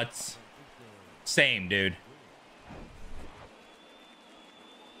 stank nuts. Same, dude.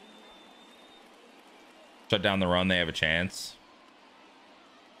 Shut down the run. They have a chance.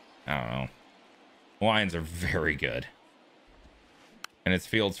 I don't know. Lions are very good. And it's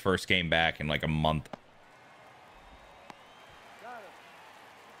Fields' first game back in like a month.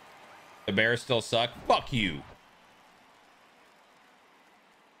 The Bears still suck. Fuck you.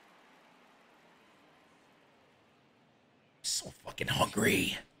 So fucking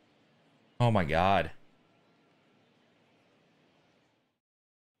hungry. Oh my god.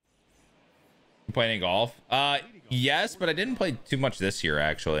 You play any golf? Yes, but I didn't play too much this year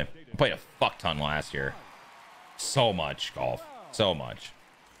actually. I played a fuck ton last year. So much golf. So much.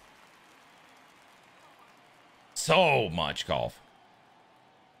 So much golf.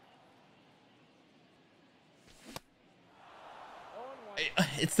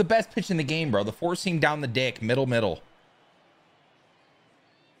 It's the best pitch in the game, bro. The 4-seam down the dick, middle.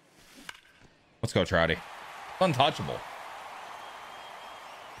 Let's go, Trouty. Untouchable.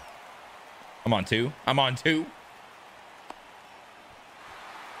 I'm on 2. I'm on 2.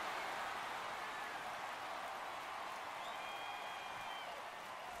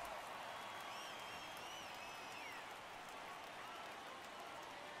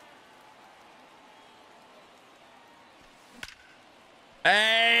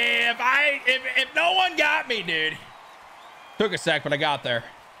 Hey, if no one got me, dude. Took a sec, but I got there.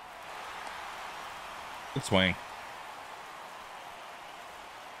 Good swing.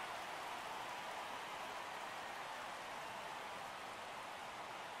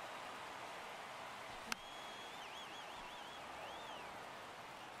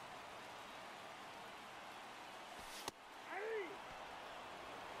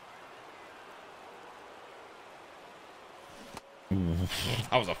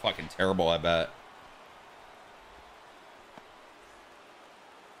 That was a fucking terrible, I bet.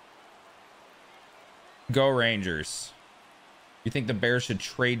 Go Rangers. You think the Bears should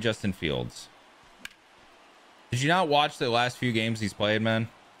trade Justin Fields? Did you not watch the last few games he's played, man?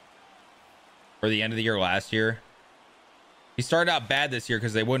 Or the end of the year last year? He started out bad this year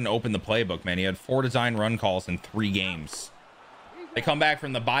because they wouldn't open the playbook, man. He had 4 design run calls in 3 games. They come back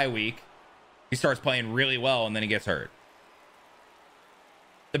from the bye week. He starts playing really well, and then he gets hurt.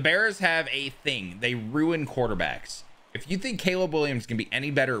 The Bears have a thing. They ruin quarterbacks. If you think Caleb Williams can be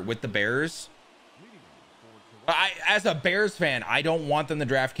any better with the Bears, as a Bears fan, I don't want them to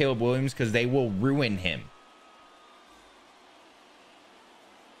draft Caleb Williams because they will ruin him.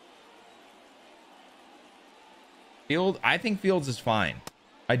 I think Fields is fine.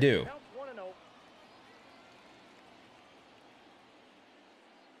 I do.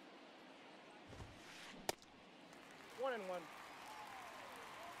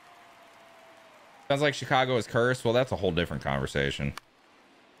 Sounds like Chicago is cursed. Well, that's a whole different conversation.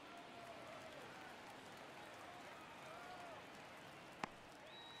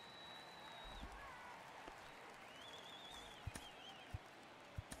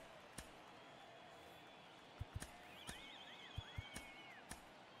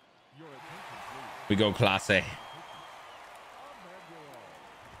 We go classe.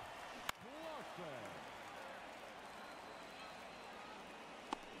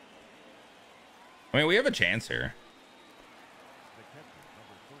 I mean, we have a chance here.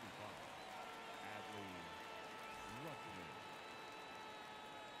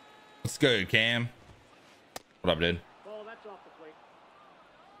 What's good, Cam? What up, dude?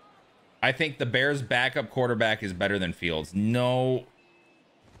 I think the Bears' backup quarterback is better than Fields. No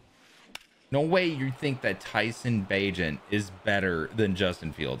way you think that Tyson Bagent is better than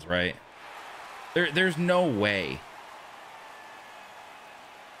Justin Fields, right? There's no way.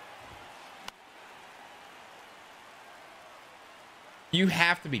 You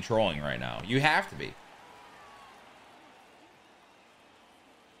have to be trolling right now. You have to be.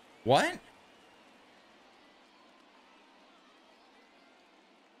 What?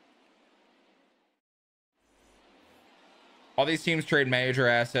 All these teams trade major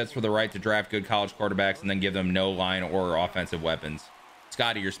assets for the right to draft good college quarterbacks and then give them no line or offensive weapons.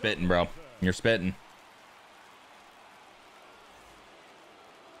 Scotty, you're spitting, bro. You're spitting.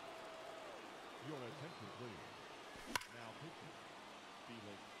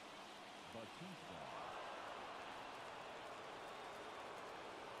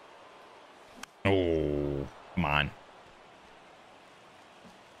 Oh, come on.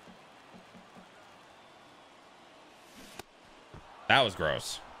 That was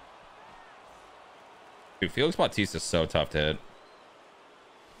gross. Dude, Felix Bautista's so tough to hit.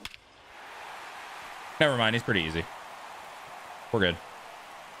 Never mind, he's pretty easy. We're good.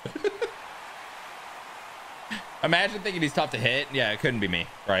 Imagine thinking he's tough to hit. Yeah, it couldn't be me,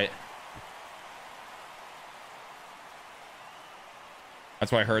 right?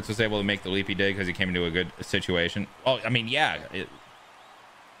 That's why Hurts was able to make the leap he did, because he came into a good situation. Oh, I mean, yeah.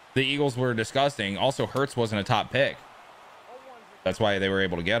 The Eagles were disgusting. Also, Hurts wasn't a top pick. That's why they were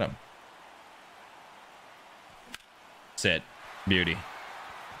able to get him. Sit. Beauty.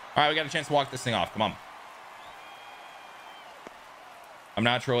 All right, we got a chance to walk this thing off. Come on. I'm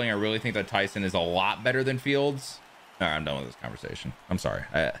not trolling. I really think that Tyson is a lot better than Fields. All right, I'm done with this conversation. I'm sorry.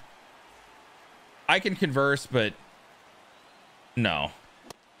 I can converse, but no.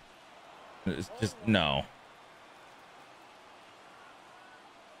 It's just no.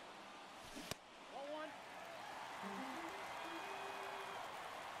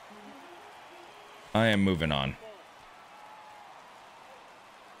 I am moving on.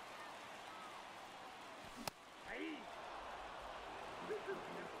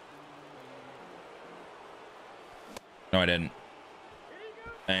 No, I didn't.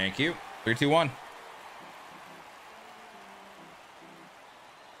 Thank you. 3, 2, 1. All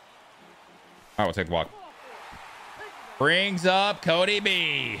right, we'll take the walk. Brings up Cody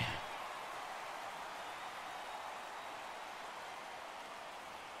B.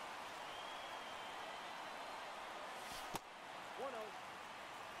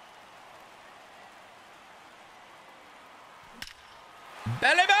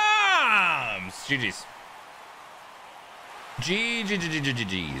 Belly bombs! GG's.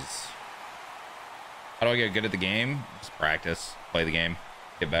 GG's. How do I get good at the game? Just practice. Play the game.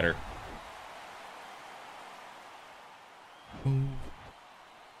 Get better.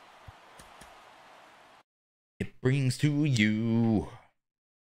 It brings to you.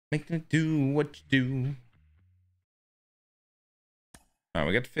 Make them do what you do. All right,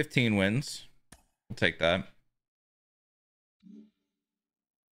 we got 15 wins. We'll take that.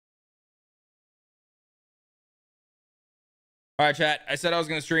 All right, chat. I said I was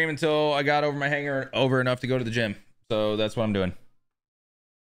going to stream until I got over my hangover enough to go to the gym. So that's what I'm doing.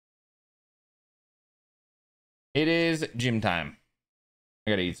 It is gym time.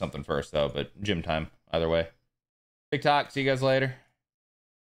 I got to eat something first, though, but gym time either way. TikTok. See you guys later.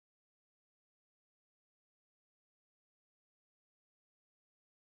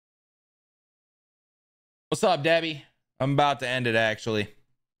 What's up, Debbie? I'm about to end it, actually.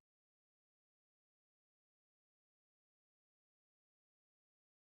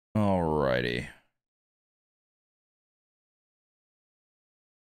 Alrighty.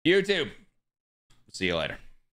 YouTube. See you later.